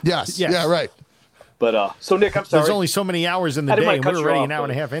 Yes. Yeah, right. But so Nick, I'm sorry. There's only so many hours in the day, and we're already an hour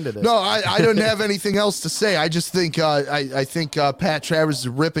and a half into this. No, I don't have anything else to say. I just think I think Pat Travers is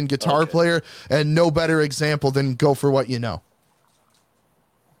a ripping guitar player, and no better example than Go For What You Know.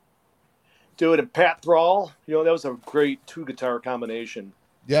 Dude, and Pat Thrall, that was a great 2-guitar combination.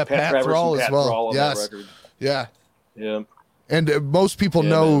 Yeah, Pat Thrall as well. Yes. Yeah. Yeah. And most people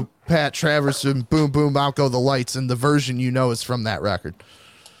know Pat Travers and Boom Boom Out Go the Lights, and the version is from that record.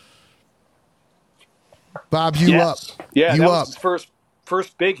 Bob, you up. Yeah, you that up. was his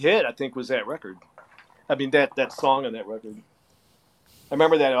first big hit, I think, was that record. I mean, that song on that record. I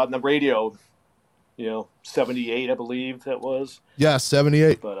remember that on the radio, 78, I believe that was. Yeah,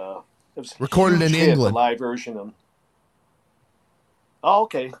 78. But it was recorded in England. The live version of. Oh,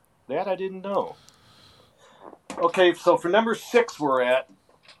 okay. That I didn't know. Okay, so for number 6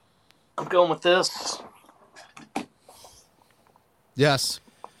 I'm going with this. Yes.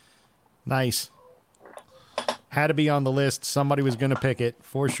 Nice. Had to be on the list. Somebody was going to pick it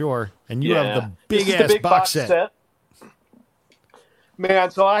for sure. And you have the big-ass box set.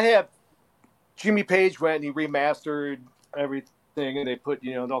 Man, so I have Jimmy Page went and he remastered everything, and they put,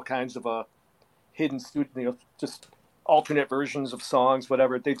 all kinds of hidden studio, just alternate versions of songs,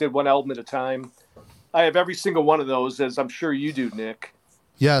 whatever. They did one album at a time. I have every single one of those, as I'm sure you do, Nick.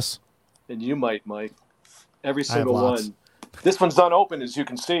 Yes. And you might, Mike. Every single one. This one's unopened, as you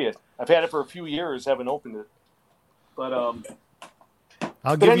can see it. I've had it for a few years, haven't opened it. But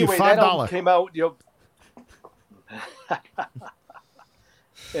I'll give you $5. That album came out,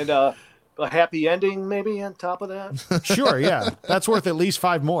 and a happy ending maybe on top of that. Sure, yeah, that's worth at least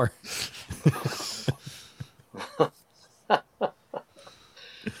 5 more.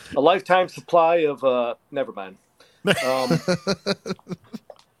 A lifetime supply of never mind.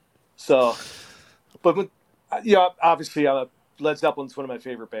 So, but obviously, Led Zeppelin's one of my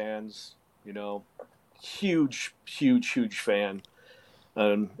favorite bands. Huge fan,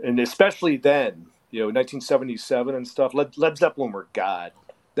 and especially then, 1977 and stuff. Led Zeppelin were God.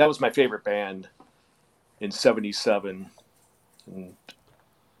 That was my favorite band in 77 and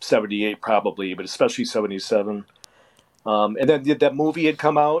 78 probably, but especially 77. And then that movie had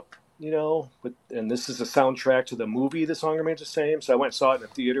come out, and this is a soundtrack to the movie. The song remains the same. So I went and saw it in the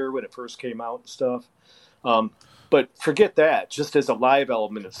theater when it first came out and stuff. But forget that. Just as a live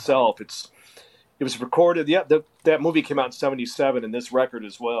element itself, it was recorded. Yeah, that movie came out in 77, and this record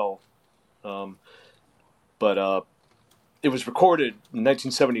as well. But it was recorded in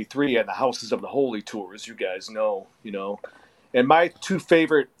 1973 at the Houses of the Holy tour, as you guys know. And my 2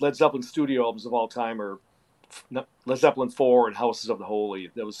 favorite Led Zeppelin studio albums of all time are Led Zeppelin 4 and Houses of the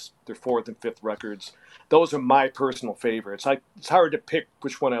Holy. That was their 4th and 5th records. Those are my personal favorites. It's hard to pick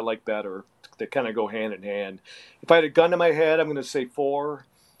which one I like better. They kind of go hand in hand. If I had a gun to my head, I'm going to say 4.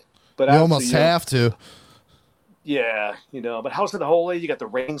 But you almost have to. Yeah, But House of the Holy, you got the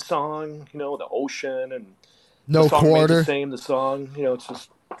Rain song, the ocean, and No the song Quarter. The same, the song, it's just,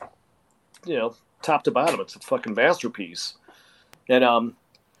 top to bottom, it's a fucking masterpiece. And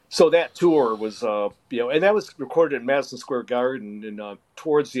so that tour was, and that was recorded at Madison Square Garden, and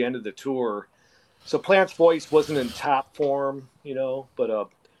towards the end of the tour. So Plant's voice wasn't in top form, but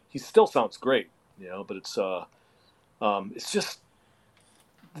he still sounds great, But it's just.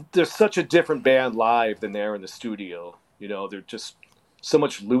 They're such a different band live than they are in the studio. They're just so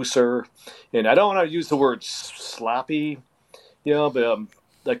much looser. And I don't want to use the word sloppy, but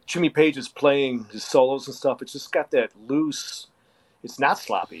like Jimmy Page is playing his solos and stuff. It's just got that loose, it's not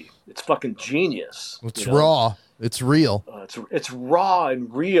sloppy. It's fucking genius. It's raw. It's real. It's raw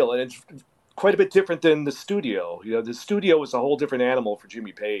and real, and it's quite a bit different than the studio. The studio was a whole different animal for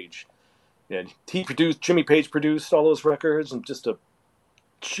Jimmy Page, and Jimmy Page produced all those records, and just a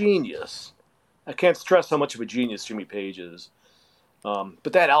genius. I can't stress how much of a genius Jimmy Page is.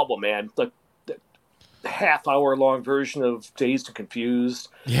 But that album, man, like the half-hour-long version of Dazed and Confused.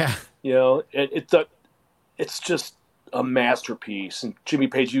 Yeah. It's just a masterpiece. And Jimmy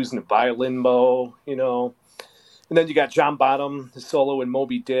Page using the violin bow, And then you got John Bonham, his solo in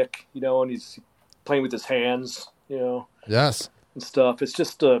Moby Dick, and he's playing with his hands, Yes. And stuff. It's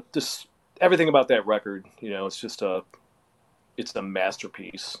just everything about that record, it's a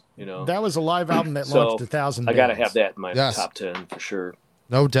masterpiece, That was a live album that launched 1,000 I got to have that in my top 10 for sure.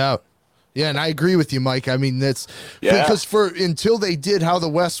 No doubt. Yeah, and I agree with you, Mike. I mean, that's because until they did How the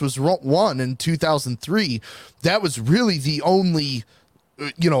West Was Won in 2003, that was really the only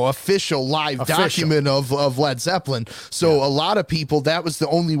official live document of Led Zeppelin. So a lot of people, that was the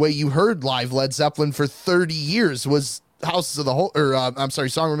only way you heard live Led Zeppelin for 30 years was Houses of the Whole,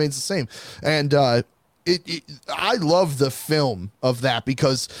 Song Remains the Same. And I love the film of that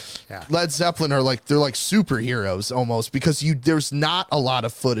because Led Zeppelin they're like superheroes almost, because there's not a lot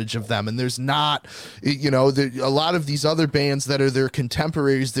of footage of them, and there's not, a lot of these other bands that are their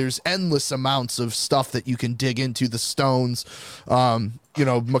contemporaries, there's endless amounts of stuff that you can dig into. The Stones,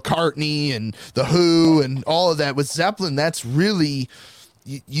 McCartney and the Who and all of that. With Zeppelin, that's really,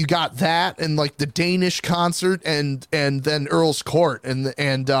 you got that, and like the Danish concert and then Earl's Court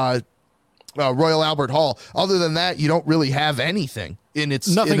and Royal Albert Hall. Other than that, you don't really have anything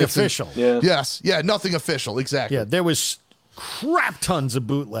nothing official. Yes. Yeah. Nothing official. Exactly. Yeah. There was crap tons of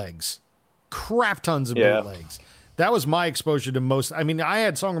bootlegs. That was my exposure to most. I mean, I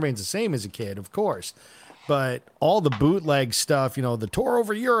had Song Remains the Same as a kid, of course, but all the bootleg stuff, the Tour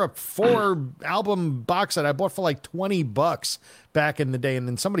Over Europe 4-album box set I bought for like $20 back in the day, and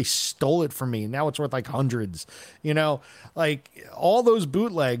then somebody stole it from me, and now it's worth like hundreds. Like all those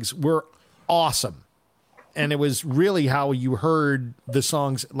bootlegs were awesome. And it was really how you heard the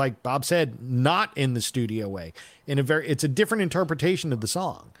songs, like Bob said, not in the studio way. It's a different interpretation of the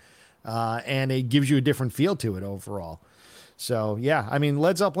song. And it gives you a different feel to it overall. So, yeah, I mean,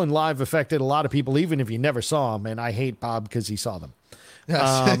 Led Zeppelin live affected a lot of people, even if you never saw them. And I hate Bob because he saw them. Yes.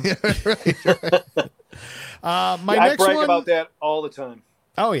 I brag about that all the time.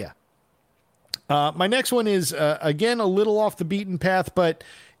 Oh, yeah. My next one is, again, a little off the beaten path, but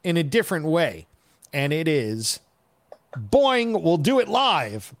in a different way. And it is Boing, We'll Do It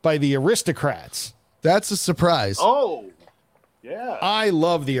Live by the Aristocrats. That's a surprise. Oh, yeah. I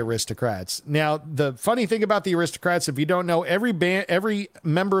love the Aristocrats. Now, the funny thing about the Aristocrats, if you don't know, every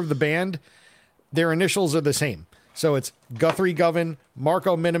member of the band, their initials are the same. So it's Guthrie Govan,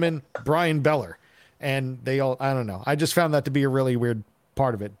 Marco Miniman, Brian Beller. And they all, I don't know. I just found that to be a really weird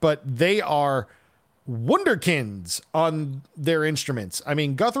part of it. But they are wonderkins on their instruments. I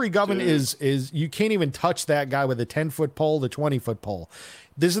mean, Guthrie Govan is you can't even touch that guy with a 10-foot pole, the 20-foot pole.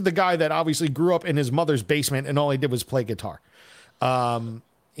 This is the guy that obviously grew up in his mother's basement and all he did was play guitar.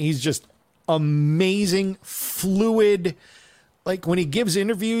 He's just amazing, fluid. Like when he gives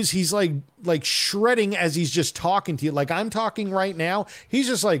interviews, he's like shredding as he's just talking to you. Like I'm talking right now. He's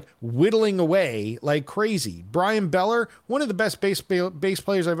just like whittling away like crazy. Brian Beller, one of the best bass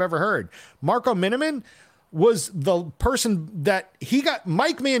players I've ever heard. Marco Miniman was the person that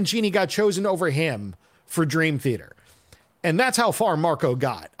Mike Mangini got chosen over him for Dream Theater. And that's how far Marco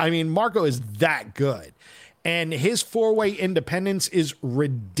got. I mean, Marco is that good. And his 4-way independence is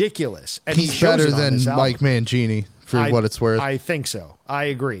ridiculous. And he's better than Mike Mangini, for what it's worth. I think so. I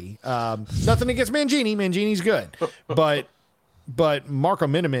agree. Nothing against Mangini. Mangini's good. But Marco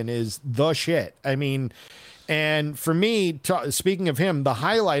Miniman is the shit. I mean, and for me, speaking of him, the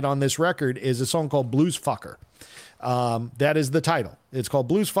highlight on this record is a song called Blues Fucker. That is the title. It's called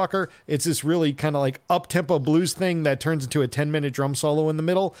Blues Fucker. It's this really kind of like up-tempo blues thing that turns into a 10-minute drum solo in the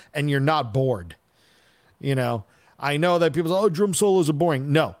middle, and you're not bored. I know that people say, drum solos are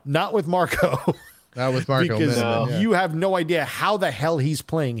boring. No, not with Marco. Not with Marco. Because you have no idea how the hell he's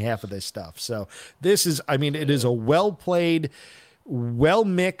playing half of this stuff. So this is, it is a well-played,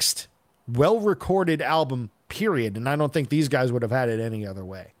 well-mixed, well-recorded album, period. And I don't think these guys would have had it any other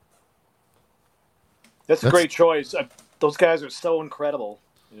way. That's a great choice. Those guys are so incredible.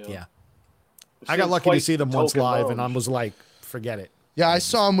 Yeah. I got lucky to see them once live, and I was like, forget it. Yeah, I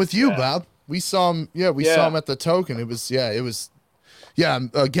saw them with you, Bob. We saw him. Yeah, we saw him at the Token. It was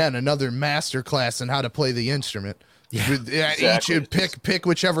again, another master class in how to play the instrument. Yeah, exactly. Each pick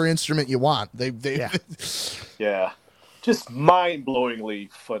whichever instrument you want. They yeah. just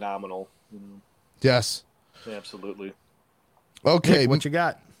mind-blowingly phenomenal. Yes. Absolutely. Okay. Nick, what you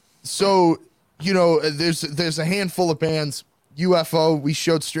got? So, there's a handful of bands. UFO, we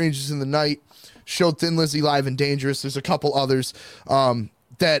showed Strangers in the Night, showed Thin Lizzy live and Dangerous. There's a couple others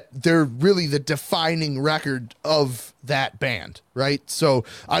that they're really the defining record of that band, right? So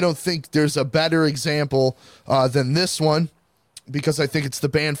I don't think there's a better example than this one, because I think it's the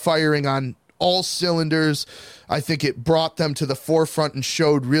band firing on all cylinders. I think it brought them to the forefront and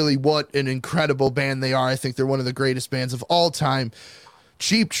showed really what an incredible band they are. I think they're one of the greatest bands of all time.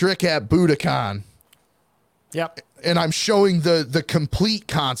 Cheap Trick at Budokan. Yep. And I'm showing the complete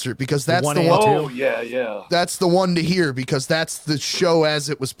concert because that's the one. Oh, yeah. That's the one to hear because that's the show as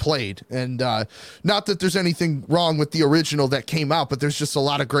it was played. And not that there's anything wrong with the original that came out, but there's just a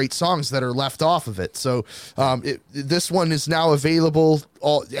lot of great songs that are left off of it. So this one is now available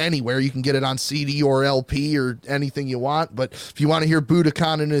anywhere. You can get it on CD or LP or anything you want. But if you want to hear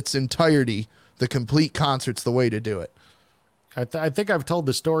Budokan in its entirety, the complete concert's the way to do it. I think I've told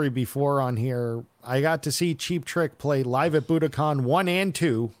the story before on here. I got to see Cheap Trick play live at Budokan 1 and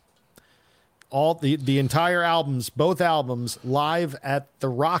 2. All the entire albums, both albums, live at the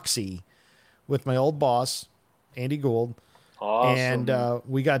Roxy with my old boss, Andy Gould. Awesome. And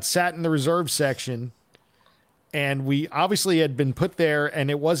we got sat in the reserve section. And we obviously had been put there, and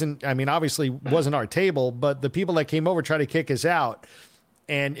it wasn't our table, but the people that came over tried to kick us out,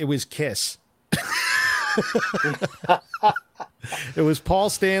 and it was Kiss. It was Paul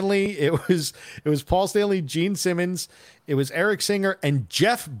Stanley. It was Paul Stanley, Gene Simmons. It was Eric Singer and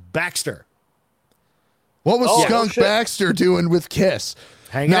Jeff Baxter. What was Skunk Baxter doing with Kiss?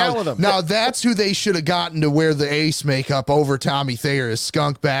 Hanging out with them. Now that's who they should have gotten to wear the Ace makeup over Tommy Thayer, is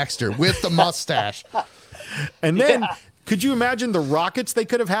Skunk Baxter with the mustache. And then, could you imagine the rockets they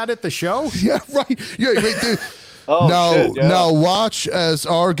could have had at the show? Yeah, right. Yeah, right. Now watch as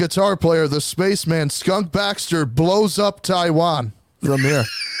our guitar player, the spaceman Skunk Baxter, blows up Taiwan from here.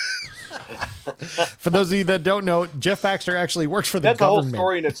 For those of you that don't know, Jeff Baxter actually works for the government. That's a whole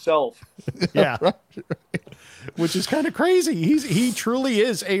story in itself. Yeah. Right. Which is kind of crazy. He truly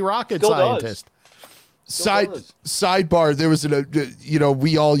is a rocket scientist. Sidebar, there was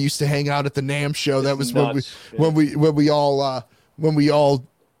we all used to hang out at the NAMM show. That was when we all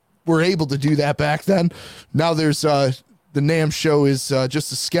were able to do that back then. Now there's the NAMM show is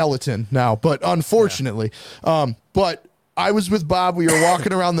just a skeleton now, but unfortunately, but I was with Bob. We were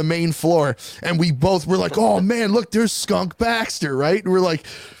walking around the main floor, and we both were like, "Oh man, look, there's Skunk Baxter!" Right? And we're like,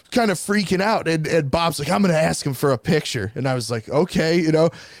 kind of freaking out, and Bob's like, "I'm gonna ask him for a picture," and I was like, "Okay,"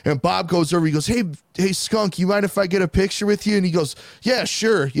 And Bob goes over. He goes, "Hey, Skunk, you mind if I get a picture with you?" And he goes, "Yeah,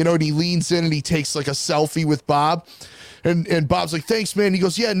 sure." And he leans in and he takes like a selfie with Bob. And Bob's like, "Thanks, man." He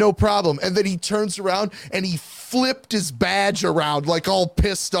goes, "Yeah, no problem." And then he turns around and he flipped his badge around, like all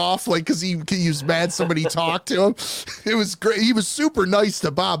pissed off, like because he was mad somebody talked to him. It was great. He was super nice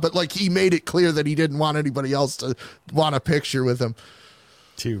to Bob, but like he made it clear that he didn't want anybody else to want a picture with him.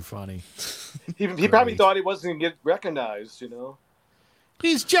 Too funny. He probably thought he wasn't going to get recognized,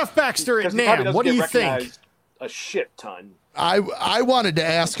 He's Jeff Baxter at NAMM. What do you think? A shit ton. I wanted to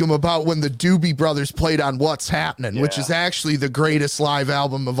ask him about when the Doobie Brothers played on What's Happening, which is actually the greatest live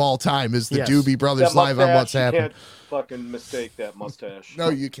album of all time, is the Doobie Brothers live on What's Happening. You can't fucking mistake that mustache. No,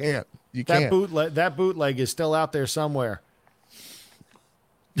 you can't. That bootleg is still out there somewhere.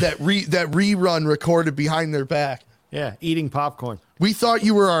 That rerun recorded behind their back. Yeah, eating popcorn. We thought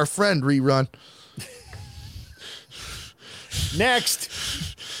you were our friend, Rerun. Next.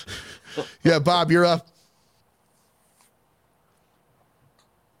 Yeah, Bob, you're up.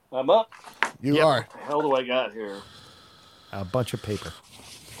 I'm up. You are. What the hell do I got here? A bunch of paper.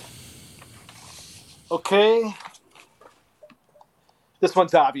 Okay. This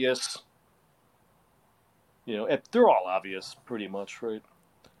one's obvious. They're all obvious, pretty much, right?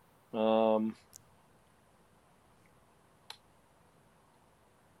 Of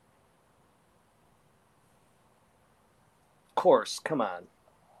course, come on.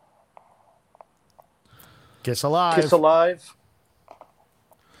 Kiss Alive. Kiss Alive.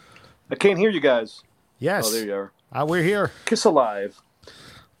 I can't hear you guys. Yes. Oh, there you are. We're here. Kiss Alive.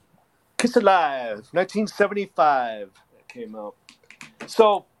 Kiss Alive, 1975. That came out.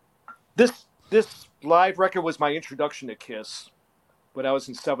 So, this live record was my introduction to Kiss when I was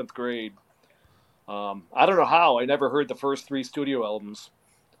in 7th grade. I don't know how. I never heard the first 3 studio albums.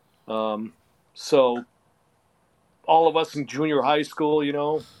 So, all of us in junior high school,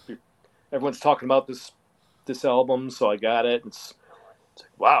 everyone's talking about this album, so I got it. It's like,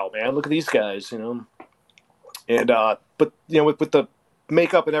 wow, man, look at these guys, And but with the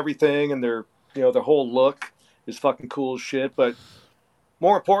makeup and everything and their their whole look, is fucking cool as shit. But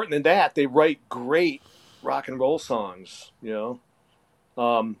more important than that, they write great rock and roll songs,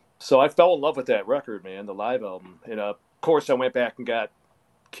 So I fell in love with that record, man, the live album. And of course, I went back and got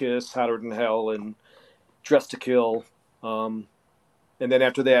Kiss, Hotter Than Hell, and Dressed to Kill. And then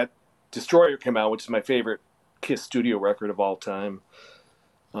after that, Destroyer came out, which is my favorite Kiss studio record of all time.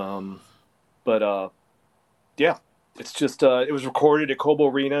 Yeah, it's just it was recorded at Cobo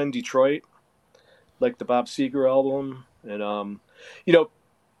Arena in Detroit, like the Bob Seger album. And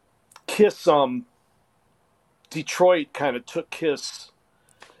Kiss, Detroit kind of took Kiss.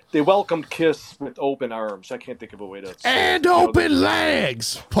 They welcomed Kiss with open arms. I can't think of a way to say and open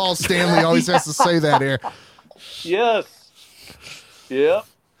legs. Paul Stanley always has to say that here. Yes. Yep.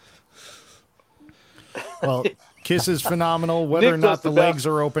 Well, Kiss is phenomenal, whether Nick or not does the legs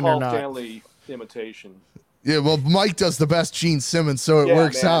are open Paul or not. Stanley imitation. Yeah, well, Mike does the best Gene Simmons, so it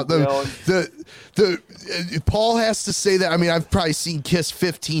works man, out. Paul has to say that. I mean, I've probably seen Kiss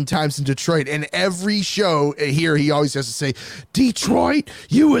 15 times in Detroit, and every show here he always has to say, "Detroit,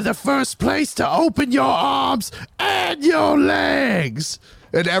 you were the first place to open your arms and your legs."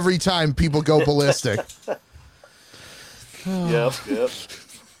 And every time people go ballistic. Yep.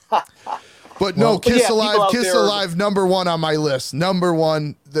 But no, Kiss Alive, number one on my list. Number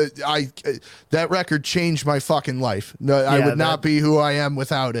one, that record changed my fucking life. No, I would not be who I am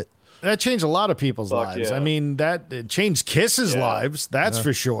without it. That changed a lot of people's lives. Yeah. I mean, it changed Kiss's lives. That's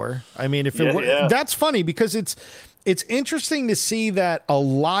for sure. I mean, that's funny because it's interesting to see that a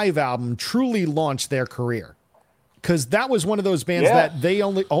live album truly launched their career, because that was one of those bands that they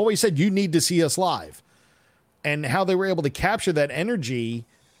always said, you need to see us live, and how they were able to capture that energy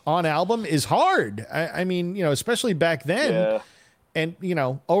on album is hard. I mean, especially back then. Yeah. And,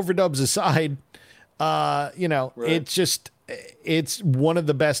 overdubs aside, it's one of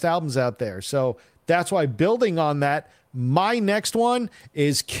the best albums out there. So that's why, building on that, my next one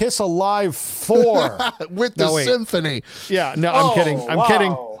is Kiss Alive 4. With the symphony. Yeah, no, I'm kidding.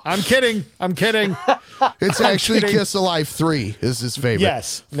 I'm kidding. It's actually Kiss Alive 3 is his favorite.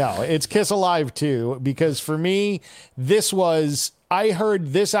 Yes. No, it's Kiss Alive 2, because for me, I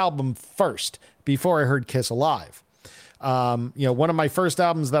heard this album first before I heard Kiss Alive. One of my first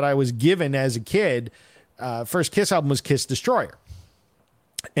albums that I was given as a kid, first Kiss album was Kiss Destroyer.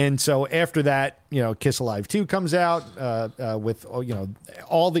 And so after that, Kiss Alive 2 comes out with,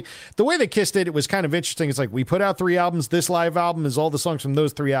 all the way that Kiss did it was kind of interesting. It's like, we put out 3 albums. This live album is all the songs from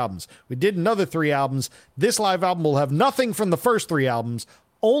those 3 albums. We did another 3 albums. This live album will have nothing from the first 3 albums,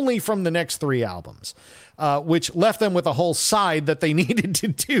 only from the next 3 albums. Which left them with a whole side that they needed to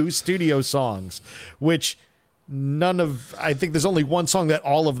do studio songs, which I think there's only one song that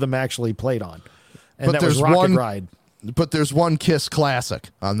all of them actually played on. And that was Rocket Ride. But there's one Kiss classic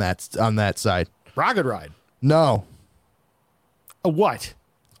on that side. Rocket Ride? No. What?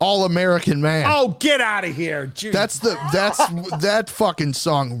 All American Man. Oh, get out of here. Dude. That fucking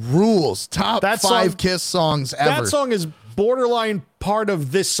song rules. Top 5 Kiss songs ever. That song is borderline part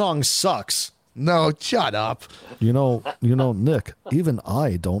of This Song Sucks. No, shut up. Nick, even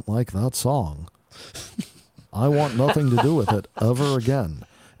I don't like that song. I want nothing to do with it ever again.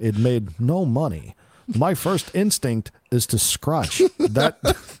 It made no money. My first instinct is to scratch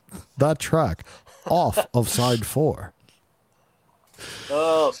that track off of side 4.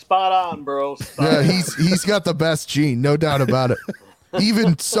 Oh, spot on, bro. He's got the best Gene, no doubt about it.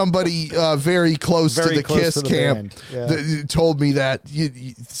 Even somebody very close to the Kiss camp told me that.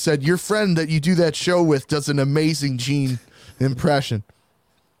 You said your friend that you do that show with does an amazing Gene impression.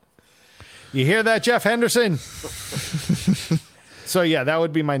 You hear that, Jeff Henderson? So yeah, that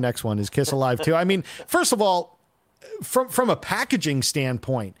would be my next one, is Kiss Alive 2. I mean, first of all, from a packaging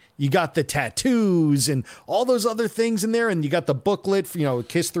standpoint, you got the tattoos and all those other things in there, and you got the booklet for,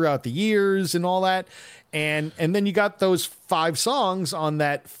 Kiss Throughout the Years and all that. And then you got those 5 songs on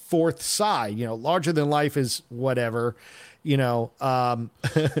that 4th side, Larger Than Life is whatever, any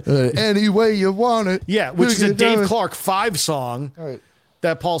way you want it. Yeah, which is a Dave Clark 5 song. All right.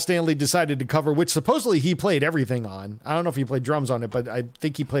 That Paul Stanley decided to cover, which supposedly he played everything on. I don't know if he played drums on it, but I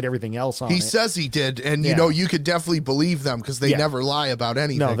think he played everything else on it. He says he did, and you could definitely believe them because they never lie about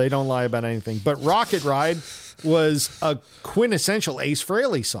anything. No, they don't lie about anything. But Rocket Ride was a quintessential Ace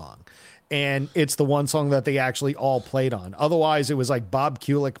Frehley song, and it's the one song that they actually all played on. Otherwise, it was like Bob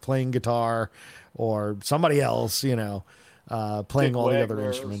Kulick playing guitar or somebody else, playing Dick all Wagner the other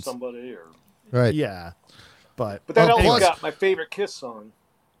instruments. Right. Yeah. But that also got my favorite Kiss song,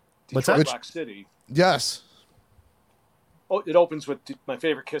 Detroit Rock City. Yes. Oh, it opens with my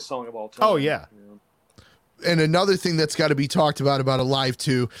favorite Kiss song of all time. Oh, yeah. and another thing that's got to be talked about Alive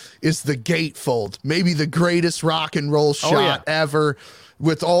 2 is the gatefold. Maybe the greatest rock and roll shot ever,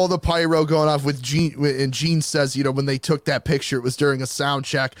 with all the pyro going off. With Gene, and Gene says, you know, when they took that picture, it was during a sound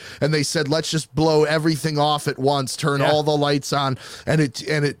check, and they said, let's just blow everything off at once, turn all the lights on, and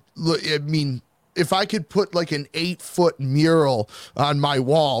I mean, if I could put like an 8-foot mural on my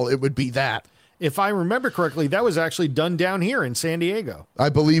wall, it would be that. If I remember correctly, that was actually done down here in San Diego. I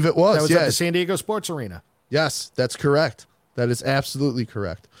believe it was. That was at the San Diego Sports Arena. Yes, that's correct. That is absolutely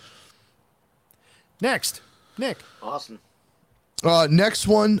correct. Next, Nick. Awesome. Next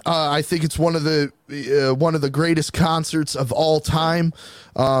one, I think it's one of the greatest concerts of all time.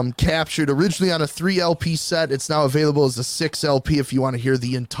 Captured originally on a 3 LP set. It's now available as a 6 LP if you want to hear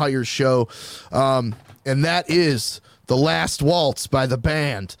the entire show. And that is The Last Waltz by the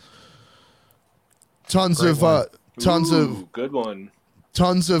band. Tons good one.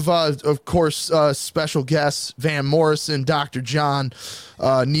 Tons of course, special guests: Van Morrison, Dr. John,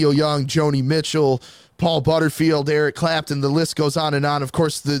 Neil Young, Joni Mitchell, Paul Butterfield, Eric Clapton. The list goes on and on. Of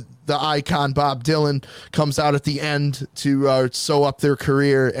course, the icon Bob Dylan comes out at the end to sew up their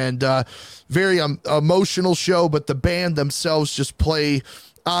career, and very emotional show. But the band themselves just play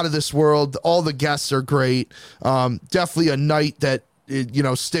out of this world. All the guests are great. Definitely a night that, you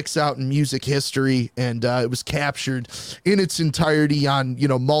know, sticks out in music history, and it was captured in its entirety on, you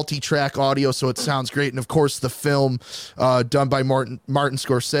know, multi-track audio, so it sounds great. And of course the film done by Martin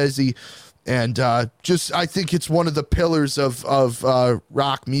Scorsese, and just, I think it's one of the pillars of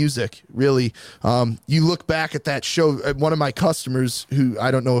rock music, really. You look back at that show, one of my customers, who I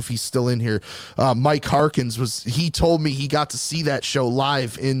don't know if he's still in here, Mike Harkins, he told me he got to see that show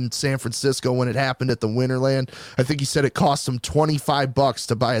live in San Francisco when it happened at the Winterland. I think he said it cost him $25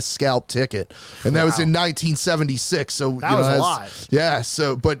 to buy a scalp ticket, and that was in 1976. So that was a lot. Yeah.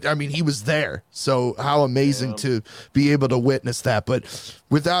 So, but I mean, he was there. So how amazing to be able to witness that. But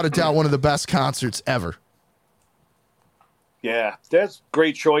without a doubt, one of the best concerts ever. Yeah, that's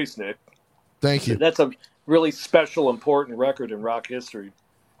great choice, Nick. Thank you. That's a really special, important record in rock history.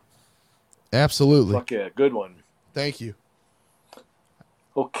 Absolutely. Fuck yeah, good one. Thank you.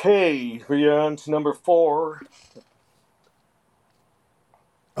 Okay, we're on to number 4.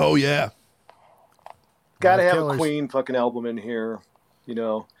 Oh yeah. Gotta have Killers. a Queen fucking album in here, you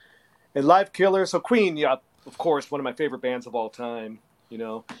know. And Live Killer, so Queen, yeah, of course, one of my favorite bands of all time, you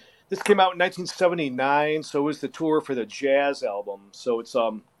know. This came out in 1979, so it was the tour for the Jazz album. So it's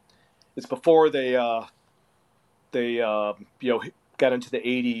before they you know, got into the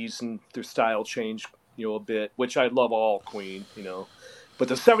 80s and their style changed, you know, a bit, which I love all Queen, you know. But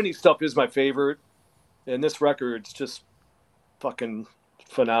the 70s stuff is my favorite, and this record's just fucking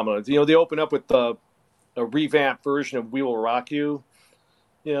phenomenal. You know, they open up with a revamped version of We Will Rock You,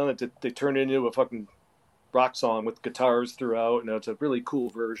 you know, that they turn into a fucking rock song with guitars throughout, and it's a really cool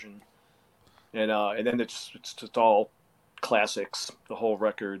version. And then it's just all classics. The whole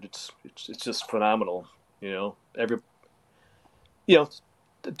record, it's just phenomenal. You know,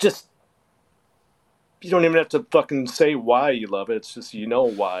 just you don't even have to fucking say why you love it. It's just, you know,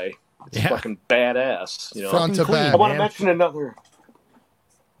 why. It's fucking badass. You know, Front to back. I want to mention another.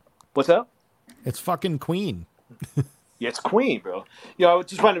 What's that? It's fucking Queen. Yeah, it's Queen, bro. You know, I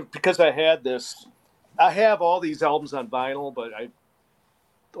just wanted, because I have all these albums on vinyl, but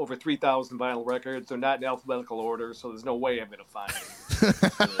over 3,000 vinyl records. They're not in alphabetical order, so there's no way I'm going to find them.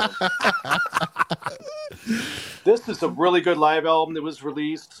 You know? This is a really good live album that was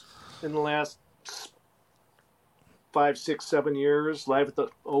released in the last 5, 6, 7 years, live at the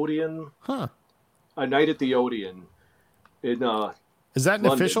Odeon. Huh. A Night at the Odeon. In Is that an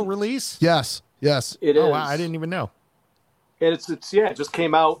London. official release? Yes. It is. Oh, wow, I didn't even know. And it just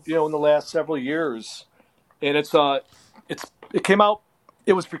came out, you know, in the last several years. And it came out,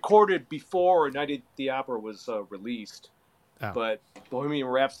 it was recorded before Night at the Opera was released. Oh. But Bohemian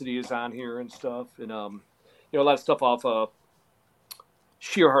Rhapsody is on here and stuff. And, you know, a lot of stuff off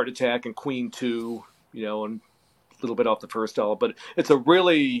Sheer Heart Attack and Queen 2, you know, and a little bit off the first album. But it's a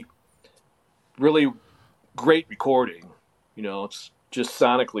really, really great recording. You know, it's just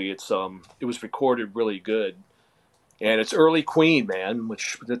sonically, it was recorded really good. And it's early Queen, man,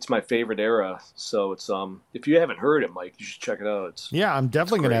 that's my favorite era. So it's if you haven't heard it, Mike, you should check it out. I'm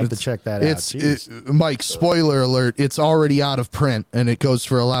definitely going to have to check that out. Mike, spoiler alert, it's already out of print and it goes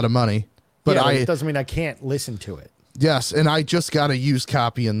for a lot of money. But it doesn't mean I can't listen to it. Yes, and I just got a used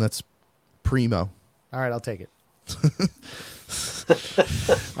copy, and that's primo. All right, I'll take it.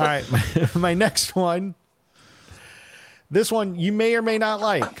 All right, my next one. This one you may or may not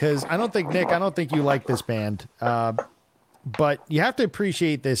like, because I don't think you like this band. But you have to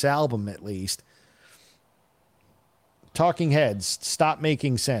appreciate this album at least. Talking Heads, Stop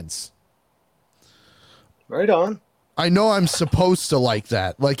Making Sense. Right on. I know I'm supposed to like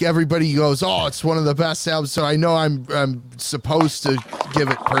that. Like everybody goes, "Oh, it's one of the best albums," so I know I'm supposed to give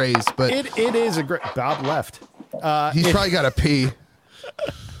it praise. But it is a great. Bob left. He's probably got to pee.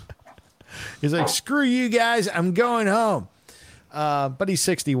 He's like, "Screw you guys, I'm going home." But he's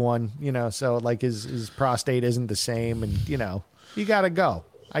 61, so like his prostate isn't the same, and you got to go.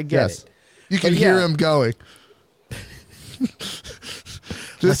 I get it. You can hear him going.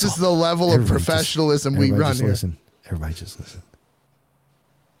 This is the level of professionalism we run here. Everybody just listen.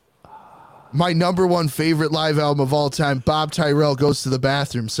 My number one favorite live album of all time, Bob Tyrrell Goes to the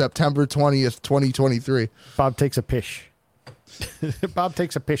Bathroom, September 20th, 2023. Bob takes a pish.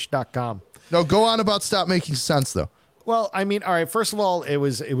 BobTakesApish.com. No, go on about Stop Making Sense, though. Well, I mean, all right, first of all, it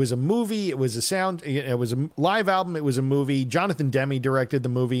was a movie. It was a sound. It was a live album. It was a movie. Jonathan Demme directed the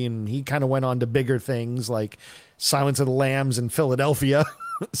movie, and he kind of went on to bigger things like Silence of the Lambs and Philadelphia.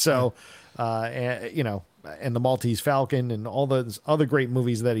 So, and The Maltese Falcon and all those other great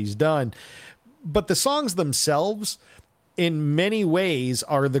movies that he's done. But the songs themselves, in many ways,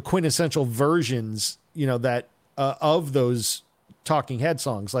 are the quintessential versions, that of those Talking Head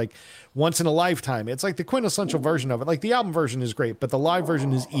songs. Like Once in a Lifetime, it's like the quintessential version of it. Like the album version is great, but the live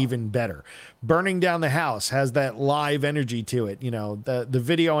version is even better. Burning Down the House has that live energy to it. The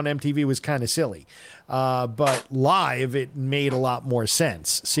video on MTV was kind of silly. But live, it made a lot more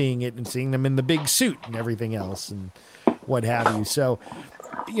sense, seeing it and seeing them in the big suit and everything else and what have you. So,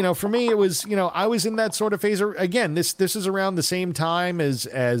 for me, it was, I was in that sort of phase. Again, this is around the same time as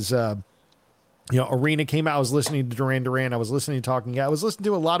Arena came out. I was listening to Duran Duran. I was listening to Talking Heads. I was listening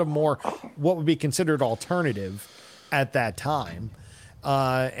to a lot of more what would be considered alternative at that time.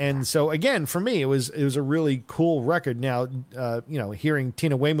 And so again, for me, it was a really cool record. Now, hearing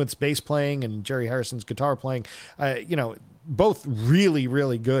Tina Weymouth's bass playing and Jerry Harrison's guitar playing, both really,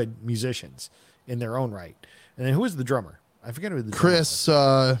 really good musicians in their own right. And then who was the drummer? I forget who the Chris,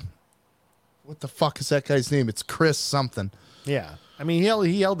 what the fuck is that guy's name? It's Chris something. Yeah. I mean,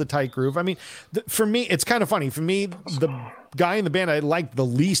 he held the tight groove. I mean, for me, it's kind of funny. For me, the guy in the band I liked the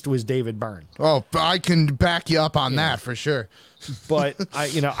least was David Byrne. Oh, I can back you up on that for sure. But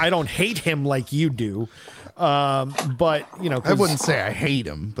I don't hate him like you do. But I wouldn't say I hate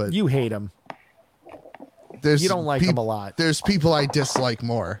him, but you hate him. You don't like him a lot. There's people I dislike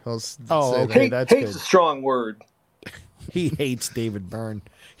more. Okay, that's hate's good. a strong word. He hates David Byrne.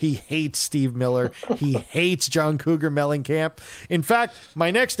 He hates Steve Miller. He hates John Cougar Mellencamp. In fact,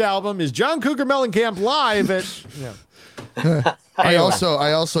 my next album is John Cougar Mellencamp live at. I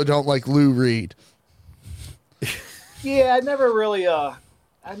also don't like Lou Reed. Yeah, I never really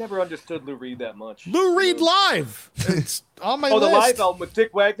I never understood Lou Reed that much. Lou Reed live. It's on my list. The live album with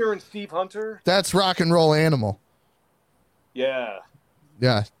Dick Wagner and Steve Hunter. That's Rock and Roll Animal. Yeah.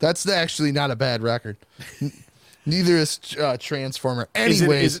 Yeah, that's actually not a bad record. Neither is Transformer.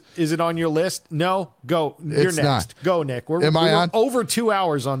 Anyways, is it on your list? No, go. You're it's next. Not. Go, Nick. We're on? over 2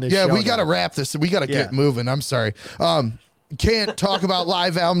 hours on this. Yeah, show we got to wrap this. We got to get moving. I'm sorry. Can't talk about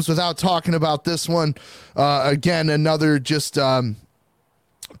live albums without talking about this one. Again, another just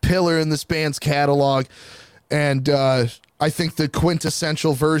pillar in this band's catalog, and I think the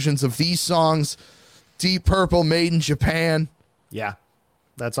quintessential versions of these songs: Deep Purple, Made in Japan. Yeah,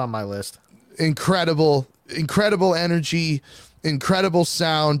 that's on my list. Incredible energy, incredible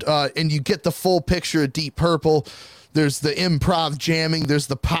sound, and you get the full picture of Deep Purple. There's the improv jamming, there's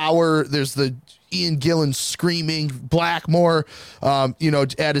the power, there's the Ian Gillan screaming, Blackmore,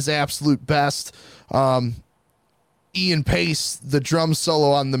 at his absolute best. Ian Pace, the drum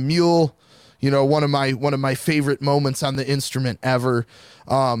solo on the mule, one of my favorite moments on the instrument ever.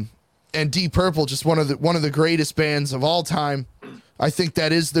 And Deep Purple, just one of the greatest bands of all time. I think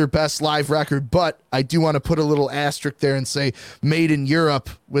that is their best live record, but I do want to put a little asterisk there and say Made in Europe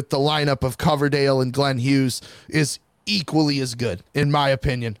with the lineup of Coverdale and Glenn Hughes is equally as good, in my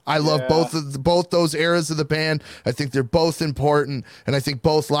opinion. I love both those eras of the band. I think they're both important, and I think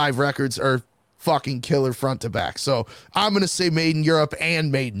both live records are fucking killer front to back. So I'm going to say Made in Europe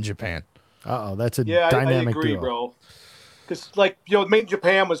and Made in Japan. That's a dynamic I agree, duo. bro. Because, Made in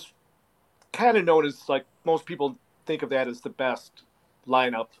Japan was kind of known as, most people think of that as the best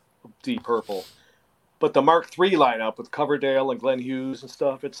lineup of Deep Purple, but the Mark III lineup with Coverdale and Glenn Hughes and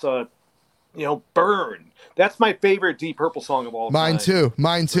stuff, it's Burn. That's my favorite Deep Purple song of all time.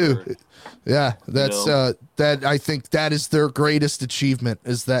 Mine too. Burn. Yeah, that's that. I think that is their greatest achievement.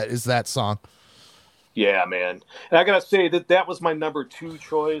 Is that song? Yeah, man. And I gotta say that was my number 2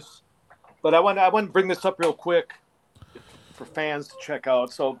 choice, but I want to bring this up real quick for fans to check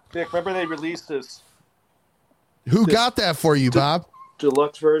out. So, Dick, remember they released this Who got that for you, Bob?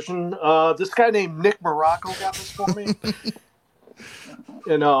 Deluxe version. This guy named Nick Morocco got this for me.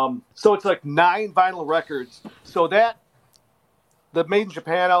 And so it's like 9 vinyl records. So the Made in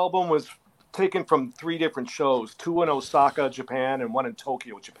Japan album was taken from 3 different shows, 2 in Osaka, Japan, and 1 in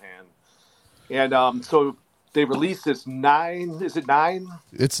Tokyo, Japan. And so they released this 9, is it 9?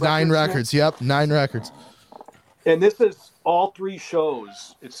 It's 9 records. Yep, 9 records. And this is all 3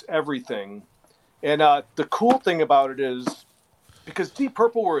 shows. It's everything. And the cool thing about it is, because Deep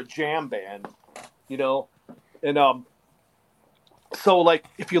Purple were a jam band, you know, and so like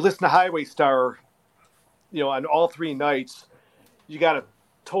if you listen to Highway Star, you know, on all 3 nights, you got a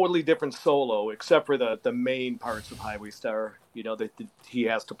totally different solo, except for the main parts of Highway Star, you know, that he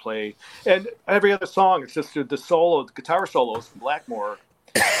has to play. And every other song, it's just the guitar solos from Blackmore,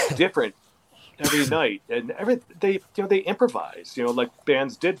 different every night. And they improvise, you know, like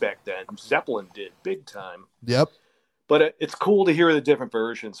bands did back then. Zeppelin did big time. Yep. But it's cool to hear the different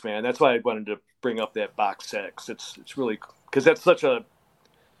versions, man. That's why I wanted to bring up that box set. It's really, because that's such a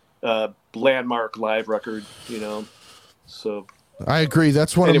landmark live record, you know. So I agree.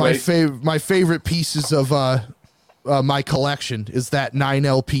 That's one of my favorite pieces of my collection is that 9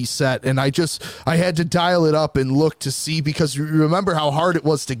 LP set, and I had to dial it up and look to see, because you remember how hard it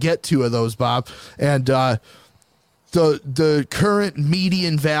was to get 2 of those, Bob, and the current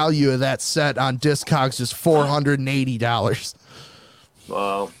median value of that set on Discogs is $480.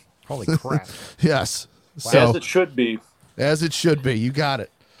 Wow. Holy crap. Yes. Wow. So, as it should be. As it should be. You got it.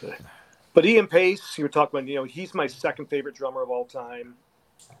 But Ian Pace, you were talking about, you know, he's my second favorite drummer of all time.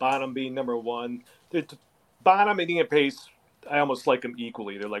 Bonham being number 1. Bonham and Ian Pace, I almost like them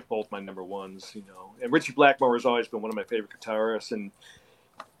equally. They're like both my number 1s, you know. And Richie Blackmore has always been one of my favorite guitarists. And,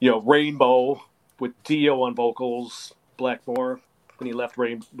 you know, Rainbow with Dio on vocals, Blackmore when he left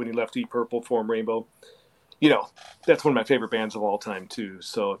Deep Purple, formed Rainbow. You know, that's one of my favorite bands of all time too.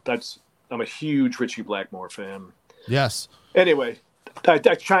 So I'm a huge Richie Blackmore fan. Yes. Anyway, I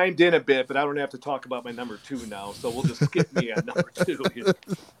chimed in a bit, but I don't have to talk about my number 2 now, so we'll just skip me on number 2 here.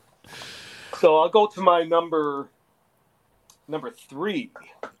 So I'll go to my number 3.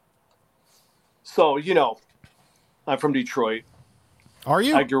 So, you know, I'm from Detroit. Are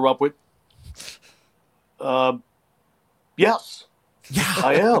you? I grew up with yes. Yeah.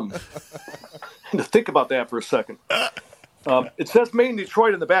 I am. To think about that for a second. It says Made in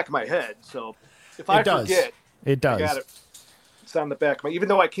Detroit in the back of my head, so if I forget, it does. I got it. It's on the back of my, even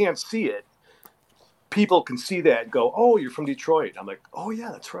though I can't see it, people can see that and go, "Oh, you're from Detroit." I'm like, "Oh yeah,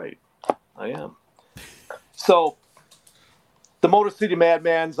 that's right, I am." So, the Motor City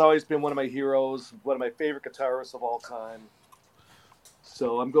Madman's always been one of my heroes, one of my favorite guitarists of all time.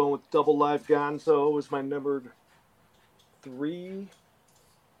 So I'm going with Double Live Gonzo as my number 3.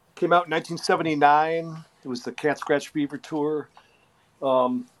 Came out in 1979. It was the Cat Scratch Fever tour.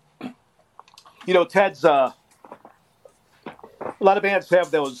 You know, Ted's. A lot of bands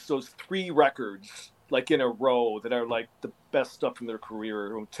have those 3 records like in a row that are like the best stuff from their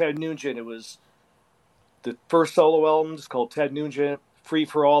career. Ted Nugent, it was the first solo album. It's called Ted Nugent. Free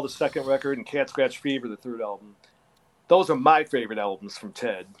for All, the second record, and Cat Scratch Fever, the third album. Those are my favorite albums from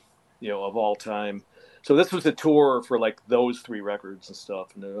Ted, you know, of all time. So this was a tour for like those 3 records and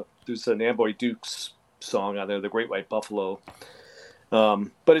stuff. And there's an Amboy Dukes song on there, The Great White Buffalo.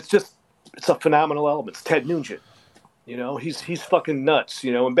 But it's a phenomenal album. It's Ted Nugent. You know, he's fucking nuts,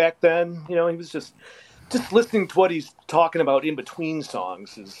 you know. And back then, you know, he was just listening to what he's talking about in between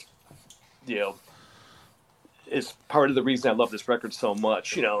songs is, you know, is part of the reason I love this record so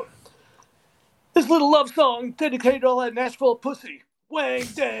much, you know. This little love song dedicated to all that Nashville pussy. Wang,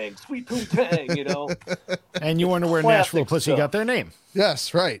 dang, sweet poontang, you know. And you wonder where Nashville pussy got their name.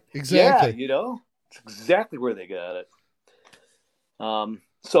 Yes, right. Exactly. Yeah, you know. It's exactly where they got it.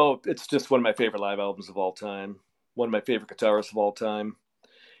 So it's just one of my favorite live albums of all time. One of my favorite guitarists of all time.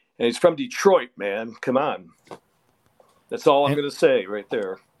 And he's from Detroit, man. Come on. That's all I'm going to say right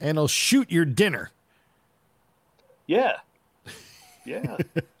there. And he'll shoot your dinner. Yeah. Yeah.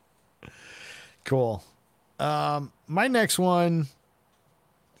 Cool. My next one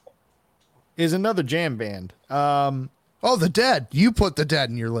is another jam band. Oh, the Dead. You put the Dead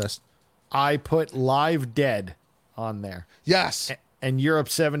in your list. I put Live Dead on there. Yes. And Europe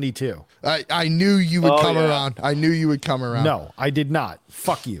 72. I knew you would come around. I knew you would come around. No, I did not.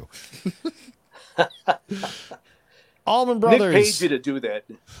 Fuck you. Allman Brothers. Nick paid you to do that.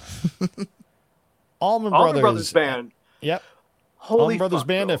 Allman Brothers Band. Yep. Holy Allman Brothers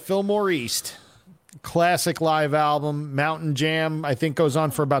Band though. at Fillmore East. Classic live album. Mountain Jam, I think, goes on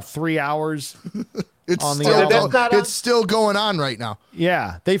for about 3 hours. It's on the still album. it's still going on right now.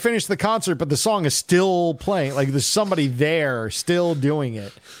 Yeah, they finished the concert, but the song is still playing. Like there's somebody there still doing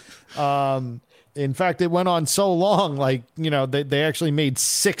it. In fact, it went on so long, like, you know, they actually made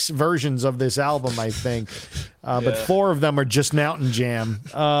 6 versions of this album, I think. But 4 of them are just Mountain Jam.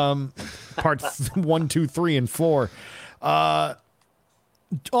 Part 1, 2, 3, and 4.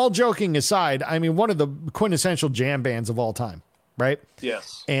 All joking aside, I mean, one of the quintessential jam bands of all time, right?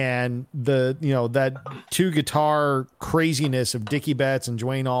 Yes. And that 2 guitar craziness of Dickie Betts and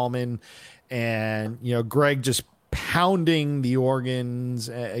Duane Allman, and, you know, Greg just pounding the organs,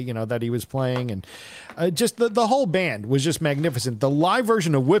 that he was playing, and just the whole band was just magnificent. The live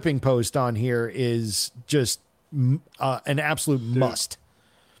version of Whipping Post on here is just an absolute must.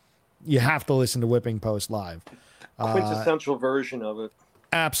 You have to listen to Whipping Post live. Quintessential version of it.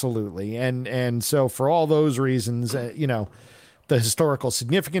 Absolutely. And so for all those reasons, the historical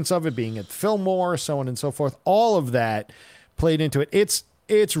significance of it being at Fillmore, so on and so forth, all of that played into it.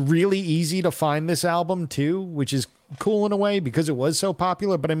 It's really easy to find this album too, which is cool in a way because it was so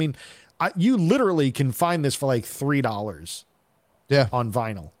popular. But I mean, you literally can find this for like $3. Yeah, on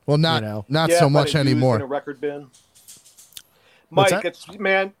vinyl. Well, not so much anymore. In a record bin. Mike, it's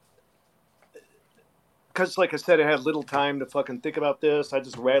because like I said, I had little time to fucking think about this. I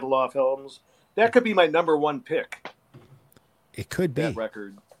just rattle off albums. That could be my number 1 pick. It could be that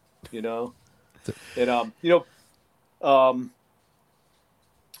record, and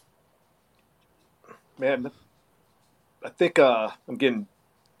man, I think I'm getting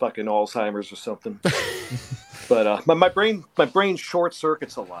fucking Alzheimer's or something. But my brain short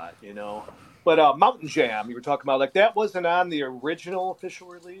circuits a lot, But Mountain Jam, you were talking about, like, that wasn't on the original official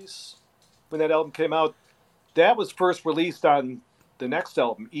release when that album came out. That was first released on the next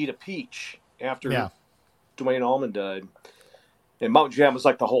album, Eat a Peach, after Duane Allman died. And Mountain Jam was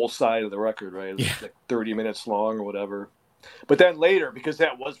like the whole side of the record, right? It was like 30 minutes long or whatever. But then later, because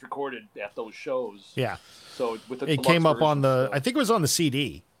that was recorded at those shows. Yeah. So it came up on I think it was on the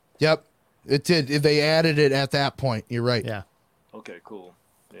CD. Yep. It did. They added it at that point. You're right. Yeah. Okay, cool.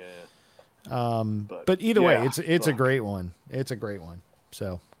 Yeah. But either way, it's a great one. It's a great one.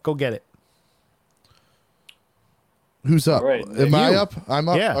 So go get it. Who's up? Right. Am I up? I'm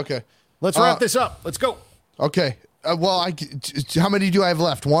up. Yeah. Okay. Let's wrap this up. Let's go. Okay. How many do I have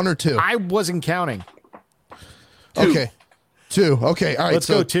left? 1 or 2? I wasn't counting. 2. Okay. 2. Okay. All right. Let's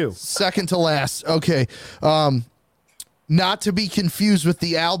go 2. Second to last. Okay. Not to be confused with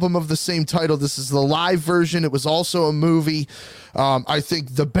the album of the same title. This is the live version. It was also a movie. I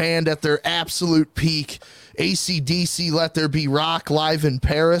think the band at their absolute peak, AC/DC, Let There Be Rock, live in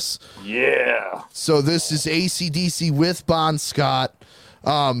Paris. Yeah. So this is AC/DC with Bon Scott.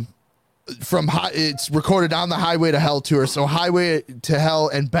 It's recorded on the Highway to Hell tour. So Highway to Hell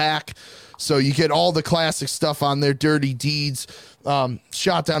and back. So you get all the classic stuff on there, Dirty Deeds,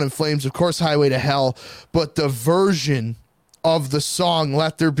 Shot Down in Flames, of course, Highway to Hell. But the version of the song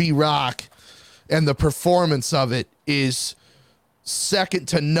Let There Be Rock and the performance of it is second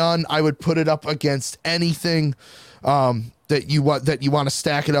to none. I would put it up against anything that you want to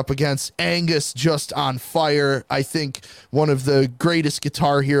stack it up against. Angus, just on fire. I think one of the greatest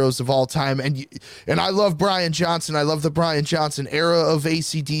guitar heroes of all time. And I love Brian Johnson. I love the Brian Johnson era of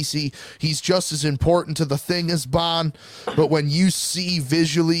AC/DC. He's just as important to the thing as Bon. But when you see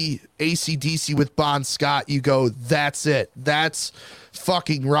visually AC/DC with Bon Scott, you go, that's it. That's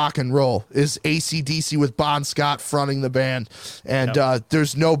fucking rock and roll, is AC/DC with Bon Scott fronting the band. And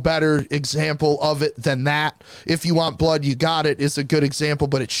there's no better example of it than that. If You Want Blood, You Got It is a good example,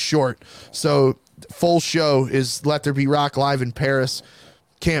 but it's short. So full show is Let There Be Rock live in Paris.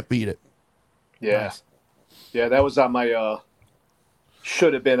 Can't beat it. Yeah. Nice. Yeah, that was on my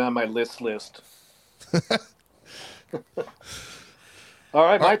should have been on my list. All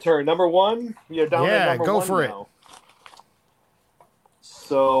right, my turn. Number 1. You're down to number 1 go for now.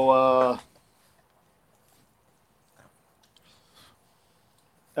 So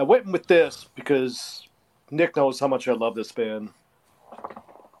I went with this because Nick knows how much I love this band.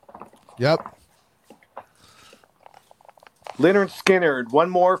 Yep. Lynyrd Skynyrd, One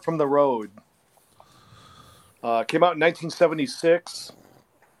More from the Road. Came out in 1976.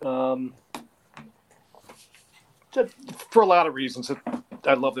 For a lot of reasons,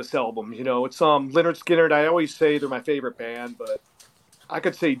 I love this album. It's Lynyrd Skynyrd. I always say they're my favorite band, but I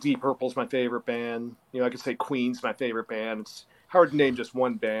could say Deep Purple's my favorite band. I could say Queen's my favorite band. It's hard to name just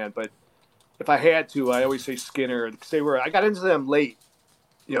one band, but if I had to, I always say Skynyrd because I got into them late.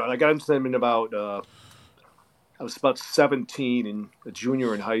 I got into them in about I was about 17 and a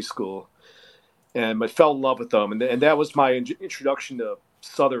junior in high school, and I fell in love with them, and that was my introduction to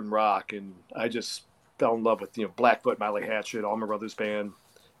Southern rock, and I just fell in love with, Blackfoot, Miley Hatchet, Allman Brothers Band,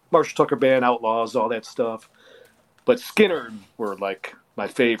 Marshall Tucker Band, Outlaws, all that stuff. But Skinner were like my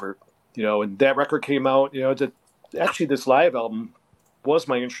favorite, and that record came out, actually this live album was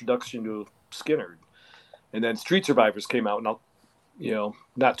my introduction to Skinner. And then Street Survivors came out, and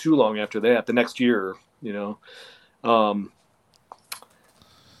not too long after that, the next year,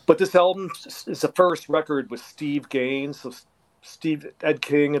 but this album is the first record with Steve Gaines. So Ed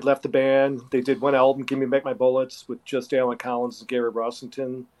King had left the band. They did one album, Give Me Back My Bullets, with just Alan Collins and Gary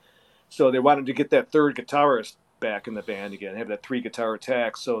Rossington. So they wanted to get that third guitarist back in the band again, have that 3-guitar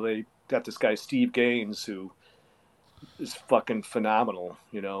attack. So they got this guy, Steve Gaines, who is fucking phenomenal,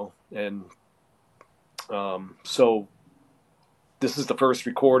 And so this is the first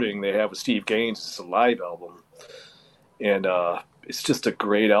recording they have with Steve Gaines. It's a live album. And it's just a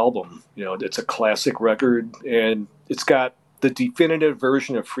great album. It's a classic record. And it's got the definitive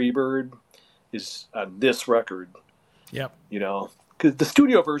version of Freebird is on this record. Yep. Because the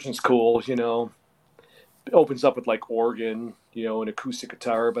studio version's cool, It opens up with like organ, an acoustic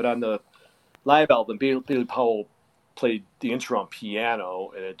guitar. But on the live album, Billy Powell played the intro on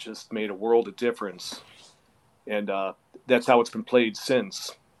piano, and it just made a world of difference. And that's how it's been played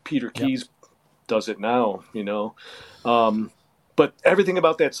since. Peter Keys does it now, But everything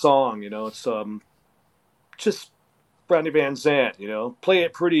about that song, it's just Ronnie Van Zant, play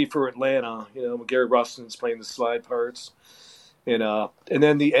it pretty for Atlanta, when Gary Rustin's playing the slide parts. And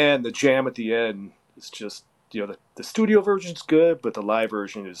then the jam at the end is just, the studio version's good, but the live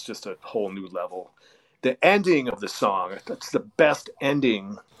version is just a whole new level. The ending of the song, that's the best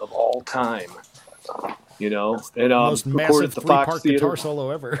ending of all time, and most recorded massive at the Fox Theater. guitar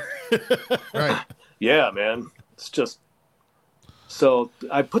solo ever. Right. Yeah, man. It's just, so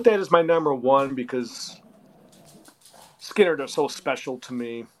I put that as my number one because Skinner are so special to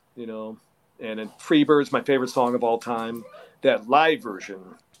me, and then Freebird's my favorite song of all time. That live version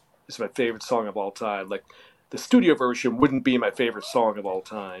is my favorite song of all time. Like the studio version wouldn't be my favorite song of all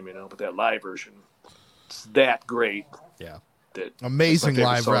time, but that live version, it's that great. Yeah. That amazing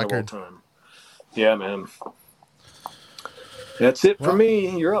live record. Yeah, man. That's it for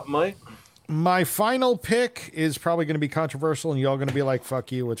me. You're up, Mike. My final pick is probably going to be controversial, and y'all going to be like,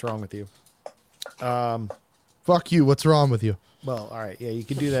 fuck you, what's wrong with you? Fuck you, what's wrong with you? Well, all right. Yeah, you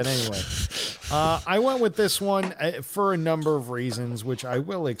can do that anyway. I went with this one for a number of reasons, which I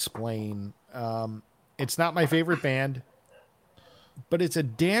will explain. It's not my favorite band, but it's a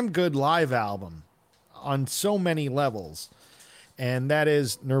damn good live album on so many levels. And that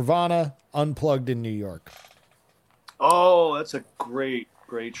is Nirvana Unplugged in New York. Oh, that's a great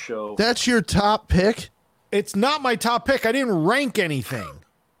show. That's your top pick? It's not my top pick. I didn't rank anything.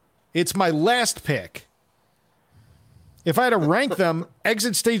 It's my last pick. If I had to rank them,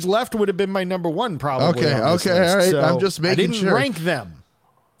 Exit Stage Left would have been my number one, probably. Okay, all right. So I'm just making sure. I didn't rank them.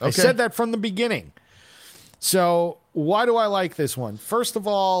 Okay. I said that from the beginning. So why do I like this one? First of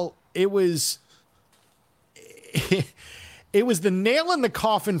all, it was the nail in the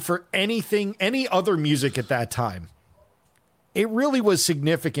coffin for any other music at that time. It really was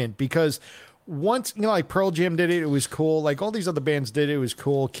significant because once, like Pearl Jam did it, it was cool. Like all these other bands did it, it was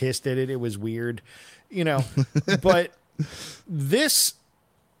cool. Kiss did it, it was weird, but this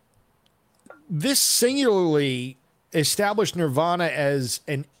singularly established Nirvana as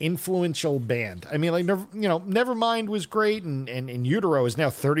an influential band. I mean, like, Nevermind was great, and In Utero is now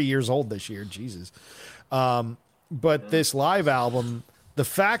 30 years old this year. Jesus. But this live album, the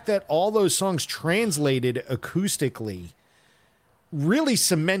fact that all those songs translated acoustically really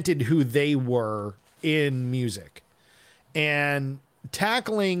cemented who they were in music. And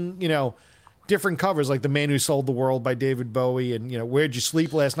tackling, different covers like The Man Who Sold the World by David Bowie and, Where'd You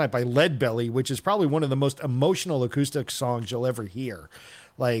Sleep Last Night by Leadbelly, which is probably one of the most emotional acoustic songs you'll ever hear.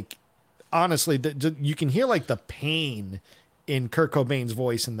 Like, honestly, you can hear like the pain in Kurt Cobain's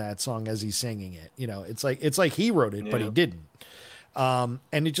voice in that song as he's singing it. It's like he wrote it, but he didn't. And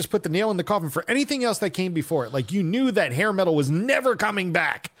it just put the nail in the coffin for anything else that came before it. Like, you knew that hair metal was never coming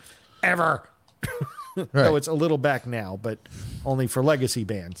back, ever. Right. Though it's a little back now, but only for legacy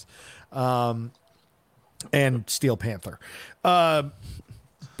bands. And Steel Panther.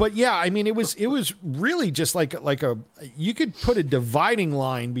 But yeah, I mean, it was really just like you could put a dividing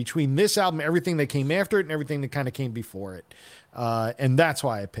line between this album, everything that came after it, and everything that kind of came before it. And that's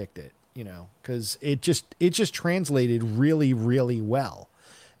why I picked it, because it just translated really, really well.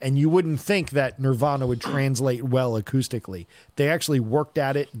 And you wouldn't think that Nirvana would translate well acoustically. They actually worked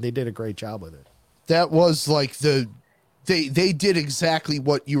at it. And they did a great job with it. That was like they did exactly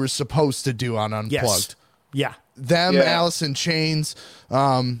what you were supposed to do on Unplugged. Yes. Yeah. Them, Alice in Chains,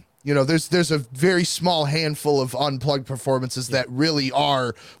 You know, there's a very small handful of unplugged performances that really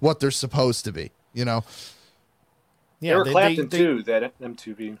are what they're supposed to be, you know. Yeah, Eric Clapton too, that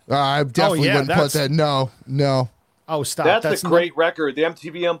MTV. I definitely wouldn't put that. No. Oh, stop. That's a great record. The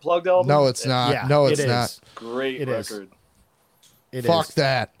MTV Unplugged album? No, it's not. Yeah, no, it's not. Great record. Fuck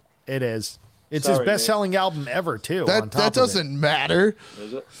that. It is. It's his best-selling album ever, too. That doesn't matter.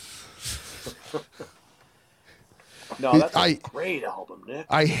 Is it? No, that's a great album, Nick.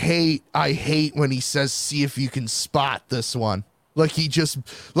 I hate when he says, "See if you can spot this one." Like he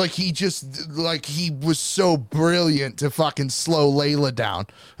was so brilliant to fucking slow Layla down.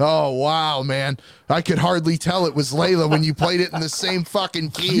 Oh wow, man. I could hardly tell it was Layla when you played it in the same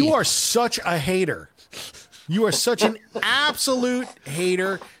fucking key. You are such a hater. You are such an absolute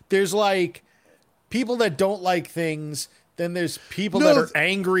hater. There's like people that don't like things. Then there's people that are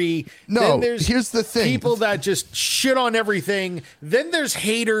angry. Then there's here's the thing. People that just shit on everything. Then there's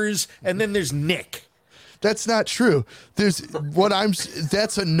haters, and then there's Nick. That's not true.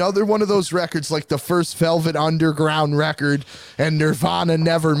 That's another one of those records like the first Velvet Underground record and Nirvana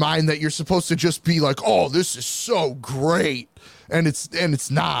Nevermind that you're supposed to just be like, "Oh, this is so great." And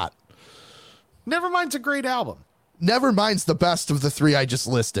it's not. Nevermind's a great album. Nevermind's the best of the three I just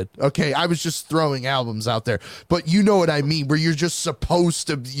listed. Okay, I was just throwing albums out there. But you know what I mean, where you're just supposed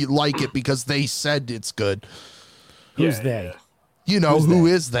to like it because they said it's good. Who's they? You know, who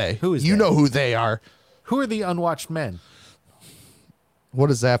is they? Who is you they? know who they are. Who are the Unwatched Men? What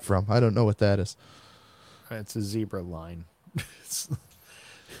is that from? I don't know what that is. It's a zebra line.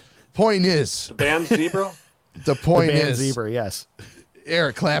 Point is. The band Zebra? The point band is. Zebra, yes.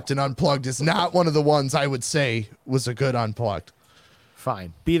 Eric Clapton Unplugged is not one of the ones I would say was a good Unplugged.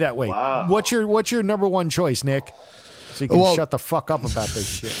 Fine. Be that way. Wow. What's your number one choice, Nick? So you can shut the fuck up about this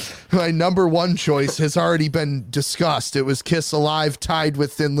shit. My number one choice has already been discussed. It was Kiss Alive tied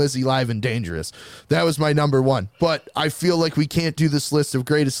with Thin Lizzy Live and Dangerous. That was my number one. But I feel like we can't do this list of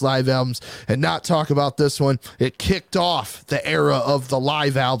greatest live albums and not talk about this one. It kicked off the era of the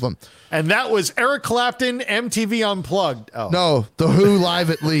live album. And that was Eric Clapton, MTV Unplugged. Oh. No, The Who Live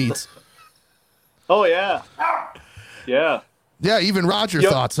at Leeds. Oh, yeah. Yeah. Yeah, even Roger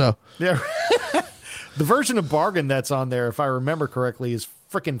thought so. Yeah. The version of Bargain that's on there, if I remember correctly, is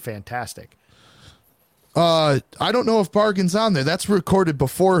freaking fantastic. I don't know if Bargain's on there. That's recorded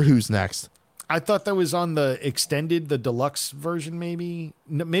before Who's Next. I thought that was on the extended, the deluxe version, maybe.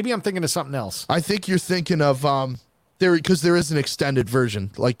 Maybe I'm thinking of something else. I think you're thinking of because there is an extended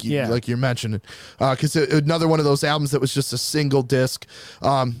version, like you're mentioning. Because another one of those albums that was just a single disc.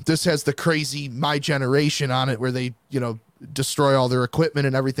 This has the crazy My Generation on it, where they destroy all their equipment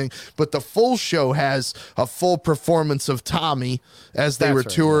and everything. But the full show has a full performance of Tommy as they were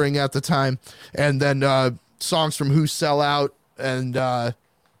touring at the time, and then songs from Who Sell Out and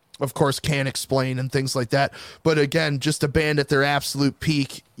of course Can't Explain and things like that. But again, just a band at their absolute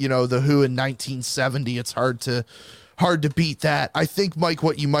peak. The Who in 1970. It's hard to beat that. I think, Mike,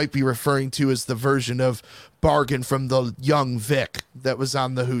 what you might be referring to is the version of Bargain from the Young Vic that was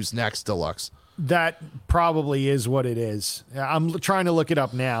on the Who's Next Deluxe. That probably is what it is. I'm trying to look it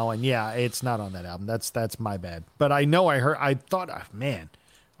up now, and yeah, it's not on that album. That's my bad. But I know I thought, man,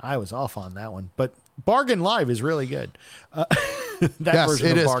 I was off on that one. But Bargain Live is really good. That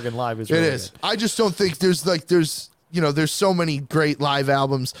version of Bargain Live is really good. I just don't think there's so many great live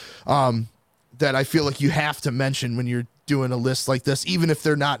albums that I feel like you have to mention when you're doing a list like this, even if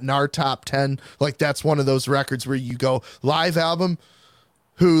they're not in our top 10. Like, that's one of those records where you go live album,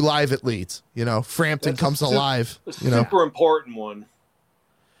 Who Live at Leeds, Frampton Comes Alive, super important one.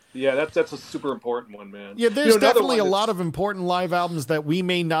 Yeah, that's a super important one, man. Yeah, there's definitely a lot of important live albums that we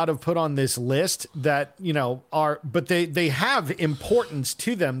may not have put on this list that, but they have importance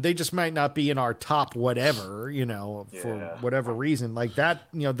to them. They just might not be in our top whatever, for whatever reason. Like that,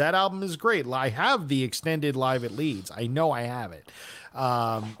 that album is great. I have the extended Live at Leeds. I know I have it.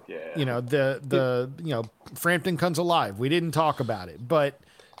 Frampton Comes Alive. We didn't talk about it, but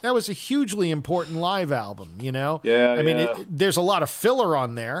that was a hugely important live album, I mean, there's a lot of filler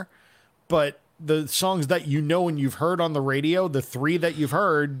on there, but the songs that and you've heard on the radio, the three that you've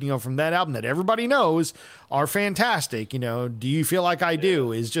heard, from that album that everybody knows are fantastic. Do You Feel Like I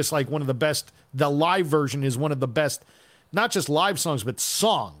Do is just like one of the best. The live version is one of the best, not just live songs, but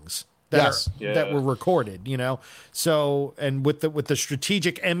songs that were recorded, So, and with the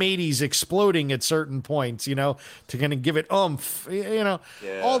strategic M80s exploding at certain points, to kind of give it all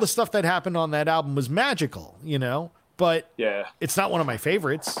the stuff that happened on that album was magical, but it's not one of my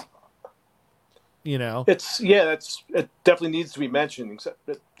favorites, it definitely needs to be mentioned. Except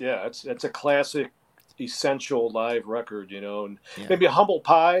it's a classic, essential live record, and maybe a Humble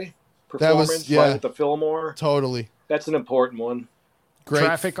Pie performance live at the Fillmore. Totally. That's an important one. Great.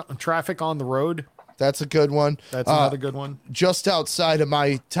 Traffic on the Road. That's a good one. That's another good one. Just outside of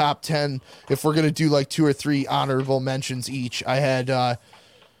my top 10, if we're going to do like 2 or 3 honorable mentions each, I had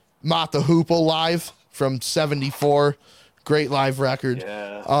Mott the Hoople live from 74. Great live record.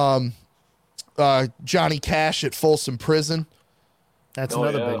 Yeah. Johnny Cash at Folsom Prison. That's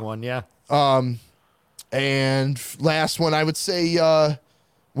another big one, yeah. And last one, I would say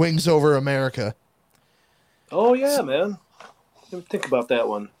Wings Over America. Oh, yeah, man. Didn't think about that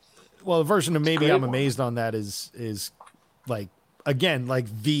one. Well, the version of Maybe I'm Amazed on that is like, again, like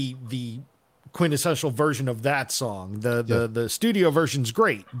the quintessential version of that song. The studio version's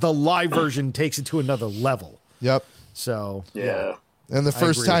great. The live version takes it to another level. Yep. So, yeah. And the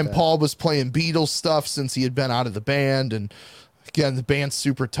first time Paul was playing Beatles stuff since he had been out of the band, and again, the band's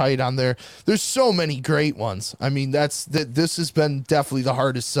super tight on there. There's so many great ones. I mean, this has been definitely the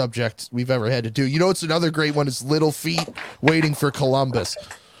hardest subject we've ever had to do. You know, it's another great one is Little Feat, Waiting for Columbus.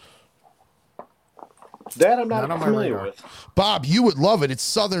 That I'm not familiar with. Bob, you would love it. It's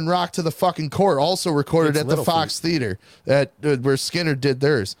Southern Rock to the fucking Core, also recorded at the Fox Theater where Skinner did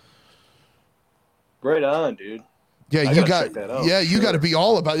theirs. Right on, dude. Yeah, you got to be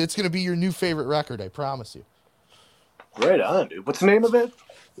all about it. It's going to be your new favorite record, I promise you. Right on, dude. What's the name of it?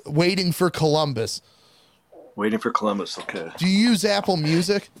 Waiting for Columbus. Waiting for Columbus, okay. Do you use Apple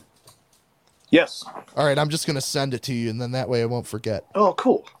Music? Yes. All right, I'm just going to send it to you, and then that way I won't forget. Oh,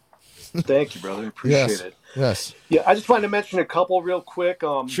 cool. Thank you, brother. Appreciate it. Yes. Yeah, I just wanted to mention a couple real quick.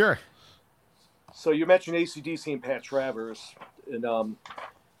 Sure. So you mentioned AC/DC and Pat Travers. And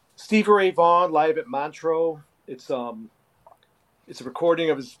Stevie Ray Vaughan live at Montreux. It's a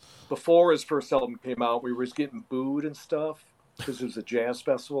recording of before his first album came out. We were getting booed and stuff because it was a jazz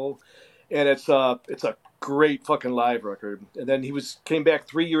festival, and it's a great fucking live record. And then he came back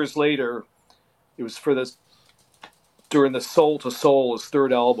 3 years later. It was during the Soul to Soul, his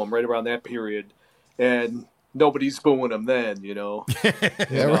third album, right around that period, and nobody's booing him then,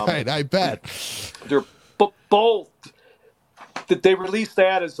 Yeah, right. I bet they're both. They released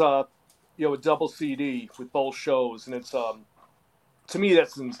that as a double CD with both shows, and it's to me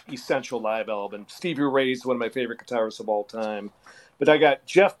that's an essential live album. Stevie Ray's one of my favorite guitarists of all time, but I got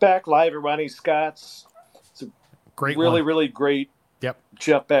Jeff Beck live at Ronnie Scott's. It's a really great. Yep.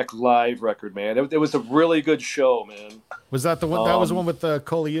 Jeff Beck live record, man. It was a really good show, man. Was that the one? That was the one with the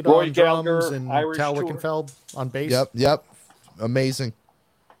Coley Roy on drums Gallagher, and Irish Tal tour. Wickenfeld on bass? Yep. Amazing.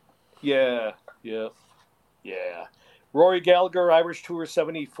 Yeah. Rory Gallagher, Irish Tour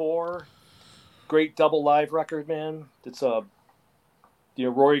 74. Great double live record, man. It's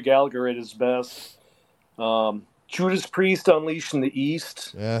Rory Gallagher at his best. Judas Priest, Unleashed in the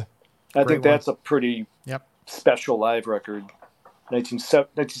East. Yeah. I think that's a pretty special live record.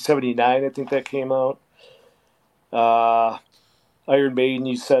 1979, I think that came out. Iron Maiden,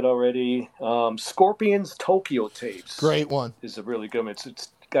 you said already. Scorpions, Tokyo Tapes. Great one. Is a really good one.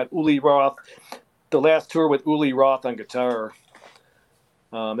 It's got Uli Roth. The last tour with Uli Roth on guitar.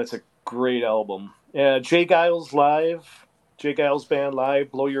 That's a great album. Jay Giles live. Jay Giles Band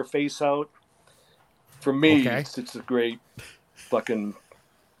live. Blow Your Face Out. For me, it's a great fucking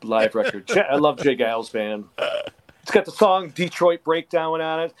live record. I love Jay Giles Band. It's got the song Detroit Breakdown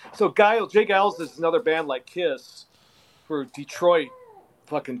on it. So Jay Giles is another band like Kiss, where Detroit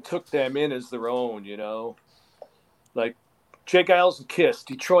fucking took them in as their own, Like Jay Giles and Kiss.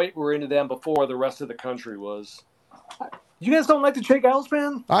 Detroit were into them before the rest of the country was. You guys don't like the Jay Giles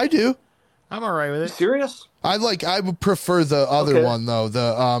Band? I do. I'm all right with it. You serious? I would prefer the other one though.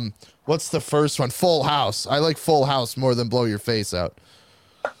 The what's the first one? Full House. I like Full House more than Blow Your Face Out.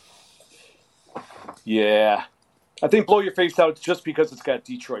 Yeah. I think Blow Your Face Out just because it's got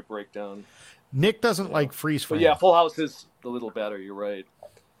Detroit Breakdown. Nick doesn't like Freeze Frame. But yeah, Full House is a little better. You're right.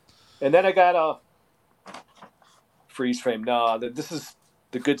 And then I got a Freeze Frame. Nah, this is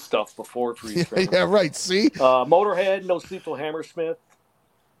the good stuff before Freeze Frame. Yeah, right. See? Motorhead, No Sleep Till Hammersmith.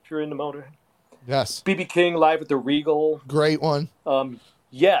 If you're into Motorhead. Yes. B.B. King live at the Regal. Great one.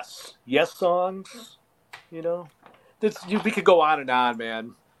 Yes songs. We could go on and on,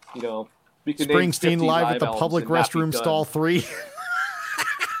 man. We could Springsteen live at the public restroom stall 3.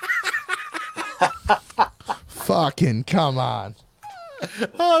 Fucking come on.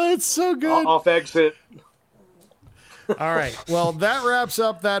 Oh, that's so good. Off exit. All right. Well, that wraps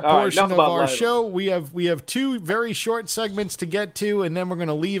up that All right, portion enough of about our live. show. We have 2 very short segments to get to, and then we're going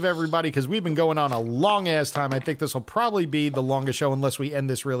to leave everybody because we've been going on a long-ass time. I think this will probably be the longest show unless we end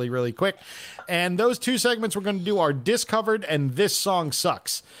this really, really quick. And those 2 segments we're going to do are Discovered and This Song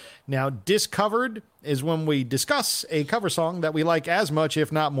Sucks. Now, discovered is when we discuss a cover song that we like as much,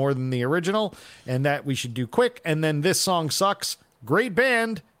 if not more, than the original, and that we should do quick. And then this song sucks. Great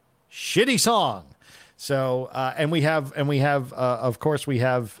band, shitty song. So, and we have, of course, we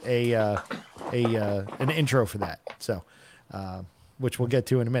have an intro for that. So, which we'll get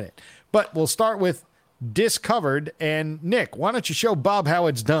to in a minute. But we'll start with discovered. And Nick, why don't you show Bob how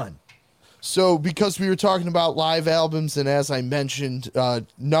it's done? So because we were talking about live albums, and as I mentioned,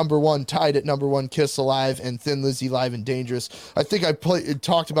 number one, tied at number one, Kiss Alive and Thin Lizzy Live and Dangerous. I think I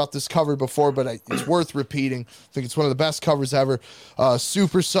talked about this cover before, but it's worth repeating. I think it's one of the best covers ever.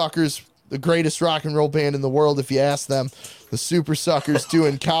 Super Suckers, the greatest rock and roll band in the world, if you ask them. The Super Suckers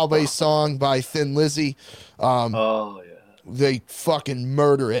doing Cowboy Song by Thin Lizzy. Oh, yeah. They fucking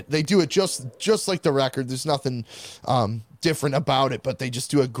murder it. They do it just like the record. There's nothing different about it, but they just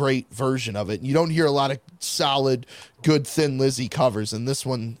do a great version of it. You don't hear a lot of solid, good Thin Lizzy covers, and this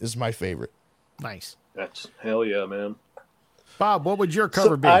one is my favorite. Nice. That's hell yeah, man. Bob, what would your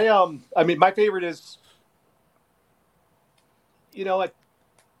cover be? I mean, my favorite is, I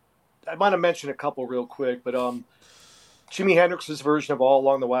want to mention a couple real quick, but Jimi Hendrix's version of All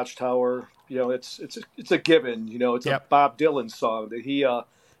Along the Watchtower, it's a given. It's a Bob Dylan song that he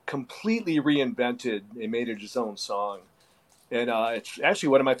completely reinvented and made it his own song. And it's actually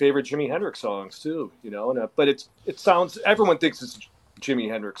one of my favorite Jimi Hendrix songs too, but it sounds, everyone thinks it's a Jimi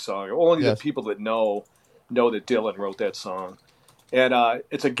Hendrix song. Only the people that know that Dylan wrote that song. And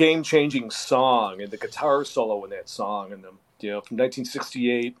it's a game-changing song, and the guitar solo in that song, and from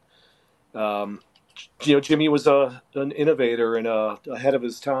 1968, Jimmy was an innovator and ahead of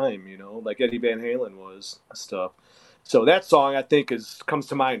his time, like Eddie Van Halen was and stuff. So that song, I think, comes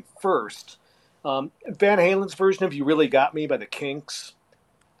to mind first. Van Halen's version of "You Really Got Me" by the Kinks.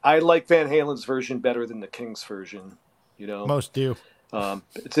 I like Van Halen's version better than the Kinks version. Most do.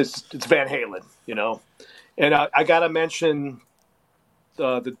 It's Van Halen, And I gotta mention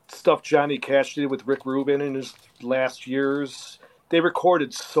the stuff Johnny Cash did with Rick Rubin in his last years. They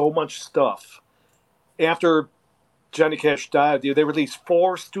recorded so much stuff. After Johnny Cash died, they released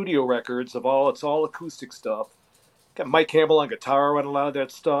 4 studio records of it's all acoustic stuff. Got Mike Campbell on guitar on a lot of that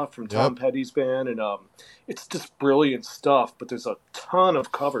stuff from Tom Petty's band, and it's just brilliant stuff. But there's a ton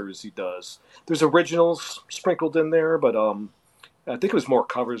of covers he does. There's originals sprinkled in there, but I think it was more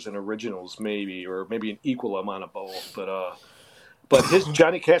covers than originals, maybe, or maybe an equal amount of both. But his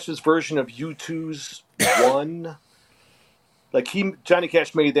Johnny Cash's version of U2's "One," Johnny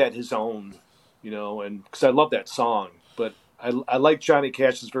Cash made that his own, and because I love that song, but I like Johnny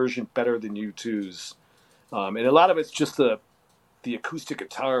Cash's version better than U2's. And a lot of it's just the acoustic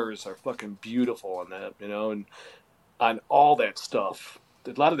guitars are fucking beautiful on that, and on all that stuff.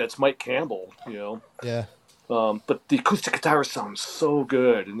 A lot of that's Mike Campbell, Yeah. But the acoustic guitar sounds so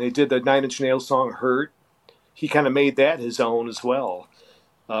good. And they did the Nine Inch Nails song "Hurt." He kind of made that his own as well.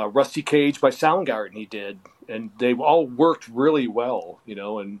 Rusty Cage by Soundgarden he did. And they all worked really well,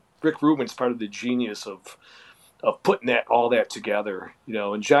 and Rick Rubin's part of the genius of putting all that together,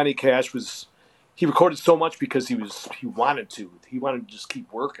 and Johnny Cash he recorded so much because he wanted to just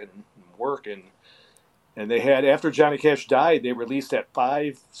keep working and working. And they had, after Johnny Cash died, they released that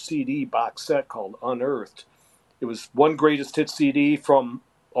 5 CD box set called Unearthed. It was one greatest hit CD from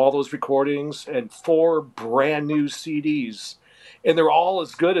all those recordings and 4 brand new CDs. And they're all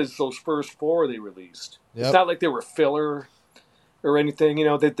as good as those first 4 they released. Yep. It's not like they were filler or anything,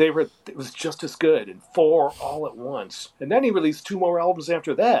 it was just as good, and 4 all at once. And then he released 2 more albums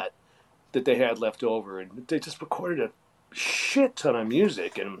after that they had left over, and they just recorded a shit ton of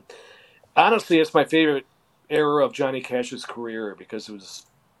music. And honestly, it's my favorite era of Johnny Cash's career because it was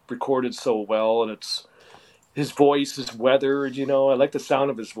recorded so well, and his voice is weathered, I like the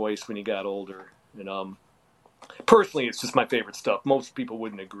sound of his voice when he got older. And personally, it's just my favorite stuff. Most people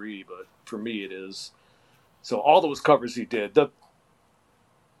wouldn't agree, but for me it is. So all those covers he did, the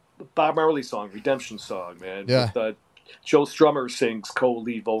Bob Marley song, Redemption Song, man. Yeah. With, Joe Strummer sings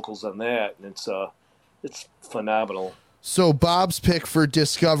co-lead vocals on that, and it's phenomenal. So Bob's pick for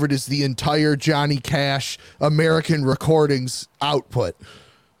Discovered is the entire Johnny Cash American Recordings output.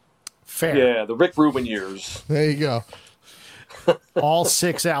 Fair. Yeah, the Rick Rubin years. There you go. All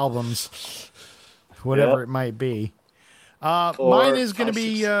 6 albums, whatever it might be. Mine is going to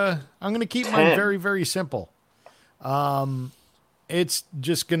be, I'm going to keep 10. mine very, very simple. It's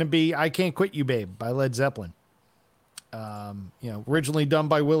just going to be I Can't Quit You, Babe by Led Zeppelin. Originally done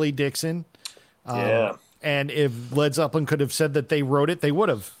by Willie Dixon. And if Led Zeppelin could have said that they wrote it, they would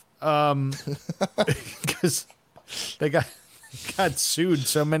have. Because they got sued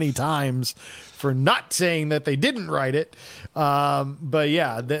so many times for not saying that they didn't write it. But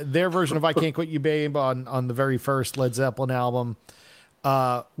yeah, their version of I Can't Quit You Babe on the very first Led Zeppelin album.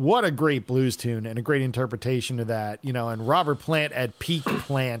 What a great blues tune and a great interpretation of that, and Robert Plant at peak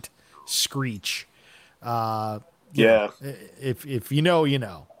Plant screech. If you know, you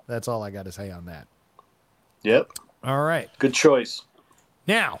know. That's all I got to say on that. Yep. All right. Good choice.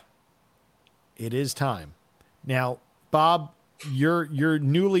 Now, it is time. Now, Bob, you're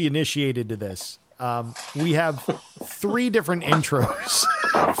newly initiated to this. We have 3 different intros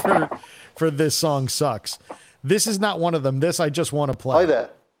for This Song Sucks. This is not one of them. This I just want to play. Hi there.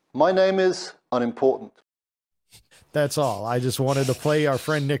 My name is Unimportant. That's all. I just wanted to play our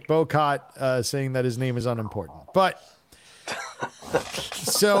friend Nick Bocott saying that his name is unimportant. But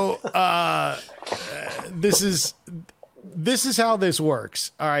so this is how this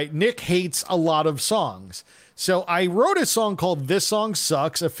works. All right. Nick hates a lot of songs. So I wrote a song called This Song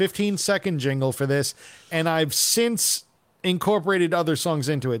Sucks, a 15-second jingle for this, and I've since incorporated other songs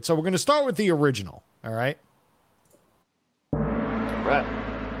into it. So we're going to start with the original. All right. Right.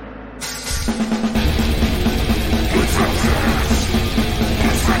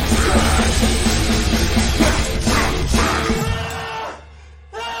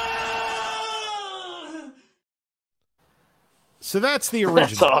 So that's the original.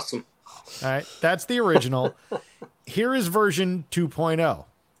 That's awesome. All right, that's the original. Here is version 2.0.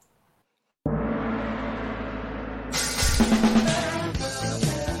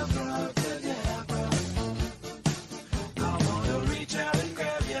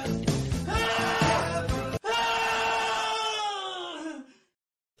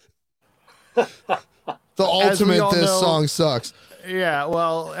 The ultimate This Song Sucks. Yeah,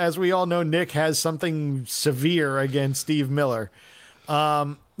 well, as we all know, Nick has something severe against Steve Miller.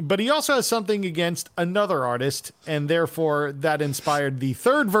 But he also has something against another artist, and therefore that inspired the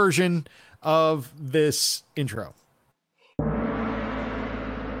third version of this intro.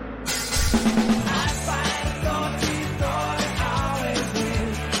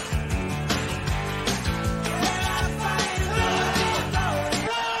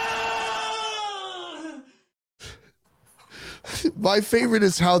 My favorite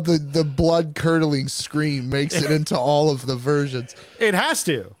is how the blood-curdling scream makes it into all of the versions. It has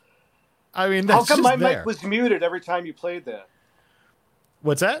to. I mean, that's how come my there. mic was muted every time you played that?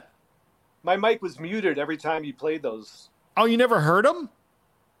 What's that? My mic was muted every time you played those. Oh, you never heard them?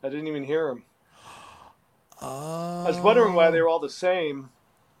 I didn't even hear them. I was wondering why they were all the same.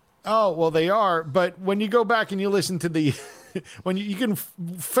 Oh, well, they are. But when you go back and you listen to the... when you can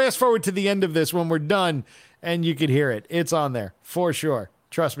fast forward to the end of this when we're done, and you could hear it. It's on there, for sure.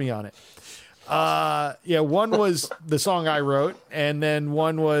 Trust me on it. Yeah, one was the song I wrote, and then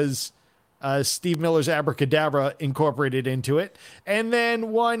one was Steve Miller's Abracadabra incorporated into it. And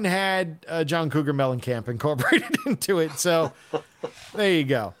then one had John Cougar Mellencamp incorporated into it. So there you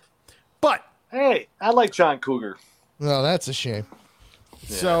go. But hey, I like John Cougar. No, that's a shame.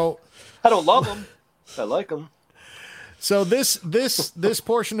 Yeah. So I don't love him. I like him. So this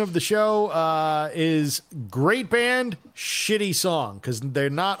portion of the show is great band, shitty song, because they're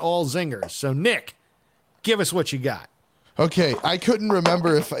not all zingers. So Nick, give us what you got. Okay, I couldn't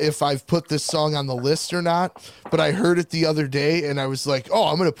remember if I've put this song on the list or not, but I heard it the other day and I was like, oh,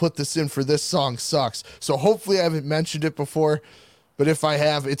 I'm going to put this in for This Song Sucks. So hopefully I haven't mentioned it before, but if I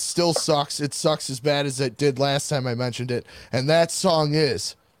have, it still sucks. It sucks as bad as it did last time I mentioned it. And that song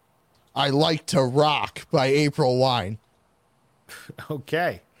is I Like to Rock by April Wine.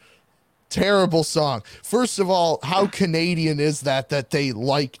 Okay. Terrible song. First of all, how Canadian is that they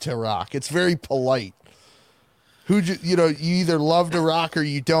like to rock? It's very polite. You either love to rock or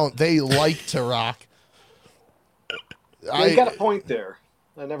you don't. They like to rock. Yeah, you got a point there.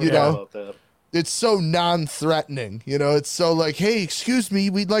 I never thought about that. It's so non-threatening. It's so like, hey, excuse me,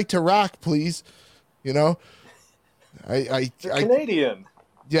 we'd like to rock, please. They're Canadian.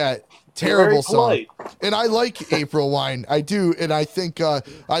 Yeah. Terrible song. And I like April Wine. I do. And I think I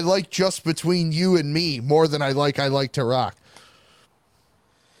like Just Between You and Me more than I like to Rock.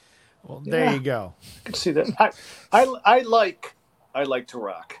 Well, there you go. I can see that. I like to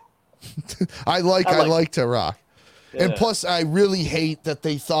rock. I like to rock. Yeah. And plus, I really hate that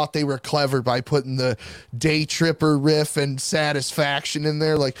they thought they were clever by putting the Day Tripper riff and Satisfaction in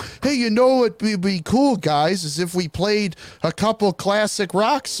there. Like, hey, what would be cool, guys, is if we played a couple classic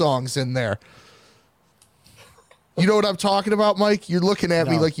rock songs in there. You know what I'm talking about, Mike? You're looking at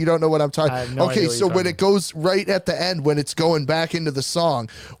me like you don't know what I'm talking about. No okay, so when it goes right at the end, when it's going back into the song,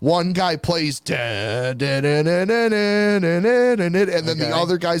 one guy plays and then the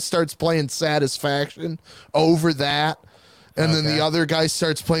other guy starts playing Satisfaction over that. And then the other guy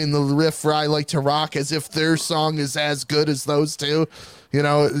starts playing the riff for I Like to Rock as if their song is as good as those two. You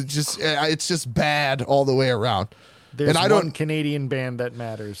know, it's just bad all the way around. There's one Canadian band that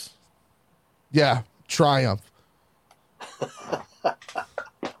matters. Yeah, Triumph.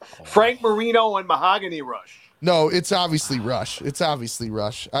 Frank Marino and Mahogany Rush. No, it's obviously Rush.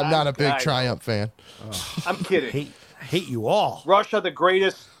 I'm not a big Triumph fan. I'm kidding. Hate you all. Rush are the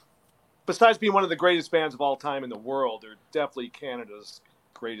greatest. Besides being one of the greatest bands of all time in the world, they're definitely Canada's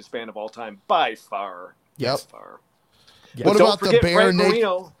greatest band of all time by far. Yep. By far. Yeah. What about the Bare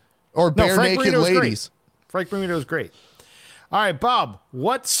Naked or Bare Naked Ladies? Frank Marino is great. All right, Bob,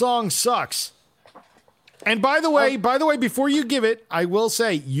 what song sucks? And by the way, before you give it, I will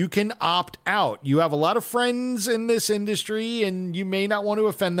say you can opt out. You have a lot of friends in this industry and you may not want to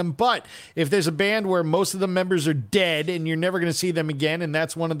offend them. But if there's a band where most of the members are dead and you're never going to see them again, and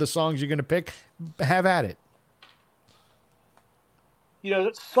that's one of the songs you're going to pick, have at it. You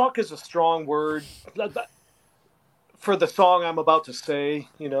know, suck is a strong word for the song I'm about to say,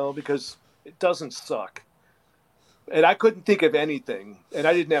 you know, because it doesn't suck. And I couldn't think of anything, and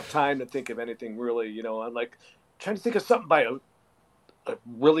I didn't have time to think of anything really. You know, I'm like trying to think of something by a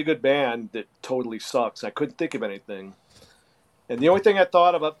really good band that totally sucks. I couldn't think of anything. And the only thing I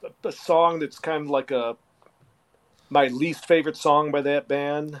thought about a song that's kind of like my least favorite song by that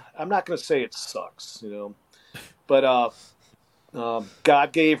band. I'm not going to say it sucks, you know, but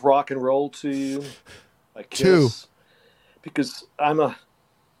God Gave Rock and Roll to You by Kiss. 2. Because I'm a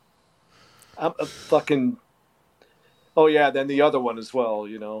fucking. Oh, yeah, then the other one as well,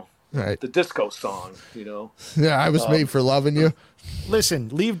 you know. Right. The disco song, you know. Yeah, I was made for loving you. Listen,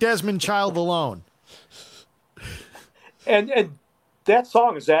 leave Desmond Child alone. And that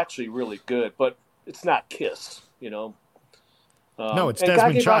song is actually really good, but it's not Kiss, you know. No, it's and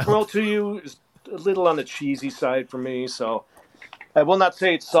Desmond God Gave Rock Child. and Roll to You is a little on the cheesy side for me, so I will not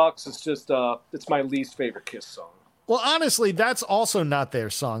say it sucks. It's just it's my least favorite Kiss song. Well, honestly, that's also not their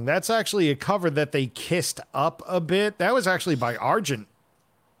song. That's actually a cover that they kissed up a bit. That was actually by Argent.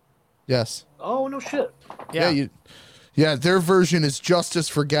 Yes. Oh, no shit. Yeah. Yeah, their version is just as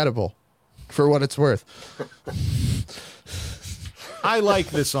forgettable for what it's worth. I like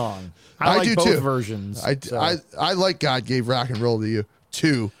the song. I like do both too. versions. I like God Gave Rock and Roll to You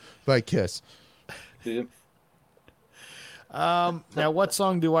 2 by Kiss. Yeah. Now, what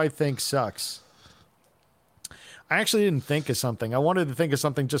song do I think sucks? I actually didn't think of something. I wanted to think of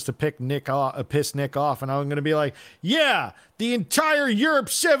something just to piss Nick off, and I'm going to be like, yeah, the entire Europe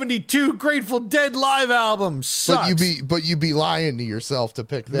 72 Grateful Dead live album sucks. But you'd be lying to yourself to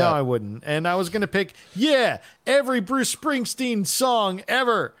pick that. No, I wouldn't. And I was going to pick, yeah, every Bruce Springsteen song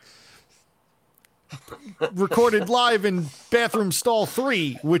ever recorded live in Bathroom Stall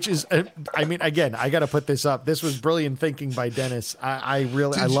 3, which is, I mean, again, I got to put this up. This was brilliant thinking by Dennis. I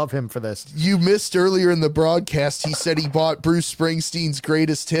love him for this. You missed earlier in the broadcast, he said he bought Bruce Springsteen's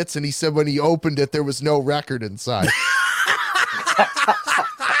greatest hits, and he said when he opened it, there was no record inside.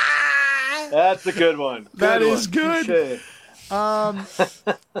 That's a good one. That is good.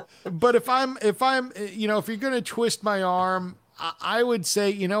 Touché. But if you're going to twist my arm, I would say,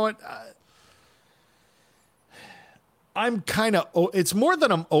 you know what? I'm kind of, it's more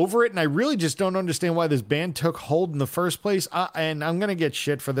than I'm over it, and I really just don't understand why this band took hold in the first place. And I'm going to get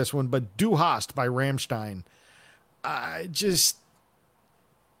shit for this one, but Du Hast by Rammstein. I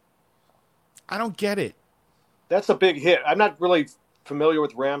don't get it. That's a big hit. I'm not really familiar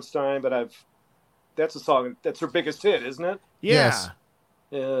with Rammstein, but that's a song, that's their biggest hit, isn't it? Yeah. Yes.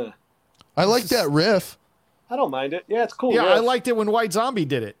 Yeah. I like that riff. I don't mind it. Yeah, it's cool. Yeah, riff. I liked it when White Zombie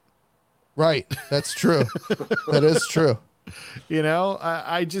did it. Right. That's true. That is true. You know,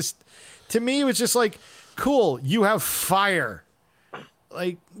 I just, to me, it was just like, cool, you have fire.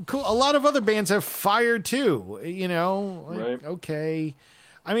 Like, cool. A lot of other bands have fire too, you know? Like, right. Okay.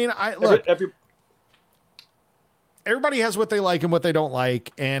 I mean, everybody has what they like and what they don't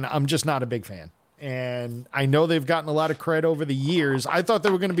like, and I'm just not a big fan. And I know they've gotten a lot of credit over the years. I thought they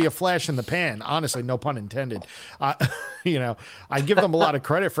were going to be a flash in the pan. Honestly, no pun intended. You know, I give them a lot of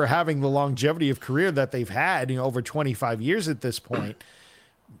credit for having the longevity of career that they've had, you know, over 25 years at this point.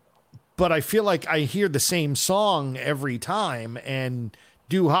 But I feel like I hear the same song every time, and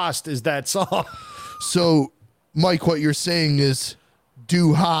Du Hast is that song. So, Mike, what you're saying is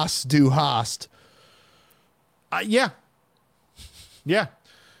Du Hast, Du Hast. Yeah. Yeah.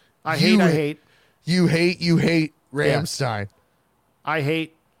 I hate. You hate Rammstein. Yeah.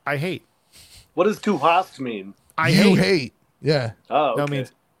 I hate. What does Du Hast mean? I hate. Yeah. Oh, okay. No,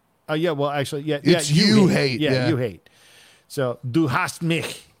 means, yeah, well, actually, yeah. It's you hate. Yeah, you hate. So, Du hast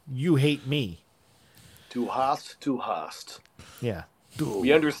mich. You hate me. Du hast. Yeah.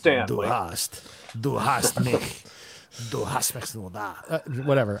 We understand. Du Mike. hast nicht. Du hast mich nur da.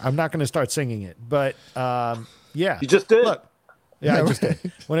 Whatever. I'm not going to start singing it, but yeah. You just did. Look, yeah, I just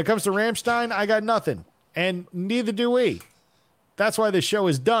did. When it comes to Rammstein, I got nothing, and neither do we. That's why the show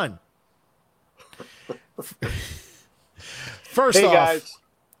is done. First Hey off, guys,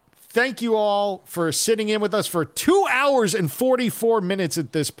 thank you all for sitting in with us for 2 hours and 44 minutes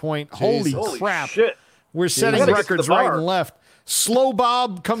at this point. Holy crap. shit! We're setting I gotta get to records the right bar. and left. Slow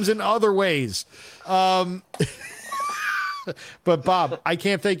Bob comes in other ways. But Bob, I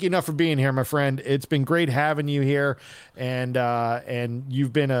can't thank you enough for being here, my friend. It's been great having you here, and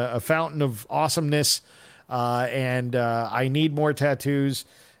you've been a fountain of awesomeness. And I need more tattoos.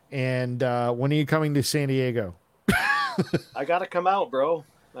 And when are you coming to San Diego? I gotta come out, bro.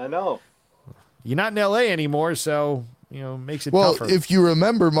 I know. You're not in LA anymore, so makes it Well, tougher. if you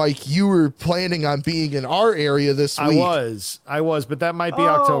remember, Mike, you were planning on being in our area this week. I was, but that might be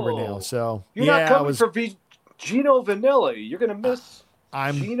October now. So You're not coming for Gino Vanilli. You're gonna miss.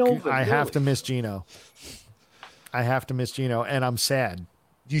 Gino Vanilli. I have to miss Gino. And I'm sad.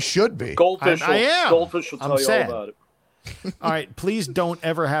 You should be. Goldfish. I am. Goldfish will I'm tell you sad. all about it. All right, please don't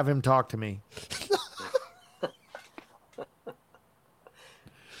ever have him talk to me.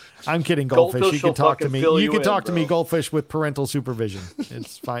 I'm kidding, Goldfish. Goldfish You can will talk to fucking me. fill You you can in, talk to me, bro. Goldfish, with parental supervision.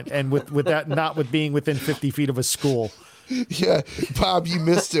 It's fine. And with that, not with being within 50 feet of a school. Yeah, Bob, you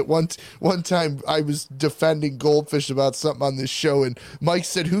missed it. One time I was defending Goldfish about something on this show, and Mike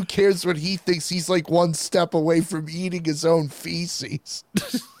said, who cares what he thinks? He's like one step away from eating his own feces.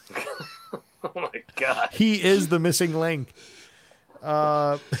 Oh my god. He is the missing link.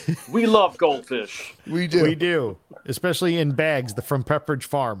 We love Goldfish. We do. We do, especially in bags from Pepperidge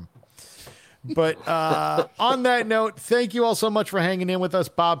Farm. But on that note, thank you all so much for hanging in with us.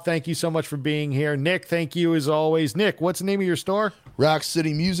 Bob, thank you so much for being here. Nick, thank you as always. Nick, what's the name of your store? Rock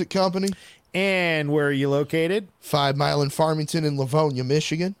City Music Company, And where are you located? 5 Mile in Farmington in Livonia,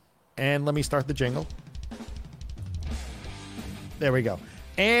 Michigan. And let me start the jingle. There we go.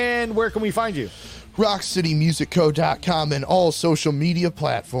 And where can we find you? RockCityMusicCo.com and all social media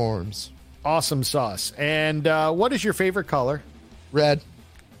platforms. Awesome sauce. And what is your favorite color? Red.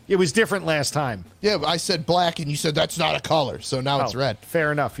 It was different last time. Yeah, I said black and you said that's not a color, so now it's red.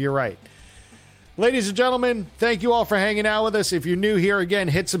 Fair enough. You're right. Ladies and gentlemen, thank you all for hanging out with us. If you're new here, again,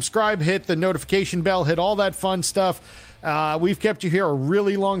 hit subscribe, hit the notification bell, hit all that fun stuff. We've kept you here a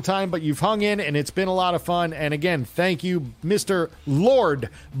really long time, but you've hung in, and it's been a lot of fun. And again, thank you, Mr. Lord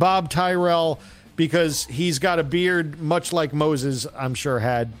Bob Tyrrell, because he's got a beard much like Moses, I'm sure,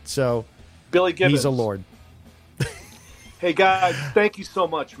 had. So Billy Gibbons. he's a lord. Hey guys, thank you so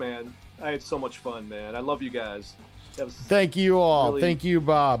much, man. I had so much fun, man. I love you guys. That was Thank you all. really- Thank you,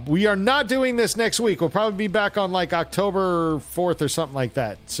 Bob. We are not doing this next week. We'll probably be back on like October 4th or something like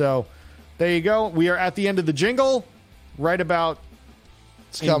that. So there you go. We are at the end of the jingle. Right about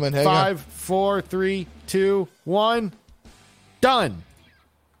It's coming. Hang on. 5, 4, 3, 2, 1. Done.